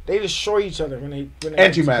whatever. They destroy each other when they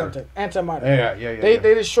antimatter. Antimatter. Yeah.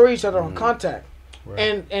 They destroy each other on contact.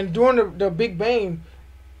 Right. And during the Big Bang,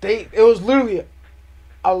 it was literally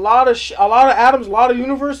a lot of atoms, a lot of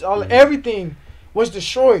universe, everything was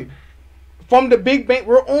destroyed. From the Big Bang,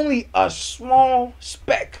 we're only a small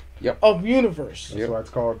speck of universe. That's why it's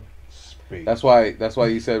called space. That's why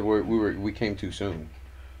you said we came too soon.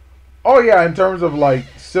 Oh yeah, in terms of like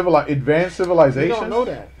advanced civilization. We don't know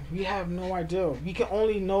that. We have no idea. We can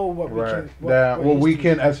only know what we can. We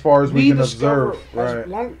can, as far as we can observe. As Right.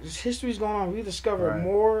 long as history's going on, we discover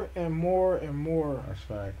more and more and more. That's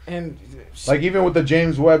fact. And like even with the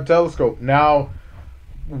James Webb Telescope, now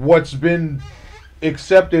what's been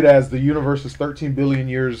accepted as the universe is 13 billion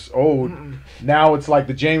years old. Now it's like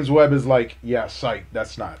the James Webb is like, sight.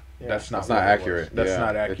 That's not accurate. That's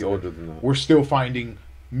not accurate. It's older than that. We're still finding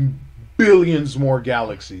billions more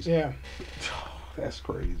galaxies. Yeah. That's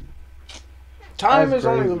crazy. Time is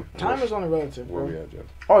only relative. Where Bro. we at, Jeff?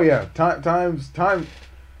 Oh yeah, time,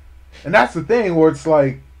 and that's the thing where it's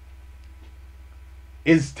like,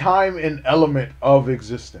 is time an element of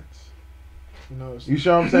existence? Who knows? You see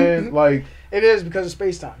what I'm saying? Like it is because of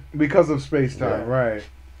space time. Because of space time, right?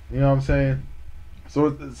 You know what I'm saying?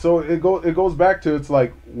 So it goes back to, it's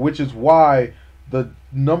like, which is why the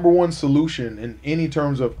number one solution in any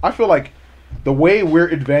terms of, I feel like the way we're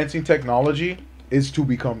advancing technology is to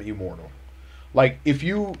become immortal. Like if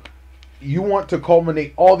you want to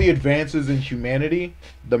culminate all the advances in humanity,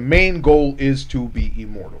 the main goal is to be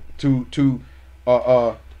immortal. To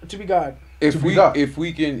be God. If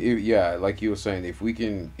we can, like you were saying, if we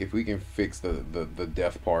can fix the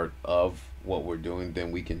death part of what we're doing,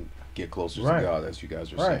 then we can get closer to God, as you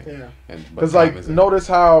guys are saying. Yeah. And because like notice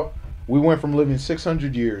how we went from living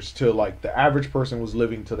 600 years to like the average person was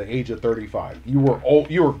living to the age of 35. You were old.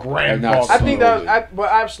 You were grandfather. I think but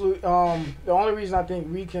absolutely. The only reason I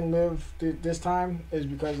think we can live this time is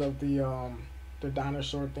because of the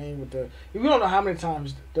dinosaur thing with the. We don't know how many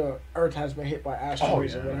times the Earth has been hit by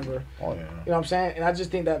asteroids or whatever. Oh yeah. You know what I'm saying? And I just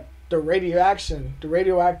think that the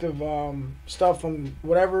radioactive stuff from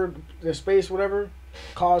whatever the space, whatever,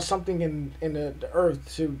 caused something in the Earth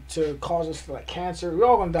to cause us like cancer. We're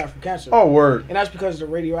all gonna die from cancer. Oh, word. And that's because of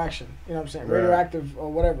the radioaction. You know what I'm saying? Right. Radioactive or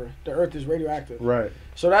whatever. The Earth is radioactive. Right.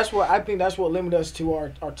 So that's what I think. That's what limited us to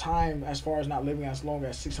our time as far as not living as long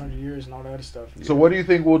as 600 years and all that other stuff. So what do you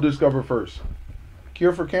think we'll discover first?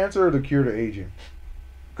 Cure for cancer or the cure to aging?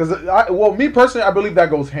 Because me personally, I believe that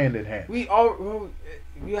goes hand in hand.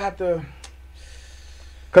 You have to.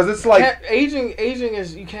 Because it's like aging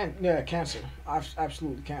is you can't cancer,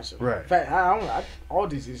 absolutely cancer. Right. In fact, all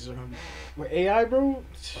diseases are gonna be with AI, bro.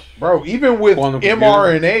 Even with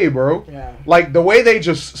mRNA, bro. Yeah. Like the way they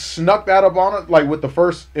just snuck that up on it, like with the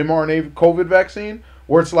first mRNA COVID vaccine,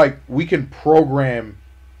 where it's like we can program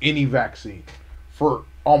any vaccine for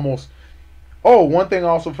almost. Oh, one thing I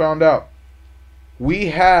also found out, we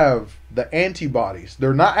have the antibodies.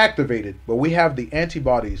 They're not activated, but we have the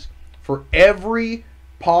antibodies for every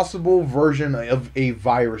possible version of a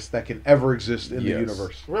virus that can ever exist in the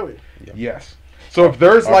universe. Really? Yeah. Yes. So if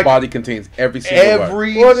there's our body contains every single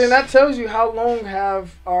virus. Well, then that tells you how long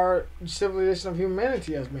have our civilization of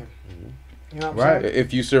humanity has been. You know what I'm saying?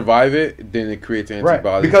 If you survive it, then it creates antibodies.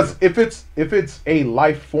 Right. Because if it's a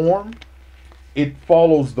life form, it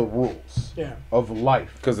follows the rules of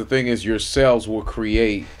life. Because the thing is, your cells will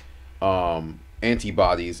create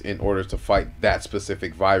antibodies in order to fight that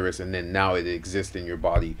specific virus, and then now it exists in your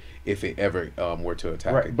body if it ever were to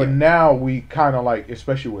attack again. But now we kind of like,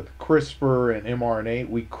 especially with CRISPR and mRNA,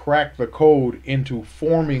 we crack the code into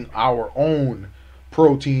forming our own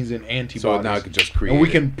proteins and antibodies. So now it could just create, and we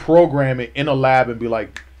can program it in a lab and be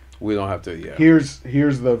like, we don't have to. Here's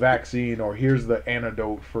the vaccine, or here's the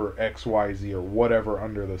antidote for XYZ or whatever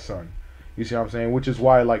under the sun. You see what I'm saying? Which is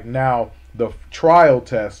why, like, now the trial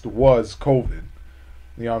test was COVID.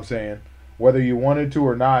 You know what I'm saying? Whether you wanted to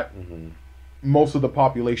or not, most of the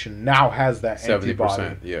population now has that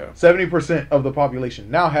antibody. 70%, 70% of the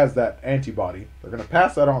population now has that antibody. They're going to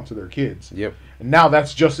pass that on to their kids. Yep. And now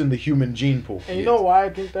that's just in the human gene pool. And you know why I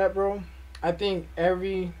think that, bro? I think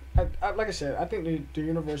like I said, I think the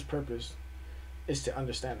universe purpose is to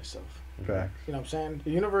understand itself. Facts. You know what I'm saying?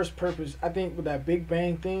 The universe purpose, I think, with that Big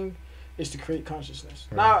Bang thing, is to create consciousness.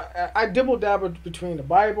 Right. Now, I dibble dabble between the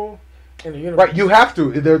Bible and the universe. Right, you have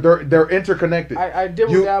to. They're interconnected. I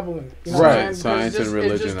dibble dabble in. You know what I'm saying? Science and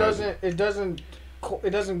religion.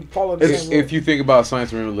 It doesn't follow the same. If you think about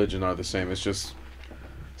science and religion are the same, it's just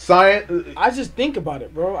science. I just think about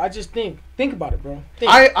it, bro. I just think about it, bro.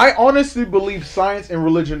 I honestly believe science and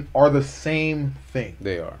religion are the same thing.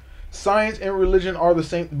 They are. Science and religion are the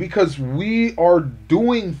same because we are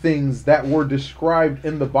doing things that were described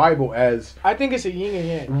in the Bible as. I think it's a yin and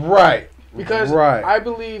yang. Right. Because I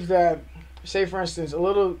believe that, say for instance, a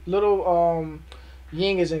little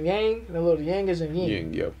yin is in yang and a little yang is in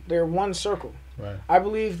yin. Yep. They're one circle. Right. I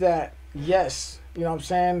believe that, yes, you know what I'm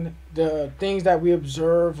saying, the things that we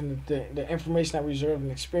observe and the information that we observe and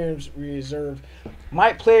the experience we observe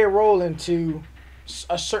might play a role into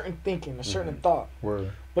a certain thinking, a certain thought.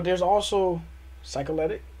 Word. But there's also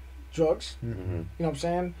psychedelic drugs. You know what I'm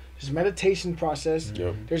saying? There's meditation process.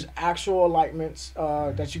 Yep. There's actual alignments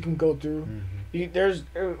that you can go through. There's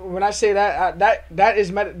when I say that that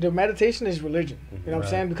is the meditation is religion. You know what I'm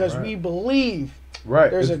saying? Because we believe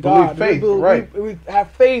there's a God. Faith, we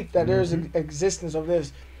have faith that there's an existence of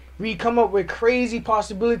this. We come up with crazy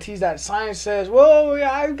possibilities that science says, well,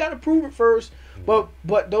 yeah, I've got to prove it first. But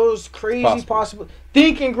those crazy possibilities,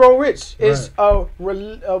 think and grow rich is more of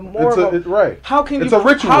a how can it's a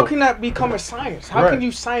ritual. How can that become a science? How can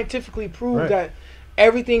you scientifically prove that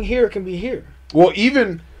everything here can be here? Well,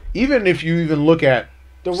 even if you even look at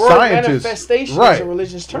the word manifestation is a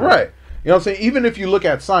religious term, right? You know what I'm saying? Even if you look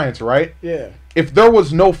at science, right? Yeah. If there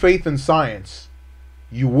was no faith in science,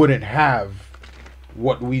 you wouldn't have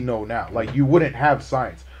what we know now. Like, you wouldn't have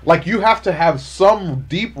science. Like, you have to have some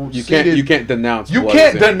deep. You can't denounce. You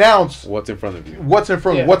can't denounce what's in front of you. What's in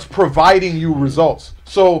front of what's providing you results.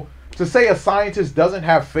 So to say a scientist doesn't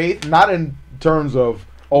have faith, not in terms of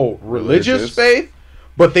religious faith,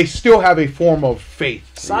 but they still have a form of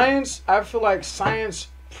faith. Science, I feel like science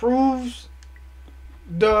proves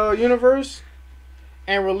the universe,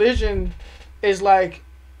 and religion is like,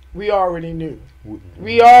 we already knew.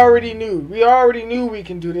 We already knew. We already knew we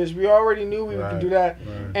can do this. We already knew we can do that.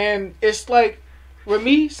 And it's like, with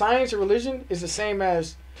me, science and religion is the same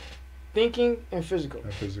as thinking and physical.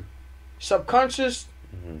 Subconscious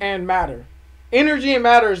and matter. Energy and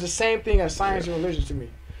matter is the same thing as science and religion to me.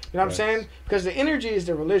 You know what I'm saying? Because the energy is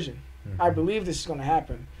the religion. I believe this is going to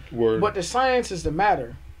happen. But the science is the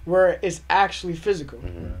matter, where it's actually physical.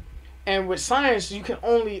 And with science, you can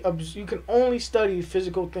only study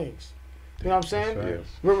physical things. You know what I'm saying? Yes.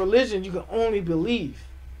 With religion, you can only believe.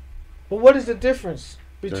 But what is the difference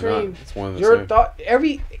between your thought?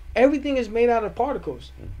 Everything is made out of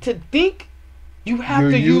particles. To think, you have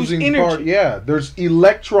to use energy. There's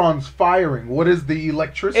electrons firing. What is the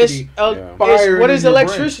electricity firing? What is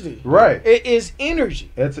electricity? Right. It is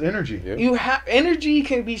energy. It's energy. Yep. You have energy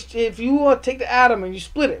can be, if you take the atom and you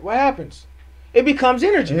split it, what happens? It becomes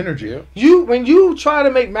energy. Energy. When you try to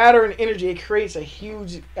make matter and energy, it creates a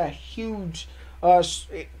huge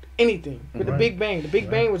anything. With the Big Bang, the Big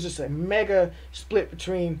Bang was just a mega split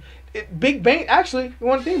between Big Bang. Actually, you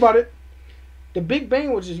want to think about it, the Big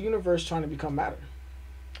Bang was just the universe trying to become matter.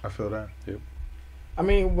 I feel that. Yep. I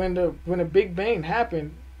mean, when the Big Bang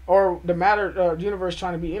happened, or the matter, the universe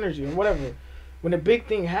trying to be energy or whatever, when the big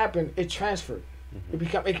thing happened, it transferred. It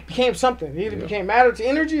became something. It either became matter to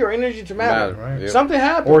energy or energy to matter. Something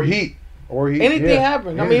happened. Or heat. Anything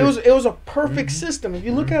happened. I mean, it was a perfect system. If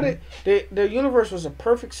you look at it, the universe was a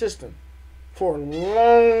perfect system for a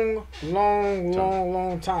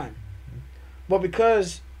long time. But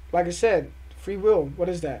because, like I said, free will, what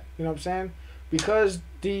is that? You know what I'm saying? Because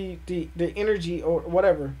the energy or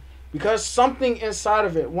whatever, because something inside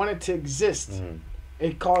of it wanted to exist,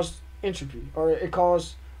 it caused entropy, or it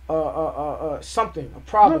caused something, a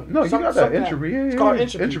problem. No, you got that entropy. It's called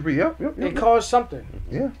entropy. Entropy. Yep. It caused something.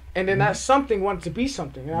 Yeah. And then that something wanted to be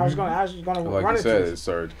something, and I was gonna like run you into said, it. it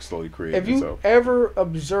started slowly creating If you itself. ever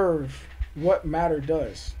observe what matter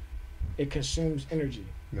does, it consumes energy.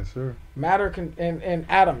 Yes, sir. Matter and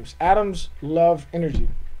atoms love energy.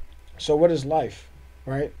 So what is life,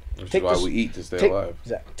 right? Which is why we eat to stay alive.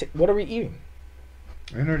 What are we eating?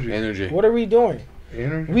 Energy. What are we doing?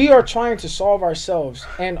 Energy. We are trying to solve ourselves,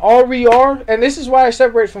 and all we are, and this is why I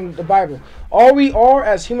separate from the Bible. All we are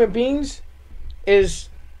as human beings is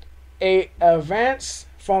a advance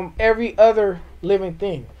from every other living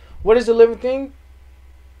thing. What is the living thing?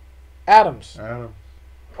 Atoms.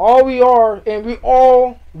 All we are, and we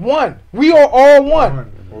all one. We are all one.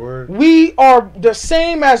 We are the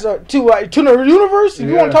same as to the universe. If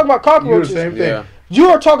you want to talk about cockroaches, same thing. Yeah. You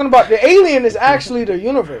are talking about the alien is actually the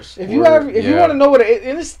universe. If you want to know what it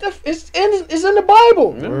is, it's in the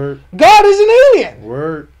Bible. Word. God is an alien.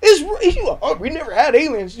 Word. We never had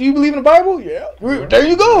aliens. Do you believe in the Bible? Yeah. There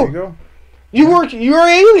you go. There you go. You're an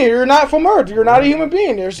alien. You're not from Earth. You're not a human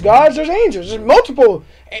being. There's gods. There's angels. There's multiple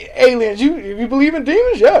aliens. You believe in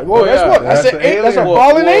demons? Yeah. Well, that's what I said. That's a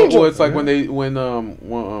fallen angel. Well, it's like when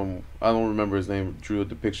I don't remember his name, drew a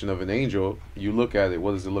depiction of an angel. You look at it.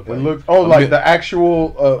 What does it look like? It looks like the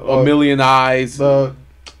actual a million eyes.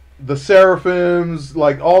 The seraphims,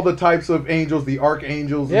 like all the types of angels, the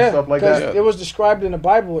archangels and stuff like that. It was described in the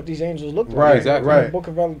Bible what these angels looked like. Right, exactly. Right. In the book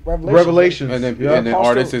of Revelations. And then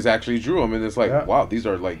artists actually drew them, and it's like, wow, these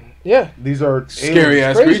are like these are scary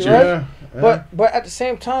ass crazy, creatures. right? But at the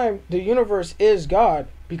same time, the universe is God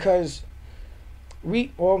because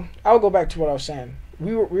I'll go back to what I was saying.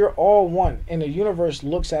 We're all one, and the universe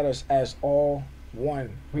looks at us as all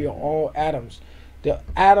one. We are all atoms. The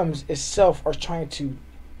atoms itself are trying to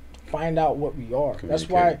find out what we are. That's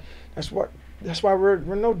why we're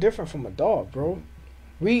no different from a dog, bro.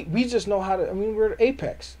 We just know how to. I mean, we're the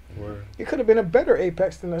apex. Word. It could have been a better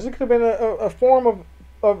apex than us. It could have been a form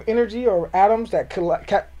of energy or atoms that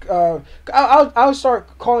I'll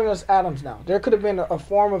start calling us atoms now. There could have been a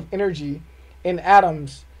form of energy in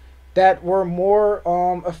atoms that were more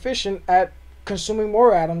efficient at consuming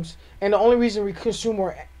more atoms, and the only reason we consume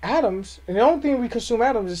more atoms, and the only thing we consume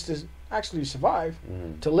atoms is to actually survive,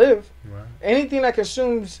 to live. Right. Anything that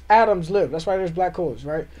consumes atoms live. That's why there's black holes,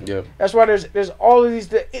 right? Yeah. That's why there's all of these.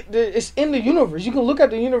 It's in the universe. You can look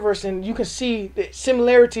at the universe and you can see the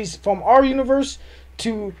similarities from our universe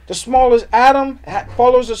to the smallest atom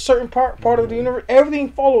follows a certain part of the universe. Everything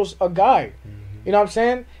follows a guide. You know what I'm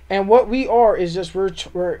saying? And what we are is just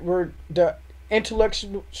we're the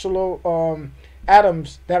intellectual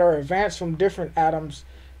atoms that are advanced from different atoms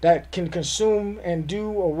that can consume and do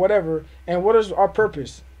or whatever. And what is our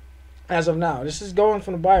purpose as of now? This is going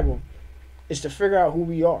from the Bible. Is to figure out who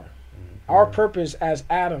we are. Our purpose as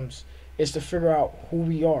atoms is to figure out who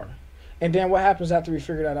we are. And then what happens after we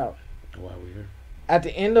figure that out? Why we here? At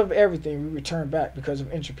the end of everything, we return back because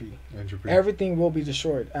of entropy. Everything will be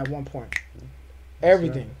destroyed at one point.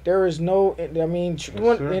 Everything. Right. There is no. I mean,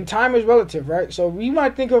 and time is relative, right? So we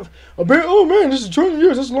might think of oh man, this is 20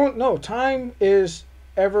 years. That's long. No, time is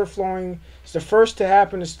ever flowing. It's the first to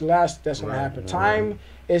happen. It's the last that's going to happen. Time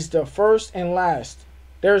is the first and last.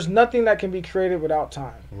 There's nothing that can be created without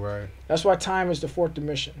time. Right. That's why time is the fourth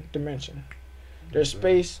dimension. There's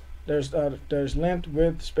space. There's length,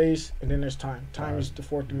 width, space, and then there's time. Time is the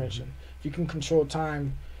fourth dimension. If you can control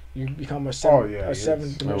time, you become a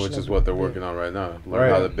seventh dimension. Which is what they're working on right now.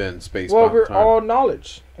 Learn how to bend space. Well, we're all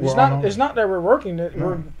knowledge. It's not that we're working.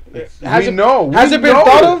 Has it been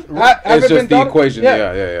thought of? It's just the equation.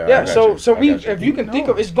 Yeah. So if you can think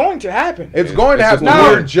of, it's going to happen. It's going to happen.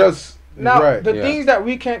 We're just the things that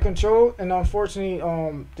we can't control, and unfortunately,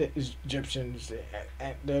 the Egyptians,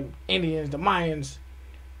 the Indians, the Mayans,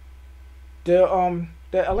 the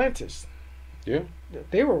Atlantis. Yeah.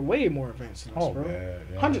 They were way more advanced than us, bro.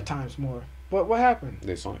 100 times more. But what happened?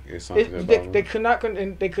 They could not.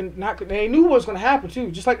 They knew what was going to happen too.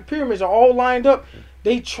 Just like the pyramids are all lined up.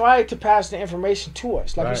 They tried to pass the information to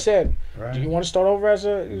us. Like you said, do you want to start over as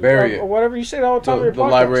a or whatever you say all the time? The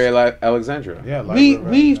Library of Alexandria. Yeah,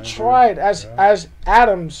 we've tried as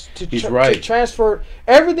atoms to transfer.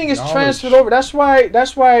 Everything is transferred over. That's why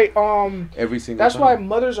every single. That's why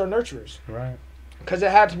mothers are nurturers. Right. Because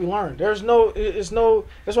it had to be learned. That's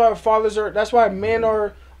why fathers are. That's why men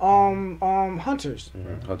are hunters.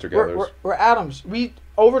 Hunter gatherers. We're atoms.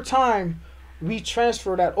 Over time, we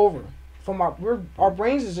transfer that over. From our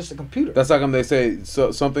brains is just a computer. That's like they say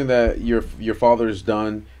something that your father's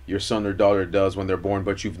done, your son or daughter does when they're born,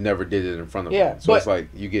 but you've never did it in front of them. So it's like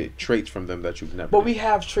you get traits from them that you've never. But we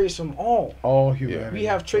have traits from all. All humanity. We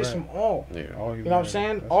have traits from all. Yeah. All humanity. You know what I'm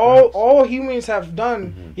saying? All humans have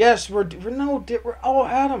done. Yes, we're all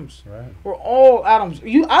atoms. Right. We're all atoms.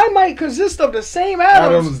 I might consist of the same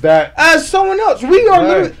atoms as someone else. We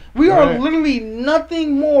are literally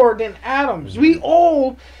nothing more than atoms. We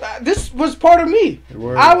all. This was part of me.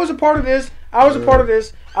 I was a part of this. I was a part of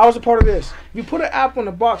this. I was a part of this. If you put an apple in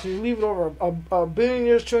a box and you leave it over a billion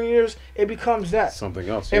years, trillion years, it becomes that. Something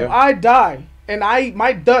else. If I die and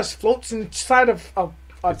my dust floats inside of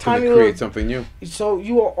a tiny little, create something new. So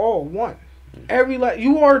you are all one.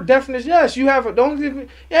 You are definite. Yes, you have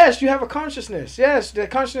you have a consciousness. Yes, the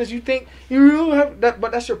consciousness you think you really have that,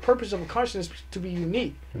 but that's your purpose of a consciousness to be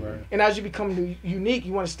unique. Right. And as you become unique,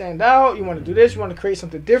 you want to stand out. You want to do this. You want to create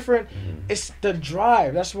something different. It's the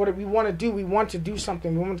drive. That's what we want to do. We want to do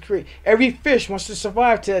something. We want to create. Every fish wants to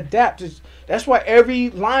survive, to adapt. That's why every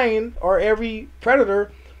lion or every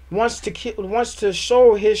predator wants to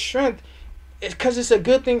show his strength. Because it's a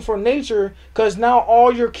good thing for nature. Because now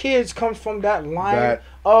all your kids come from that line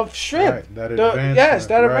of strength. Right, that advancement.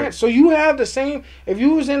 That advance. So you have the same. If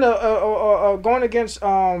you was in going against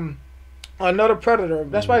another predator,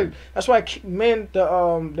 that's why men,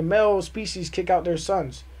 the male species, kick out their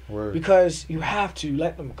sons. Word. Because you have to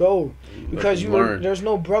let them go. Because there's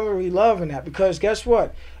no brotherly love in that. Because guess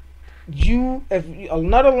what? If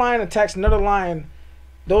another lion attacks another lion,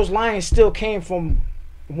 those lions still came from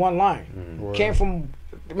one line. Came from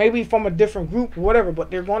maybe from a different group or whatever, but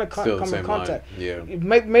they're going to come in contact. Yeah.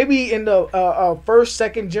 Maybe in the first,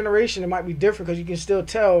 second generation it might be different because you can still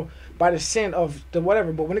tell by the sin of the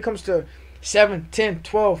whatever. But when it comes to 7, 10,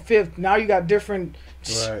 12, 5th, now you got different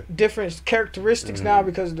characteristics now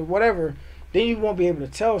because of the whatever. Then you won't be able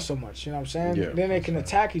to tell so much. You know what I'm saying? Yeah, then they can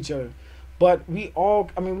attack each other. But we all.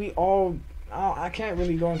 I can't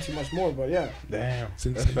really go into much more, but yeah. Damn,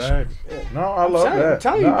 that's facts. Yeah. No, I love that. I'm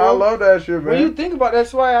telling you, bro. I love that shit, man. When you think about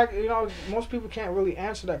that's why most people can't really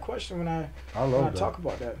answer that question when I talk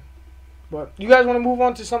about that. But you guys want to move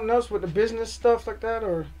on to something else with the business stuff like that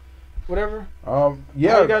or whatever?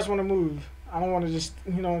 Yeah. How you guys want to move? I don't want to just,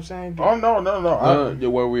 you know what I'm saying? No.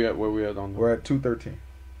 Where we at on? We're at 2:13.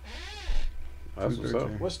 That's what's up.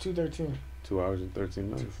 What's 2:13? 2 hours and 13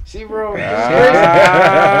 minutes. See, bro. Bro,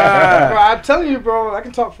 I'm telling you, bro. I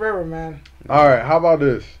can talk forever, man. All right. How about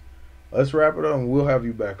this? Let's wrap it up and we'll have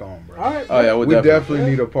you back on, bro. All right. Oh yeah, we definitely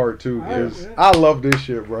need a part 2 because I love this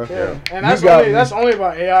shit, bro. Yeah. And that's only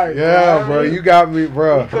about AI. Yeah, bro. You got me,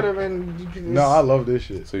 bro. Could have been. No, I love this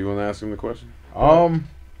shit. So you want to ask him the question? Bro,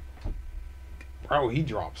 he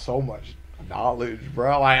dropped so much knowledge,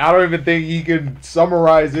 bro. Like I don't even think he can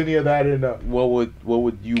summarize any of that in a. What would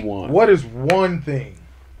you want? What is one thing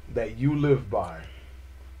that you live by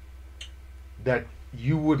that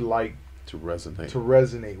you would like to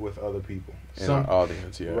resonate with other people in our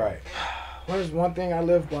audience? Yeah, right. What is one thing I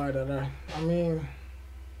live by that I mean,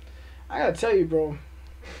 I gotta tell you, bro.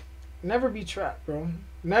 Never be trapped, bro.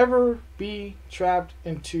 Never be trapped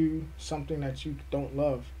into something that you don't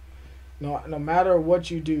love. No matter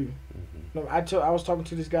what you do. No, I was talking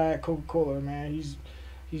to this guy at Coca-Cola, man.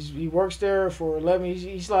 He works there for 11.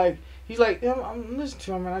 He's like, I'm listening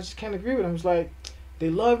to him, and I just can't agree with him. He's like, they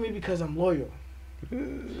love me because I'm loyal.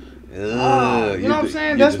 You know what I'm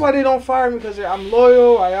saying? That's why they don't fire me because I'm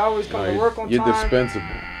loyal. I always come to work on time. You're dispensable.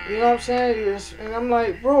 You know what I'm saying? And I'm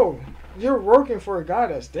like, bro, you're working for a guy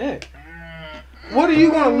that's dead. What are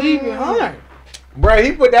you gonna leave behind? Bro,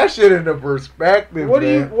 he put that shit into perspective. What do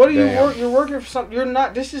you work? You're working for something. You're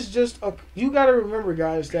not. This is just a. You got to remember,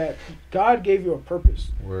 guys, that God gave you a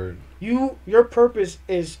purpose. Word. Your purpose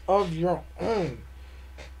is of your own.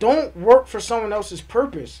 Don't work for someone else's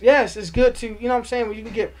purpose. Yes, it's good to, you know what I'm saying, when you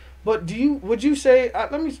can get. But would you say?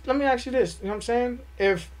 Let me ask you this. You know what I'm saying?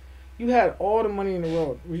 If you had all the money in the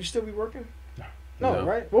world, would you still be working? No,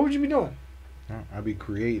 right? What would you be doing? I'd be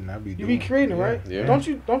creating. You'd be creating, right? Yeah. Don't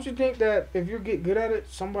you think that if you get good at it,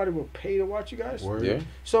 somebody will pay to watch you guys? Word. Yeah.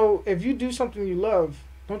 So if you do something you love,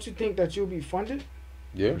 don't you think that you'll be funded?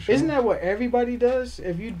 Yeah. Sure. Isn't that what everybody does?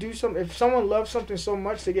 If someone loves something so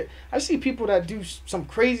much, I see people that do some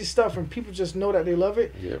crazy stuff and people just know that they love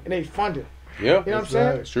it and they fund it. Yeah. You know what I'm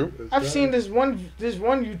saying? It's true. I've seen this one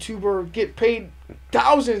YouTuber get paid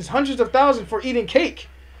thousands, hundreds of thousands for eating cake.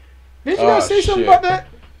 Did you guys say something about that?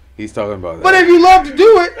 He's talking about that. But if you love to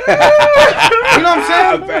do it, you know what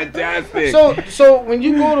I'm saying? Fantastic. So when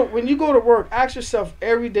you go to work, ask yourself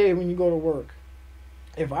every day when you go to work,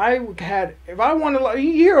 if I won the lottery,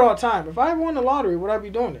 you hear all the time, if I won the lottery, would I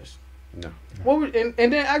be doing this? No. And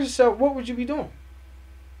then ask yourself, what would you be doing?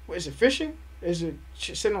 Is it fishing? Is it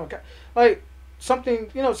sitting on like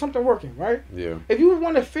something, something working, right? Yeah. If you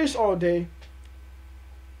want to fish all day,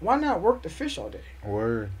 why not work to fish all day?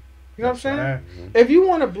 Word. You know what I'm saying? Mm-hmm. If you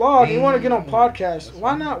want to blog, you want to get on podcasts,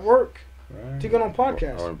 why not work to get on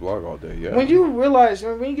podcasts? I want to blog all day, yeah. When you realize,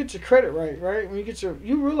 when you get your credit right? When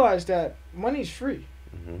you realize that money's free.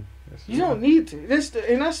 Mm-hmm. You don't need to.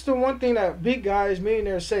 And that's the one thing that big guys,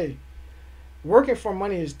 millionaires say. Working for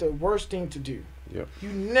money is the worst thing to do. Yep. You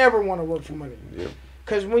never want to work for money. Yep.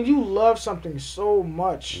 Because when you love something so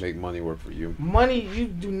much, make money work for you. Money, you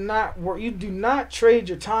do not work. You do not trade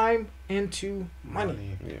your time into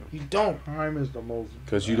money. Yeah. You don't. Time is the most.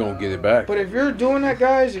 Because you don't get it back. But if you're doing that,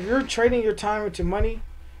 guys, if you're trading your time into money,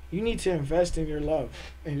 you need to invest in your love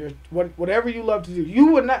and your whatever you love to do. You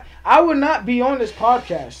would not. I would not be on this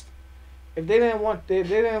podcast if they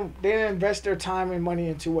didn't invest their time and money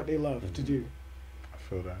into what they love to do.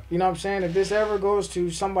 That. You know what I'm saying? If this ever goes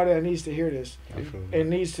to somebody that needs to hear this and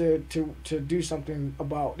needs to do something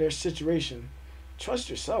about their situation, trust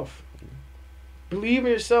yourself. Believe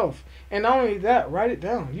in yourself. And not only that, write it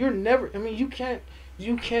down. You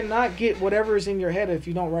cannot get whatever is in your head if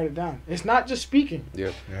you don't write it down. It's not just speaking.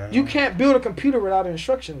 Yep. Yeah. You can't build a computer without an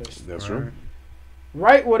instruction list. That's true.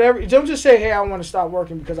 Write whatever. Don't just say, hey, I want to stop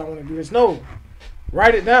working because I want to do this. No.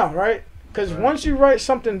 Write it down, right? Because once you write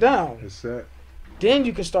something down, it's set. Then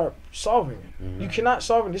you can start solving it. Mm-hmm. You cannot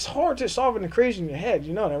solve it. It's hard to solve an equation in your head.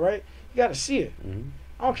 You know that, right? You got to see it. Mm-hmm.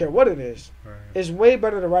 I don't care what it is. Right. It's way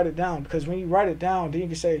better to write it down because when you write it down, then you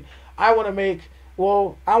can say, I want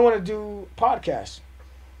to do podcasts.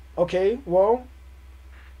 Okay, well,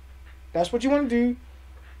 that's what you want to do.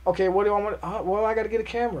 Okay, what do I want? I got to get a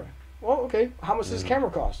camera. Well, okay, how much does this camera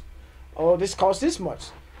cost? Oh, this costs this much.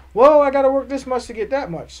 Well, I got to work this much to get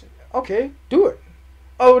that much. Okay, do it.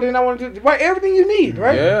 Oh, then I want to do everything you need,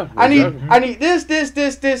 right? Yeah. I need this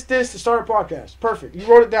to start a podcast. Perfect. You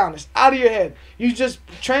wrote it down. It's out of your head. You just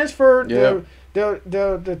transferred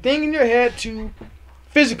the thing in your head to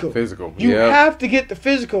physical. You have to get the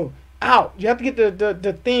physical out. You have to get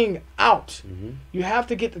the thing out. You have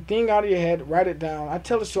to get the thing out of your head. Write it down. I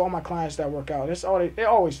tell this to all my clients that work out. That's all they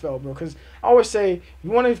always fail, bro. Because I always say,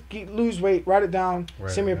 you want to lose weight, write it down.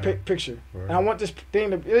 Send me a picture. And I want this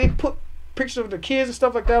thing to. They put pictures of the kids and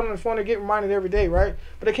stuff like that on the phone. They get reminded every day, right?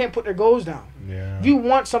 But they can't put their goals down. If you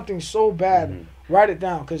want something so bad, write it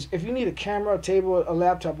down. Because if you need a camera, a table, a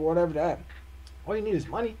laptop, or whatever that, all you need is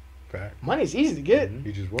money. Money is easy to get.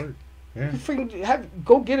 You just work. Yeah. You freaking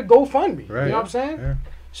go get a GoFundMe. Right. You know what I'm saying? Yeah.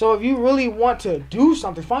 So if you really want to do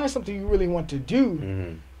something, find something you really want to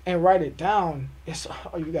do and write it down. It's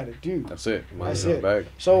all you got to do. That's it. That's it.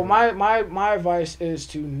 So my advice is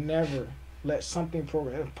to never let something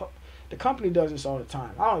program. The company does this all the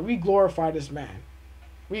time. We glorify this man.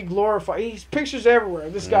 We glorify. He's pictures everywhere.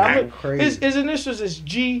 This guy. His initials is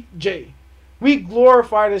GJ. We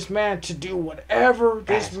glorify this man to do whatever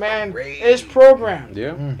this man is programmed.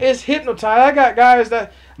 Yeah. It's hypnotized. I got guys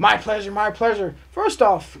that, my pleasure. First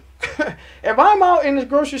off, if I'm out in the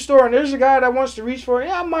grocery store and there's a guy that wants to reach for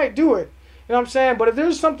it, I might do it. You know what I'm saying? But if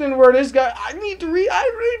there's something where this guy, I need to give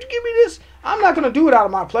me this, I'm not going to do it out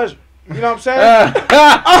of my pleasure. You know what I'm saying?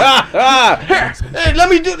 Hey, let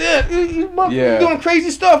me do this. You doing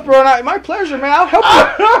crazy stuff, bro. And my pleasure, man. I'll help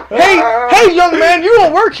you. Hey, young man, you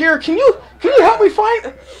don't work here. Can you help me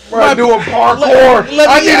find? I'm doing parkour.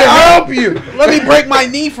 I need to help you. Let me break my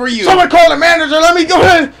knee for you. Someone call the manager. Let me go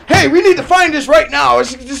ahead. Hey, we need to find this right now.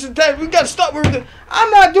 We got to stop. I'm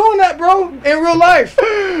not doing that, bro, in real life.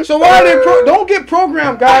 So why don't get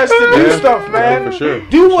programmed, guys, to do stuff, man. For sure.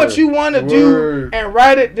 Do what you want to do and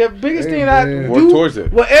write it. The biggest thing that work towards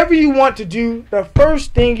it. Whatever you want to do, the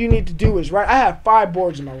first thing you need to do is write. I have 5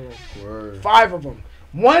 boards in my room. 5 of them.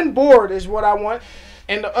 1 board is what I want,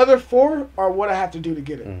 and the other 4 are what I have to do to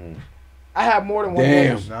get it. I have more than 1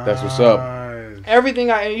 board. That's what's up. Everything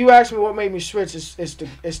and you asked me what made me switch. It's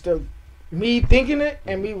the me thinking it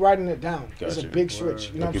and me writing it down. It's a big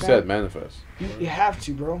switch. You know like what you I'm saying? said, manifest. You have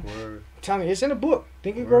to, bro. I'm telling you, it's in a book.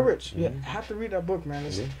 Think and Grow Rich. You have to read that book, man.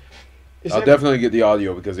 I'll definitely get the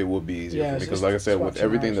audio because it will be easier. Yeah, because like I said, with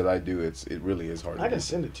everything that I do, it really is hard. I can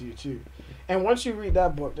send it to you too. And once you read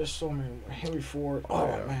that book, there's so many. Henry Ford. Oh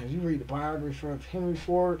man, you read the biography of Henry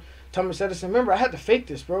Ford, Thomas Edison. Remember, I had to fake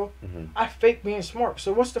this, bro. I faked being smart.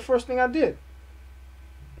 So what's the first thing I did?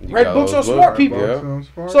 Read books on smart people.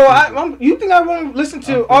 So you think I want to listen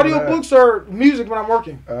to audiobooks or music when I'm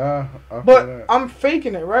working? But I'm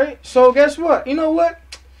faking it, right? So guess what? You know what?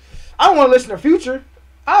 I don't want to listen to Future.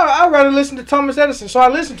 I'd rather listen to Thomas Edison. So I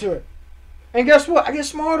listen to it. And guess what? I get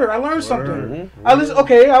smarter. I learn something. I listen.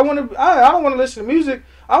 Okay, I don't want to listen to music.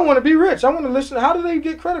 I want to be rich. I want to listen to how do they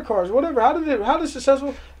get credit cards, whatever. How does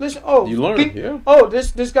successful listen? Oh, you learn. Oh,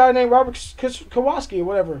 this guy named Robert Kowalski or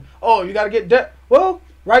whatever. Oh, you got to get debt. Well,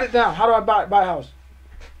 write it down. How do I buy a house?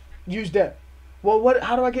 Use debt. Well,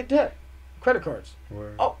 how do I get debt? Credit cards.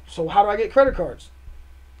 Word. Oh, so how do I get credit cards?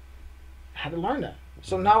 I had to learn that.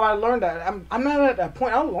 So now I learned that. I'm not at that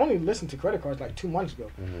point. I only listened to credit cards like 2 months ago.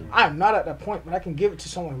 I'm not at that point, but I can give it to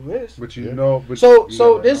someone who is. But you know. But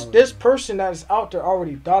so this person that's out there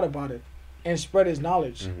already thought about it and spread his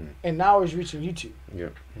knowledge, and now he's reaching YouTube. Yeah.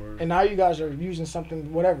 And now you guys are using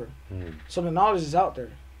something, whatever. So the knowledge is out there,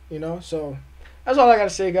 you know. So that's all I gotta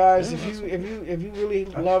say, guys. If you really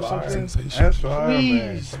love something,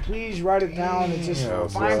 please write it down and just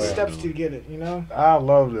find steps to get it. You know. I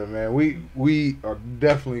love that, man. We are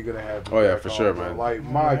definitely gonna have. For sure, man. Like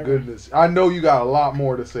my goodness, I know you got a lot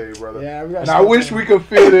more to say, brother. Yeah, we got. And I wish we could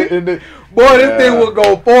fit it in the. Boy, this thing would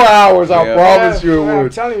go 4 hours. I promise you it would. I'm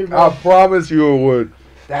telling you, bro. I promise you it would.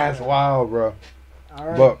 That's wild, bro. All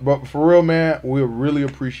right. But for real, man, we really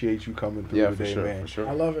appreciate you coming through today, man. For sure.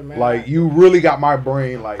 I love it, man. Like you really got my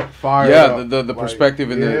brain like fired up. The perspective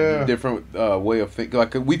and the different way of thinking.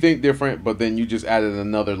 Like we think different, but then you just added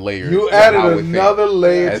another layer. You added another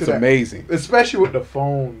layer. It's amazing, especially with the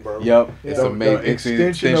phone, bro. Yep, it's amazing. The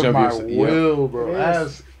extension of my will, bro.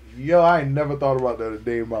 I ain't never thought about that a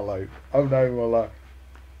day in my life. I'm not even gonna lie.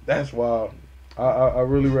 That's wild. I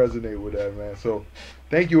really resonate with that, man. So.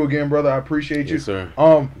 Thank you again, brother. I appreciate you. Yes, sir.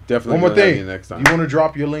 Definitely. One more thing. You next time. You want to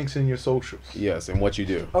drop your links in your socials? Yes, and what you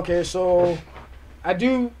do. Okay, so I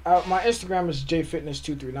do. My Instagram is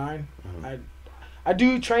jfitness239. I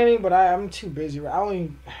do training, but I'm too busy.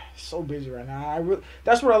 So busy right now.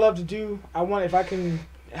 That's what I love to do. If I can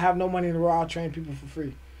have no money in the world, I'll train people for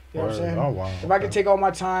free. You know what I'm saying? Oh wow. If I could take all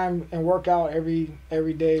my time and work out every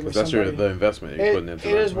day with That's somebody, the investment you're putting into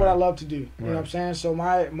it that. is what I love to do. You know Right. what I'm saying? So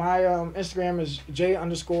my Instagram is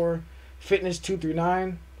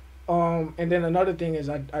J_fitness239. And then another thing is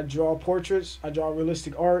I draw portraits. I draw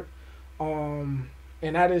realistic art. And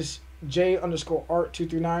that is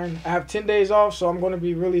J_art239. I have 10 days off, so I'm going to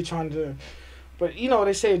be really trying to. But you know,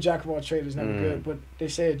 they say a jack of all trades is never good. But they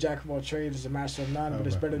say a jack of all trades is a master of none. But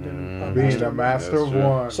it's better than a Being master a of master of That's true.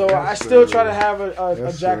 one. So Yes, I still sir. try to have a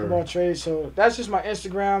Yes, jack sir. of all trades. So that's just my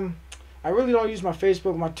Instagram. I really don't use my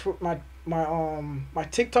Facebook. My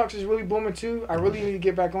TikToks is really booming too. I really need to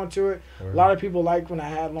get back onto it. A lot of people like when I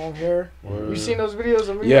had long hair. You seen those videos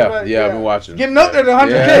of me? Yeah, Like, yeah, I've been watching. Getting up there to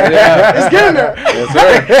 100K. Yeah. It's getting there. Yes,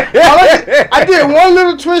 sir. I did one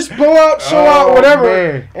little twist, pull out, show out, Oh, whatever,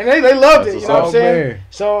 man. and they loved it. That's You know what I'm what's up, saying? man.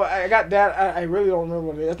 So I got that. I really don't remember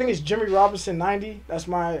what it is. I think it's Jimmie Robinson 90. That's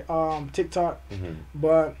my TikTok.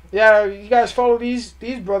 But yeah, you guys follow these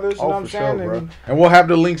brothers. You know what I'm for saying? sure, bro. And And we'll have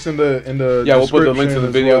the links in the Yeah, we'll put the link to description the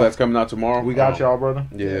as video well. that's coming out tomorrow. We got y'all, brother.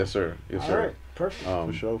 Yeah, yes, sir. Yes, all sir. right, perfect.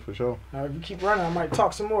 For sure, for sure. Now, if you keep running, I might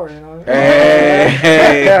talk some more. You know.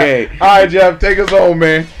 Hey. All right, Jeff, take us home,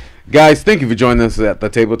 man. Guys, thank you for joining us at the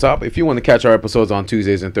tabletop. If you want to catch our episodes on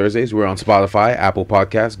Tuesdays and Thursdays, we're on Spotify, Apple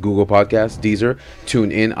Podcasts, Google Podcasts, Deezer,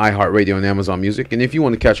 TuneIn, iHeartRadio, and Amazon Music. And if you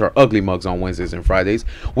want to catch our ugly mugs on Wednesdays and Fridays,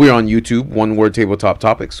 we're on YouTube, One Word Tabletop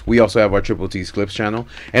Topics. We also have our Triple T's Clips channel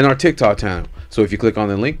and our TikTok channel. So if you click on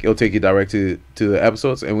the link, it'll take you direct to the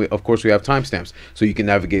episodes. And of course, we have timestamps so you can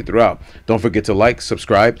navigate throughout. Don't forget to like,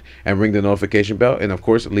 subscribe, and ring the notification bell. And of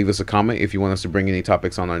course, leave us a comment if you want us to bring any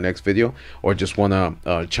topics on our next video or just want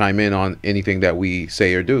to chime in on anything that we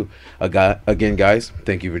say or do. Again, guys,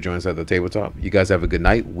 thank you for joining us at the tabletop. You guys have a good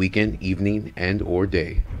night, weekend, evening, and or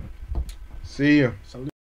day. See you. Salute.